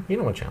Coins are? You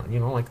know what challenge? You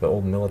know, like the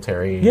old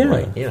military,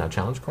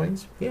 Challenge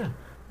coins. Yeah,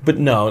 But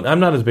no,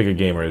 I'm not as big a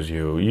gamer as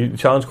you.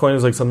 Challenge coin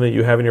is like something that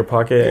you have in your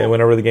pocket, and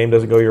whenever the game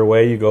doesn't go your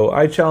way, you go,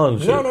 I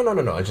challenge you.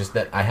 No. It's just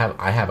that I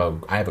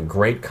have a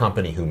great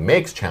company who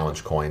makes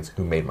challenge coins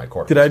who made my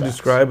Cortical Did I stacks.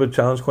 describe a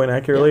challenge coin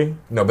accurately? Yeah.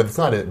 No, but it's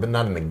not. But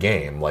not in the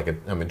game. Like a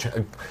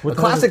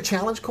classic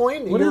challenge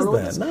coin. What is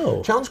that?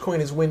 No. Challenge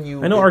coin is when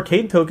you. I know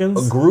arcade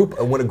tokens.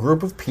 When a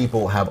group of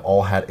people have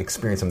all had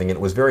experienced something, and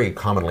it was very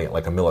commonly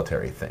like a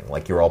military thing.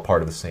 Like you're all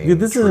part of the same. Yeah,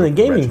 this isn't a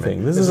gaming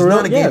thing. This is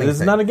not a gaming thing. This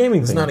is not a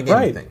gaming thing. It's not a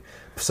gaming thing.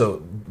 So,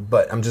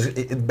 but I'm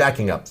just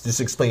backing up,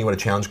 just explaining what a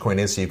challenge coin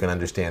is so you can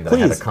understand that I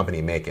had a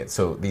company make it.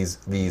 So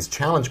these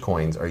challenge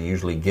coins are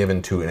usually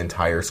given to an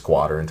entire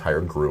squad or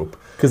entire group.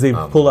 Because they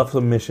pulled off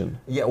some mission.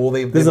 Yeah, well,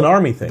 this is an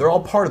army thing. They're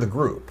all part of the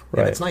group.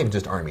 Right. And it's not even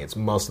just army, it's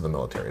most of the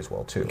military as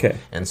well, too. Okay.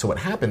 And so what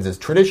happens is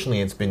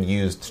traditionally it's been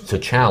used to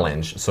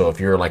challenge. So if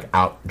you're like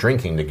out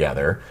drinking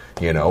together,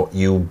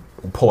 you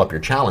pull up your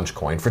challenge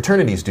coin.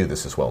 Fraternities do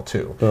this as well,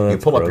 too. You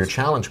pull up your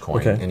challenge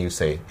coin and you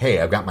say,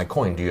 hey, I've got my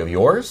coin. Do you have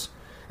yours?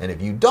 And if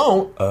you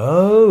don't,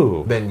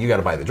 then you got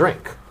to buy the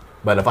drink.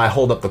 But if I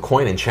hold up the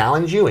coin and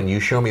challenge you, and you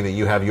show me that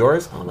you have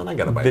yours, then I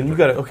got to buy. Then you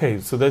got to. Okay,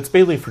 so that's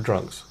Bailey for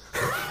drunks,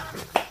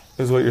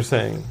 is what you're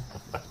saying.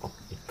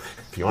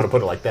 If you want to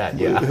put it like that,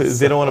 yeah.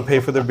 They don't want to pay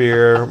for their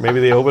beer. Maybe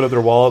they open up their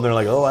wallet and they're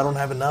like, "Oh, I don't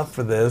have enough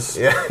for this,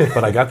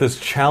 but I got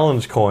this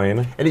challenge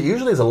coin." And it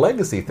usually is a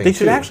legacy thing. They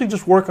should actually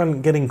just work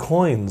on getting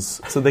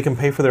coins so they can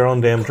pay for their own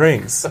damn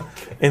drinks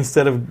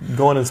instead of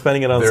going and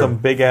spending it on some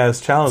big ass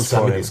challenge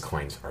coin. Some of these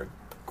coins are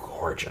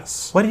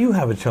gorgeous. Why do you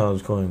have a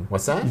challenge coin?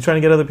 What's that? You trying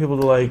to get other people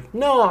to like...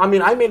 No, I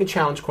mean, I made a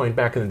challenge coin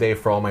back in the day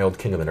for all my old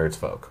King of the Nerds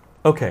folk.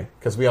 Okay.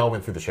 Because we all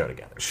went through the show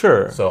together.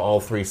 Sure. So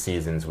all 3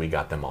 seasons, we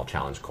got them all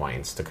challenge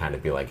coins to kind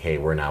of be like, hey,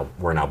 we're now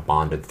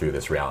bonded through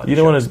this reality show. You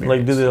don't want to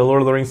experience. like do the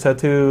Lord of the Rings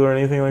tattoo or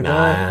anything like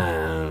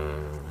that?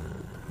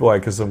 Why?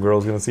 Because some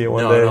girl's going to see it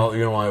one day? No,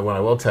 what I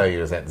will tell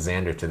you is that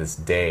Xander to this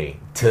day,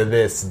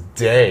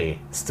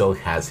 still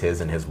has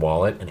his in his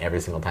wallet, and every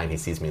single time he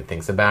sees me and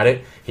thinks about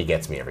it, he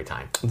gets me every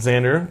time.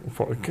 Xander,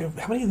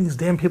 how many of these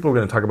damn people we're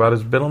going to talk about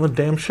has been on the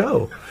damn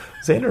show?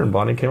 Xander and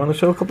Bonnie came on the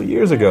show a couple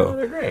years ago.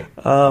 They're great.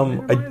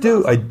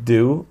 I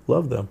do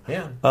love them.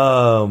 Yeah.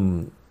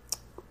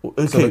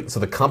 Okay. So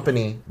the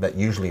company that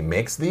usually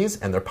makes these,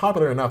 and they're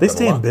popular enough. They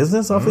stay in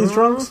business off these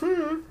drunks?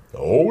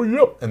 Oh,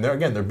 yep. And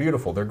they're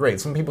beautiful. They're great.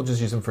 Some people just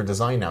use them for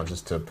design now,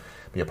 just to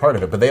be a part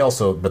of it. But they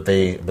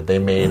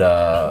made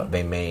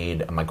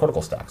my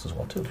Cortical stacks as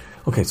well too.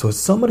 Okay, so as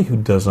somebody who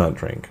does not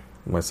drink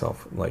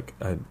myself, like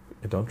I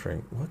don't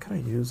drink, what can I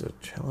use a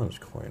challenge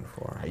coin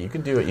for? You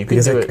could do it. I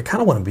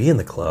kind of want to be in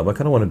the club. I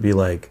kind of want to be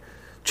like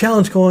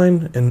challenge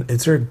coin. And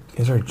is there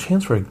a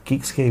chance for a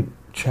Geekscape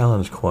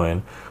challenge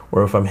coin,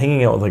 where if I'm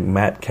hanging out with like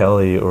Matt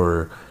Kelly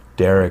or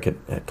Derek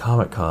at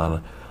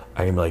Comic-Con,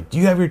 I can be like, do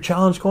you have your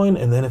challenge coin?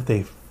 And then if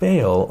they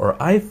fail, or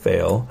I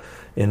fail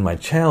in my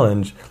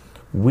challenge,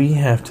 we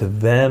have to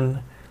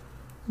then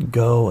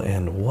go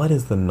and what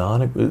is the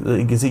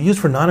is it used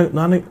for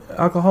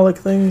non-alcoholic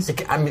things?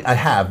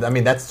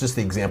 That's just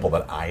the example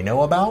that I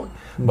know about,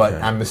 but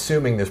I'm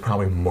assuming there's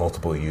probably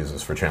multiple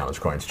uses for challenge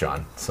coins,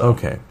 John. So.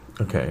 Okay.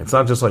 It's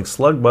not just like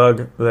slug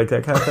bug, like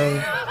that kind of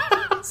thing?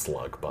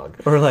 Slug bug.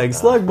 Or like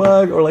slug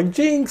bug, or like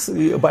Jinx,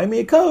 buy me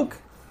a Coke.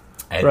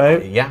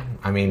 Right? Yeah.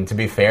 I mean, to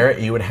be fair,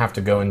 you would have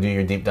to go and do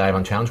your deep dive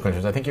on challenge coins,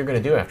 which I think you're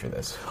going to do after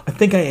this. I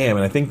think I am,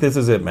 and I think this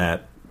is it,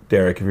 Matt,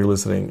 Derek, if you're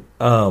listening.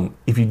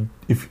 If you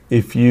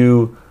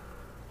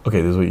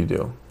okay, this is what you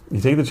do.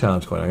 You take the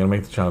challenge coin. I'm going to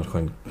make the challenge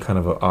coin kind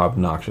of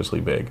obnoxiously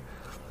big.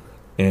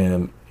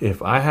 And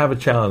if I have a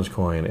challenge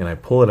coin and I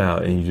pull it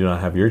out and you do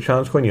not have your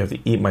challenge coin, you have to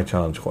eat my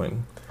challenge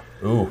coin.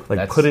 Ooh,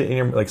 put it in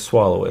your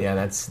swallow it. Yeah,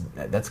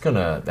 you're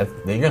gonna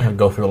have to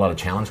go through a lot of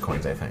challenge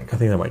coins, I think. I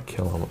think that might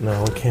kill him.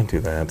 No, I can't do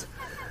that.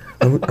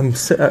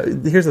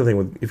 Here's the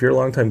thing: if you're a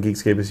longtime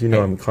Geekscapist,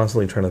 I'm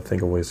constantly trying to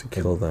think of ways to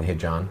kill them. Hey,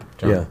 John.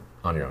 Yeah.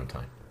 On your own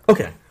time.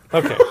 Okay.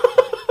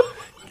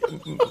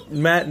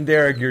 Matt and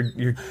Derek,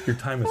 your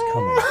time is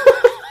coming.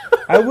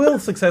 I will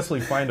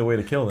successfully find a way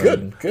to kill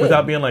them. Good.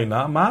 Without being like,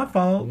 not my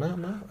fault.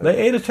 Not they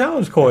ate a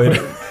challenge coin.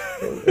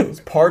 It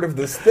was part of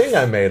this thing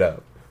I made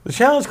up. The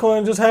challenge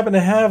coin just happened to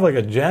have like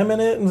a gem in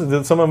it.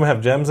 Did some of them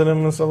have gems in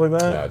them and stuff like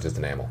that? No, just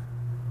enamel.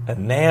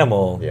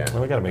 Enamel? Yeah.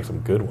 Well, we got to make some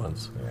good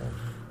ones. Yeah.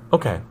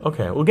 Okay.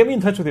 Well, get me in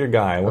touch with your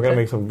guy. We're going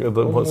to make some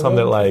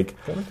that like...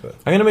 I'm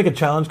going to make a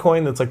challenge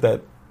coin that's like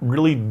that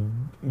really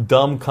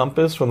dumb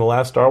compass from the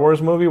last Star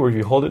Wars movie where if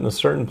you hold it in a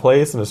certain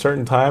place in a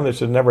certain time that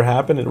should never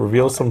happen, it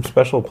reveals some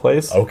special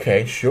place.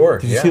 Okay, sure.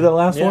 Did you see that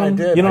last one? I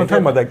did. You know what I'm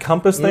talking about? That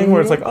compass thing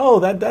where it's like, oh,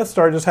 that Death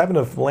Star just happened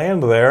to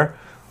land there.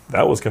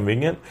 That was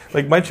convenient.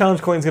 Like, my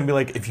challenge coin's going to be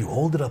like, if you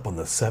hold it up on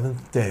the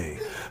 7th day,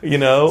 So you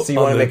want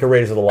to make a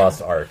Raiders of the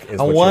Lost Ark. I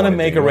want to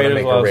make a Raiders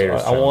of the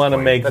Lost Ark. I want to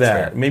make That's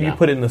that. fair. Maybe you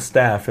put it in the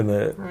staff in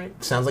the...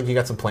 Right. Sounds like you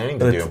got some planning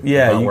to do.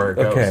 Yeah. Where it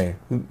goes. Okay.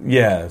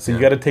 Yeah. So you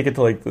got to take it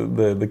to like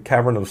the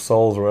Cavern of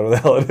Souls or whatever the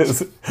hell it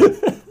is.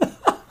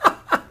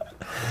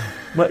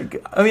 But,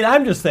 I mean,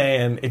 I'm just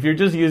saying, if you're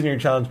just using your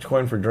challenge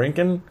coin for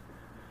drinking,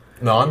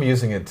 No, I'm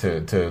using it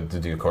to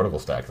do cortical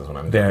stacks. Is what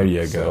I'm doing. There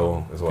you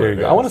go. There you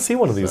go. I want to see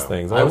one of these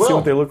things. I want to see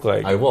what they look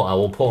like. I will. I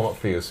will pull them up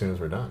for you as soon as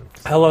we're done.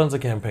 How long does the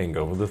campaign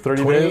go? The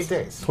 30 days? 28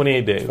 days.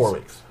 28 days. 4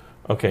 weeks.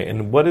 Okay,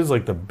 and what is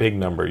like the big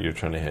number you're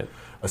trying to hit?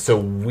 So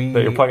we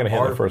that you're probably going to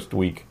hit in the first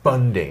week.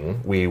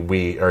 Funding.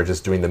 We are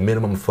just doing the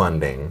minimum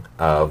funding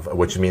of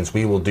which means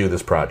we will do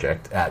this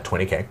project at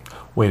 $20K.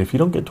 Wait, if you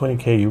don't get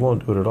 $20K, you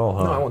won't do it at all,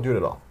 huh? No, I won't do it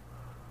at all.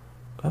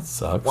 That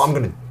sucks. Well, I'm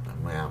gonna.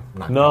 Yeah,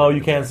 no,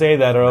 you can't say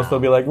that, or else they'll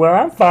be like, "Well,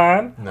 I'm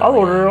fine. I'll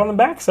order it on the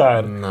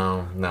backside."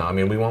 No. I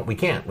mean, we won't. We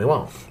can't. We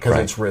won't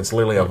because it's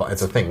literally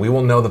it's a thing. We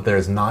will know that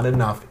there's not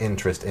enough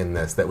interest in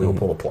this that we will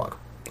pull the plug.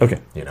 Okay.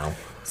 You know.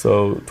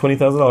 So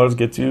 $20,000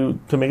 gets you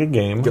to make a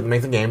game.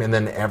 Make the game, and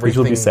then everything which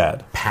will be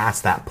sad.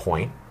 Past that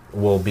point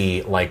will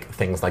be like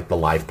things like the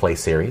live play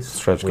series.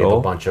 Stretch we goal. have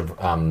a bunch of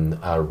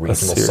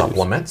regional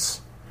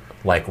supplements.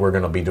 Like we're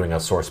going to be doing a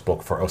source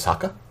book for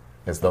Osaka.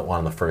 Is the one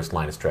of the first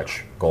line of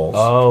stretch goals.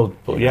 Oh,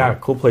 yeah,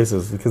 cool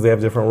places because they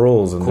have different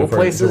rules and cool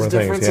places, different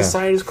things,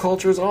 societies,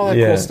 cultures, all that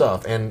cool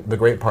stuff. And the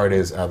great part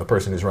is the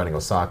person who's running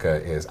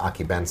Osaka is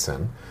Aki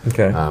Benson,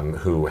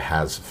 who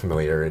has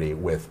familiarity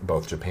with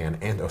both Japan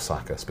and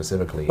Osaka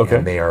specifically. Okay.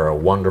 And they are a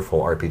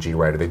wonderful RPG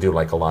writer. They do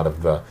like a lot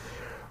of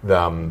there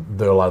are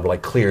a lot of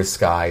like Clear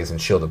Skies and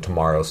Shield of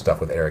Tomorrow stuff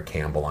with Eric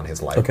Campbell on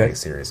his live play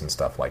series and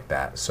stuff like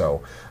that.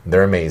 So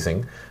they're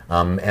amazing,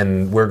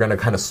 and we're going to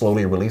kind of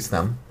slowly release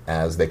them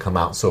as they come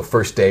out. So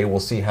first day we'll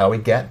see how we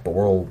get, but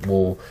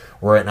we're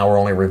right now we're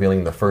only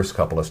revealing the first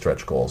couple of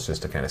stretch goals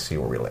just to kind of see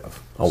where we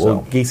live.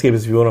 Well, Geekscape,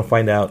 if you want to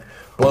find out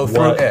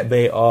what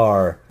they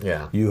are,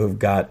 you have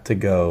got to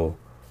go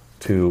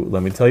to.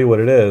 Let me tell you what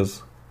it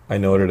is. I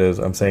know what it is.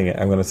 I'm saying it.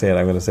 I'm going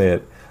to say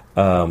it.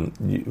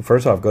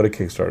 First off, go to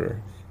Kickstarter.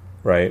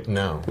 Right?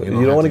 No.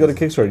 You don't want to go to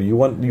Kickstarter. You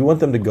want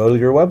them to go to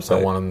your website.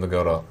 I want them to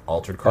go to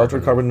Altered Carbon.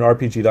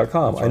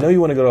 AlteredCarbonRPG.com. I know you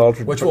want to go to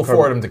Altered Which will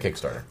forward them to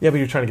Kickstarter. Yeah, but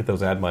you're trying to get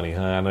those ad money,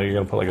 huh? I know you're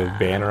going to put like a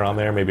banner on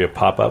there, maybe a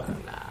pop-up. No.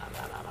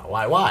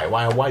 Why do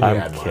you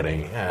add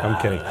kidding. money? I'm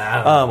kidding.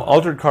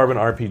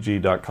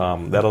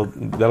 AlteredCarbonRPG.com.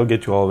 That'll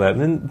get you all of that.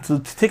 And then to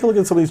take a look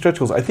at some of these stretch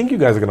goals, I think you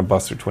guys are going to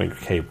bust through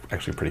 20K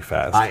actually pretty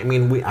fast. I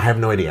mean, I have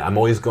no idea. I'm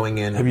always going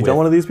in. Have you done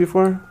one of these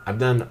before? I've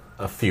done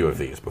a few of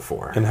these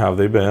before. And how have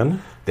they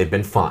been? They've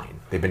been fine.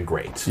 They've been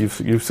great.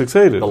 You've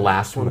succeeded. The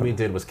last one we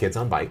did was Kids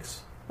on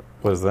Bikes.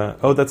 What is that?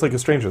 Oh, that's like a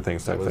Stranger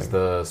Things type thing. That was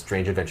the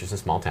Strange Adventures in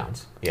Small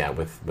Towns. Yeah,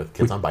 with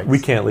Kids on Bikes. We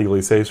can't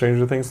legally say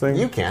Stranger Things thing?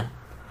 You can.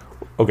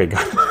 Okay,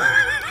 got it.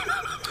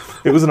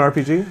 It was an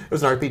RPG? It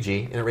was an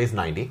RPG, and it raised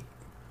 90.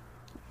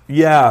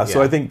 Yeah,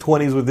 so I think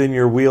 20's within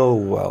your wheel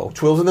well.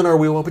 12's within our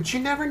wheel well, but you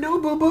never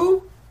know,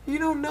 boo-boo. You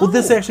don't know. Well,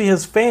 this actually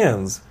has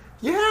fans.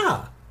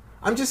 Yeah.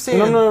 I'm just saying,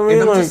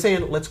 just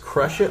saying, let's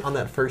crush it on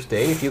that first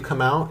day. If you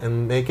come out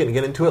and make it and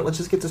get into it, let's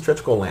just get to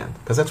stretch goal land.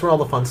 Because that's where all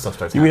the fun stuff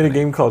starts happening. You made a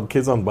game called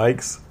Kids on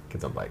Bikes?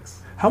 Kids on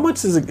Bikes. How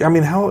much is it? I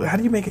mean, how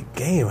do you make a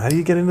game? How do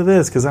you get into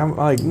this? Because I'm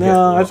like,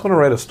 I just want to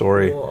write a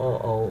story.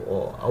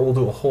 I will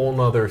do a whole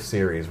nother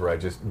series where I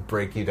just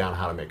break you down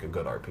how to make a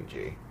good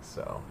RPG.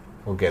 So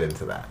we'll get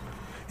into that.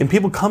 And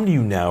people come to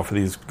you now for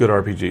these good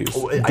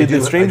RPGs. Did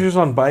the Strangers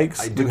on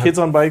Bikes, the Kids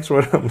on Bikes,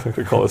 or what I'm going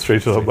to call it,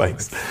 Strangers on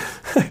Bikes.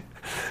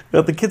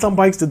 The Kids on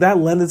Bikes, did that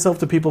lend itself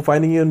to people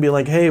finding you and being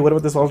like, hey, what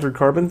about this Altered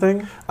Carbon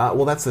thing?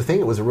 Well, that's the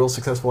thing. It was a real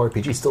successful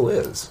RPG. Still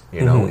is,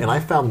 you know. And I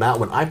found that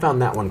one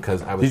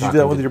because I was Did you do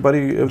that with your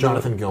buddy?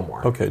 Jonathan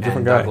Gilmour. Okay, different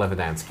and guy. Doug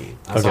Levidansky.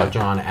 I saw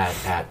John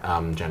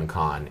at Gen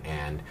Con,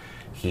 and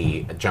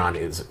John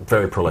is a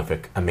very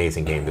prolific,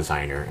 amazing game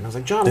designer. And I was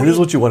like, John, this is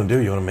what you want to do.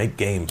 You want to make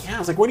games. Yeah, I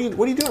was like, what are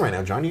you doing right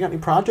now, John? You got any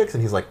projects?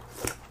 And he's like,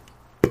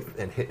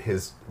 and hit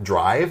his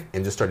drive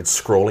and just started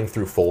scrolling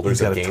through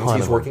folders of games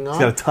he's working on.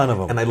 He's got a ton of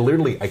them. And I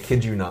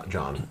kid you not,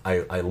 John,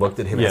 I looked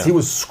at him as he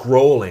was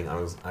scrolling. I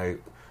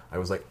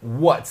was like,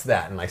 what's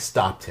that? And I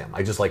stopped him.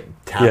 I just like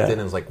tapped in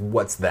and was like,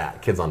 what's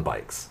that? Kids on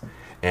Bikes.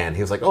 And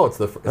he was like, oh,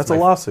 that's a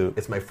lawsuit.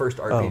 It's my first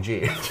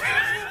RPG.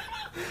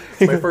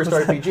 It's my first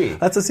RPG.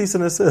 That's a cease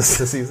and desist.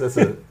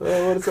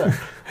 What is that?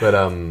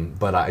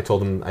 But I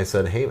told him, I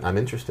said, hey, I'm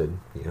interested.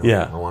 You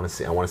know, I want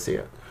to see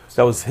it.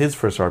 That was his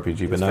first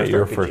RPG, but not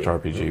your first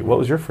RPG. Mm-hmm. What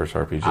was your first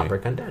RPG?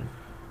 Outbreak Undead.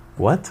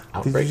 What?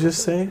 Did you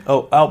just say?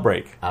 Oh,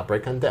 Outbreak.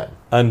 Outbreak Undead.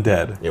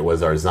 Undead. It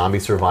was our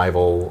zombie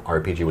survival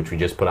RPG, which we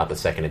just put out the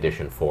second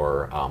edition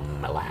for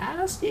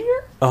last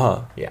year?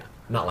 Uh-huh. Yeah.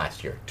 Not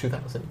last year.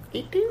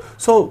 2018?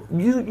 So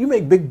you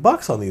make big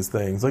bucks on these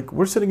things. Like,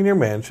 we're sitting in your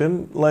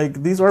mansion.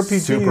 Like, these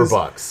RPGs Super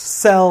bucks.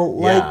 Sell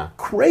like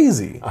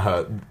crazy.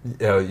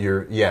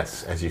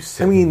 Yes, as you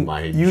said. I mean,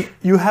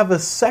 you have a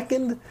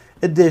second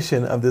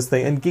edition of this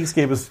thing, and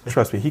Geekscape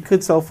trust me, he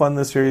could self-fund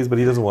this series, but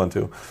he doesn't want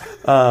to.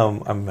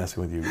 I'm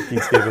messing with you.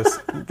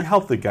 Geekscape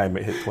help the guy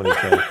hit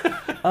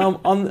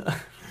 20K.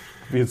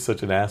 Being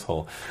such an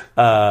asshole.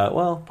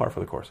 Par for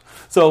the course.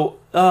 So,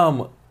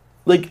 now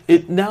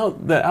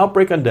the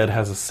Outbreak Undead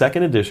has a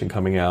second edition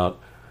coming out.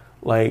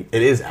 Like,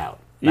 it is out.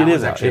 It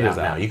is actually out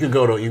now. You can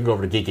go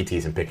over to Geeky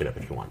Tees and pick it up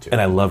if you want to. And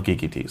I love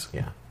Geeky Tees.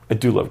 Yeah, I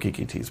do love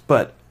Geeky Tees.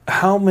 But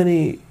how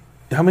many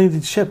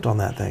did shipped on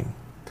that thing?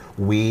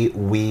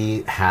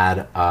 We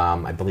had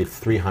I believe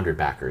 300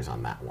 backers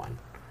on that one.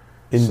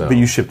 But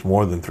you shipped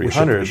more than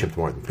 300. We shipped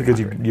more than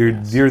 300.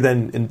 Because you're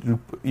then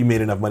you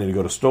made enough money to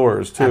go to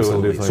stores too.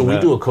 Absolutely. And do so we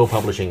like do a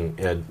co-publishing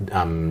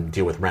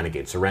deal with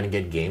Renegade. So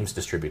Renegade Games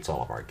distributes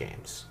all of our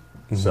games.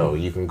 So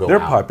you can go. They're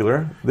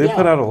popular. They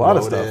put out a lot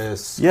of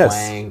stuff. Yes.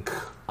 Clank,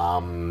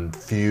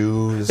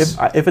 Fuse.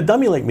 If a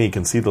dummy like me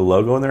can see the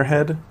logo in their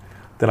head,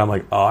 then I'm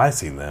like, oh, I've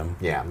seen them.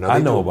 Yeah, no, I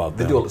know about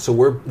them. So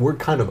we're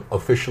kind of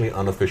officially,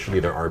 unofficially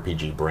their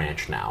RPG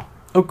branch now.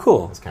 Oh,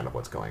 cool. That's kind of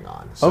what's going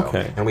on. So,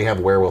 okay. And we have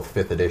Werewolf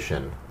 5th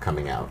edition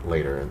coming out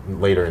later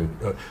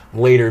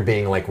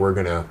being like we're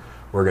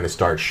gonna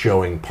start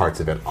showing parts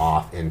of it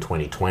off in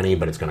 2020,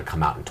 but it's gonna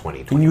come out in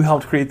 2020. And you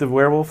helped create the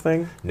werewolf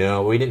thing?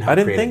 No, we didn't. I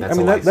didn't think. I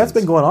mean, that's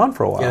been going on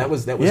for a while. Yeah, that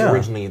was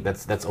originally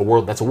that's a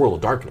world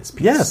of darkness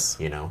piece. Yes,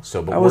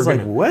 So, but I was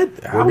like, what?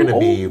 We're going to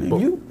be.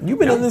 You've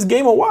been in this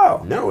game a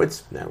while. No,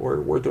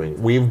 we're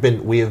doing. We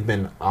have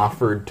been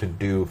offered to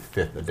do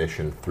 5th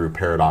edition through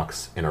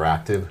Paradox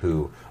Interactive,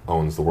 who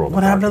owns the world.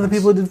 What happened to the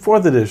people who did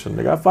 4th edition?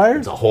 They got fired.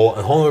 It's a whole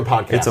other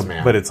podcast,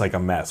 man. But it's like a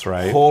mess,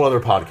 right? Whole other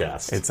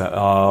podcast.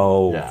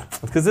 Yeah.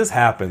 Because this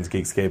happens,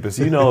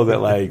 Geekscapists. You know that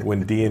like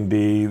when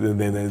D&D, then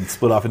they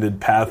split off and did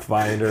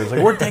Pathfinder. It's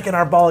like we're taking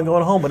our ball and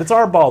going home, but it's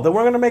our ball. Then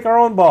we're going to make our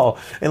own ball,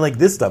 and like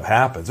this stuff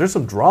happens. There's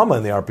some drama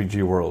in the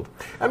RPG world.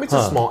 I mean, it's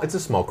a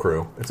small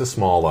crew. It's a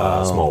small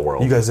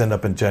world. You guys end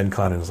up in Gen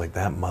Con and it's like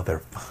that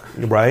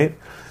motherfucker, right?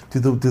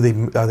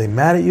 Are they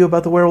mad at you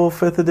about the Werewolf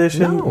 5th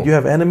edition? No. You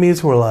have enemies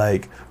who are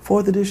like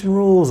 4th edition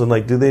rules, and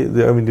like do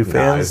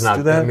fans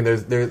do that? I mean,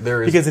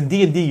 there is because in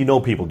D&D you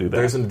know people do that.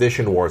 There's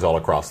edition wars all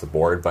across the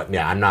board, but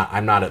yeah, I'm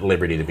not at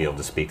liberty to be able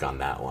to speak on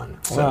that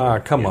one. So,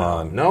 come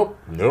on. Nope.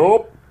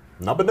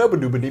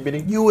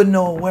 You would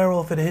know a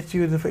werewolf if it hit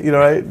you in the face,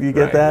 right? You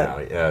get that? No,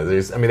 yeah,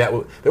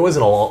 there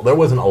wasn't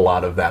a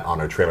lot of that on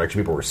our trailer.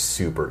 Actually, people were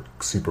super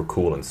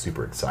cool and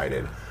super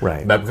excited.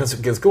 Right. But because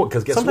guess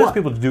sometimes what?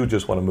 people do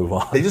just want to move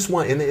on. They just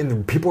want,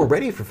 and people are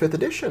ready for 5th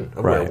edition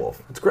of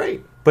Werewolf. It's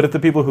great. But if the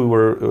people who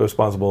were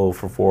responsible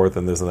for 4th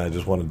and this and that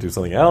just want to do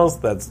something else,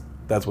 that's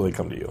when they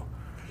come to you.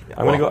 Yeah,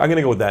 I'm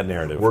gonna go with that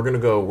narrative. We're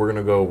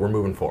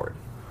moving forward.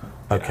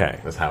 Okay.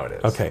 That's how it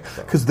is. Okay.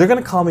 Because they're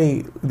going to call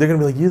me, they're going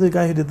to be like, you're the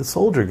guy who did the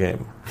Soldier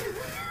game.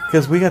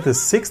 Because we got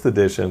this 6th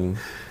edition,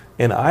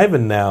 and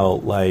Ivan now,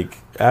 like,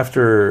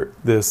 after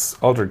this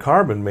Altered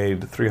Carbon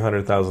made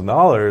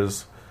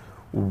 $300,000,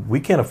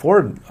 we can't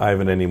afford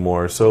Ivan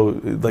anymore. So,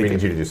 like, we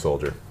need you to do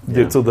Soldier.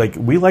 Yeah. So, like,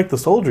 we like the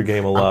Soldier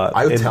game a lot.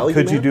 I would tell you,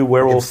 could you do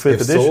Werewolf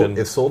 5th edition?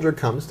 If Soldier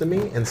comes to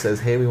me and says,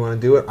 hey, we want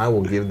to do it, I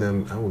will give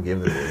them your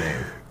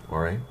name. All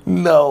right?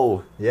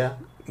 No. Yeah.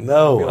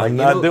 No, like, I'm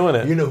not doing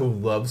it. You know who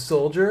loves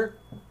Soldier?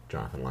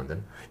 Jonathan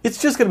London. It's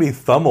just going to be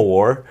Thumb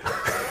War.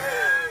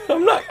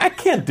 I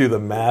can't do the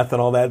math and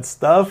all that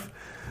stuff.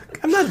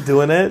 I'm not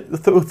doing it.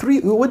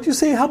 What'd you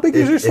say? How big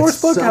is your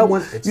source book?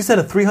 You said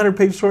a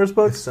 300-page source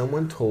book? If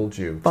someone told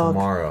you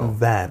tomorrow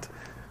that,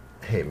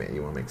 hey man,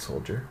 you want to make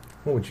Soldier?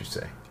 What would you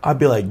say? I'd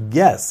be like,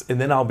 yes.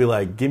 And then I'll be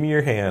like, give me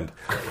your hand.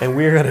 And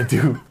we're going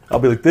to do... I'll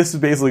be like, this is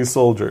basically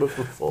Soldier.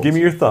 Give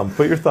me your thumb.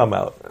 Put your thumb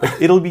out.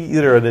 Like, it'll be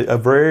either a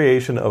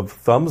variation of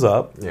thumbs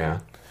up.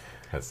 Yeah.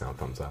 Heads down,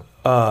 thumbs up.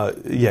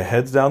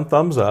 Heads down,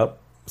 thumbs up.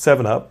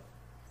 7-Up.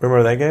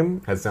 Remember that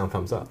game? Heads down,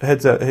 thumbs up.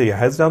 Heads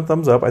down,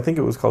 thumbs up. I think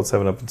it was called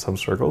 7-Up in some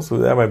circles, so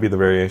that might be the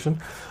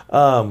variation.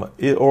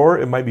 Or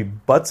it might be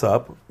Butts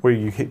Up, where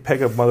you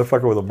peg a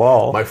motherfucker with a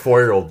ball. My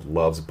 4-year-old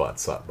loves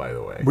Butts Up, by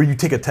the way. Where you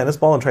take a tennis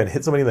ball and try and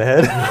hit somebody in the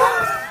head.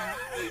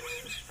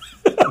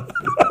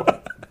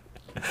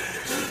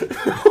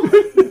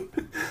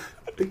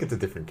 I think it's a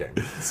different game.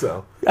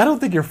 So I don't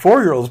think your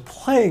 4-year-old's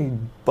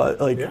playing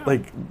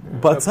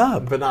Butts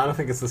Up. But no, I don't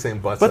think it's the same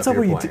Butts Up.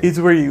 Where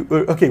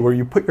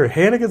you put your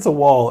hand against a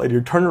wall and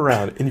you're turned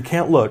around and you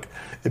can't look,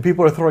 and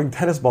people are throwing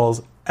tennis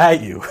balls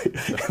at you,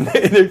 and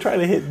they're trying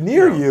to hit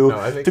near you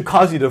to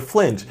cause you to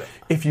flinch.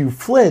 If you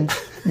flinch,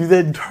 you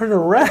then turn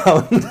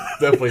around.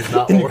 Definitely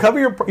not. And you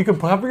can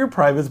cover your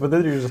privates, but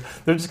then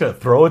they're just going to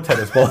throw a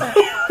tennis ball.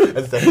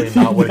 That's definitely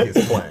not what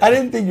he's playing. I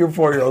didn't think your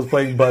 4-year-old was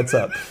playing Butts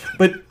Up,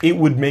 but it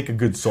would make a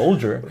good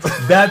soldier.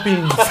 That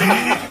being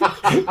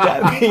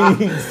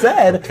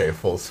said, okay,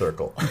 full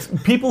circle.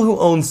 People who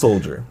own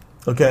Soldier,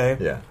 okay,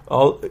 yeah,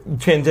 all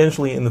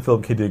tangentially in the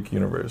Philip K. Dick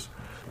universe.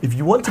 If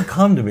you want to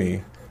come to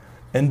me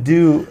and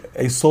do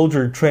a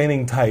soldier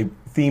training type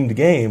themed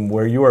game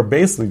where you are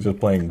basically just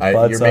playing Butts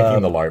Up. You're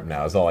making the LARP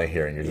now, is all I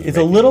hear. And you're just it's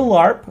a little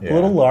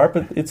LARP,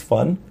 but it's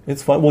fun.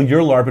 It's fun. Well,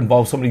 your LARP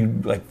involves somebody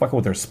like fucking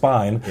with their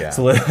spine,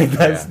 so like,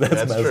 that's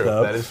messed true.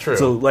 up. That is true.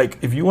 So like,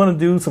 if you want to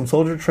do some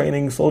soldier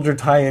training, soldier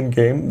tie-in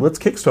game, let's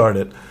kickstart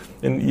it.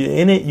 And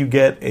in it, you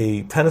get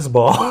a tennis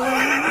ball.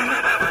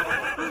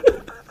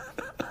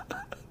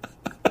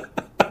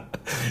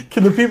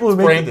 Can the people who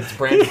make it's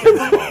branded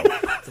tennis ball.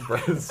 It's a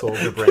branded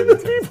soldier branded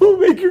tennis ball. People who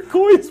make your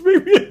coins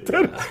make me a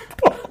tennis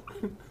ball.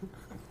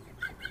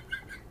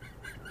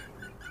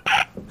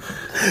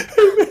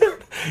 Hey man,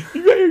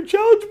 you got your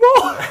challenge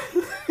ball?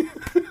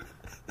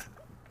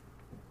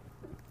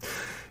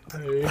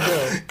 There you go.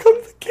 Come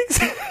to the Kicks.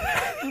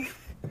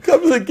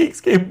 come to the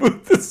Geekscape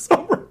booth this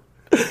summer.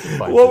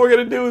 What we're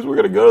going to do is we're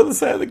going to go to the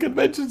side of the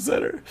convention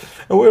center,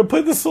 and we're going to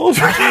play the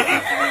soldier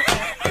game.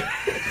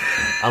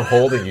 I'm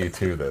holding you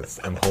to this.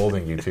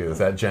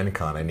 At Gen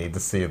Con, I need to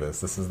see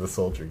this. This is the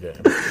soldier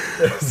game.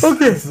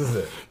 Okay. This is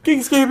it.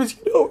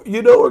 Geekscape,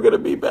 you know we're going to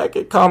be back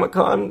at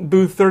Comic-Con,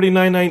 booth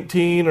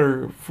 3919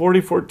 or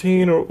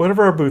 4014 or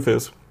whatever our booth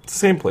is. It's the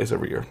same place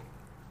every year.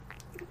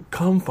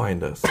 Come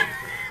find us.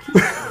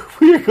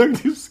 We are going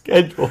to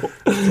schedule...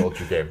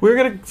 Soldier game. We're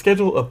going to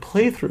schedule a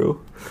playthrough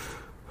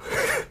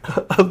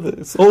of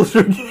the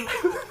soldier game.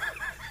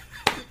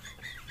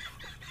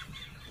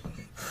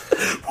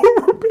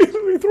 Where we're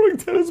basically throwing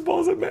tennis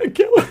balls at Matt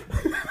Keller.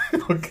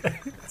 Okay,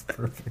 that's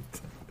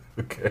perfect.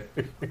 Okay.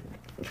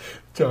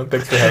 John,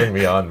 thanks for having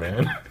me on,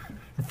 man.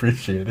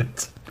 Appreciate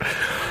it.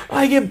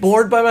 I get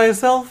bored by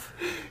myself,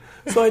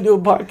 so I do a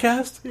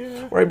podcast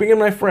where I bring in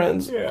my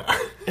friends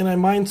and I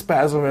mind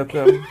spasm at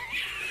them.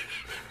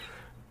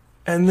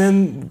 And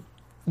then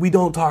we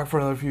don't talk for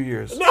another few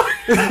years. No.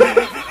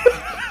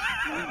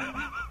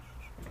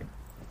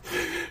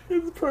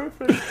 It's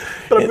perfect.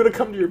 But I'm going to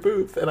come to your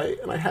booth, and I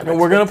have. And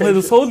we're going to play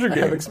the soldier game.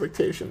 I have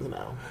expectations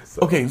now.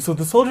 So. Okay, so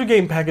the soldier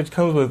game package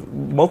comes with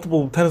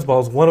multiple tennis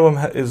balls. One of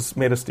them is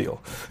made of steel.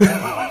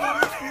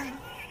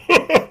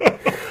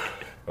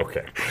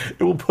 Okay.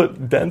 It will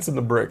put dents in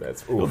the brick.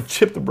 It will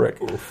chip the brick.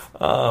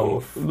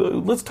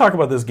 Let's talk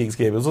about this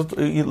Geekscape.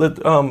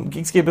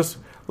 Geekscape,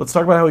 let's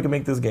talk about how we can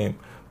make this game.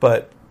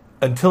 But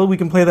until we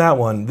can play that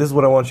one, this is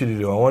what I want you to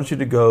do. I want you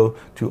to go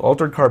to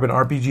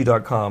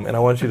alteredcarbonrpg.com, and I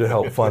want you to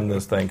help fund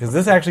this thing, because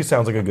this actually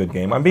sounds like a good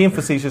game. I'm being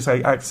facetious.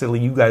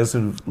 You guys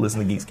who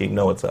listen to Geekscape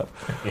know what's up.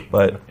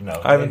 But,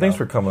 Ivan, thanks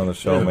for coming on the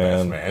show,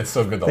 man. Man. It's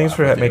so good to Thanks laugh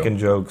for with making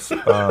you. jokes.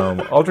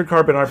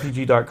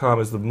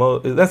 Alteredcarbonrpg.com is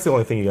that's the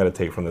only thing you got to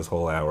take from this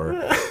whole hour.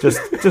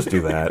 Just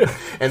do that.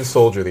 And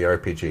Soldier the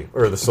RPG,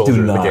 or the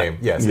Soldier the game.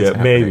 Yes, yeah, it's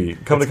maybe.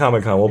 Come to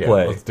Comic-Con. We'll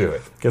play. Let's do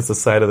it. Against the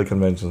side of the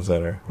convention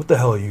center. What the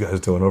hell are you guys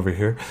doing over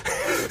here?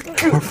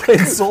 We're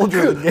playing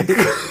Soldier the game.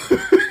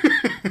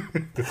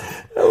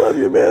 I love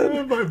you,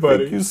 man. Bye,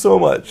 buddy. Thank you so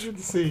much. Good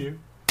to see you.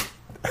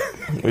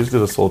 We just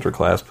did a soldier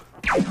clasp.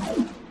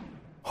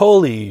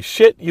 Holy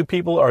shit, you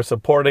people are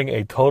supporting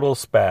a total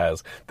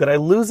spaz. Did I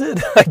lose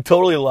it? I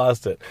totally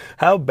lost it.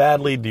 How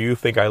badly do you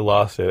think I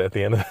lost it at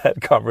the end of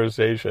that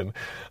conversation?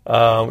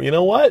 You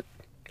know what?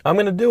 I'm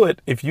going to do it.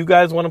 If you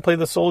guys want to play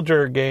the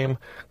soldier game,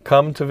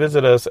 come to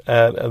visit us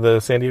at the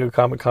San Diego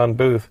Comic-Con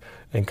booth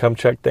and come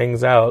check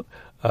things out.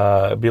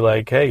 Be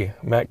like, hey,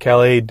 Matt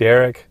Kelly,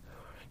 Derek,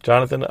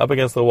 Jonathan, up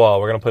against the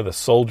wall. We're going to play the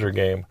soldier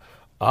game.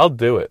 I'll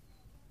do it.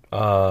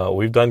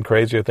 We've done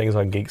crazier things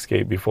on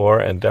Geekscape before,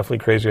 and definitely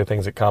crazier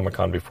things at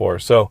Comic-Con before.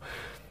 So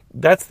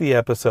that's the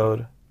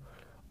episode.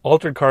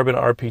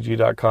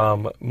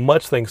 AlteredCarbonRPG.com.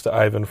 Much thanks to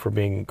Ivan for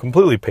being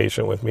completely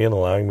patient with me and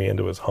allowing me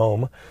into his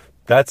home.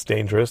 That's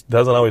dangerous.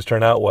 Doesn't always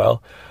turn out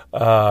well.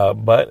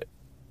 But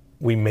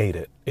we made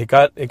it. It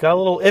got a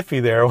little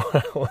iffy there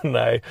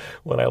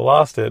when I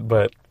lost it,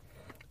 but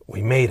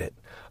we made it.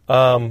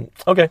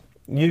 Okay.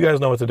 You guys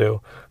know what to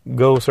do.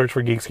 Go search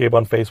for Geekscape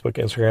on Facebook,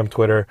 Instagram,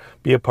 Twitter.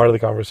 Be a part of the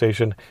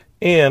conversation.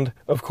 And,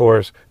 of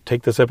course,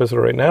 take this episode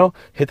right now.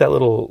 Hit that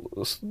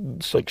little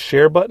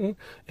share button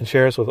and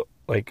share us with,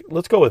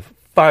 let's go with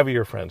 5 of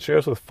your friends. Share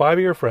us with 5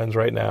 of your friends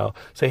right now.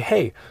 Say,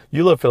 hey,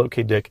 you love Philip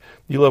K. Dick.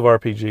 You love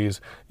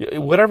RPGs.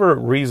 Whatever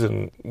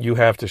reason you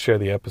have to share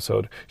the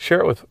episode,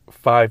 share it with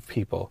 5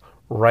 people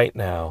right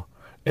now.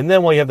 And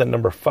then while you have that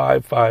number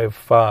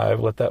 555,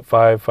 let that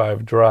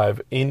 55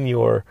 drive in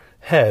your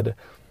head.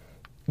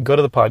 Go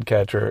to the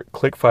podcatcher,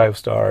 click 5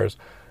 stars,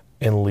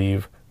 and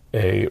leave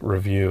a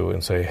review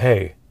and say,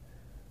 hey,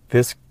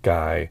 this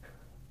guy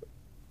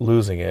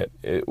losing it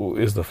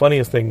is the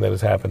funniest thing that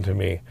has happened to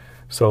me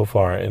so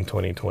far in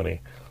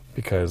 2020.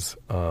 Because,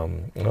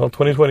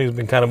 2020 has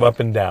been kind of up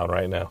and down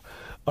right now.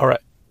 All right,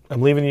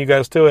 I'm leaving you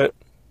guys to it.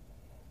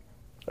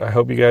 I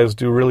hope you guys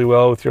do really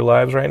well with your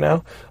lives right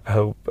now. I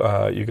hope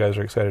you guys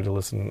are excited to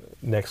listen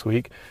next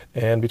week.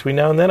 And between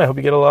now and then, I hope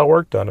you get a lot of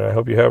work done. And I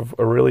hope you have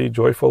a really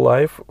joyful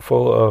life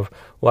full of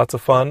lots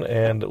of fun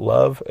and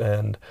love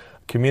and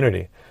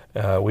community.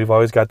 We've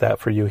always got that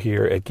for you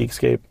here at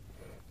Geekscape.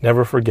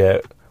 Never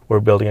forget, we're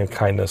building a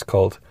kindness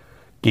cult.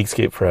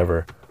 Geekscape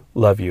forever.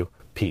 Love you.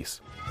 Peace.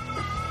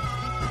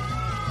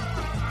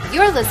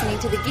 You're listening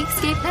to the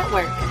Geekscape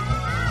Network.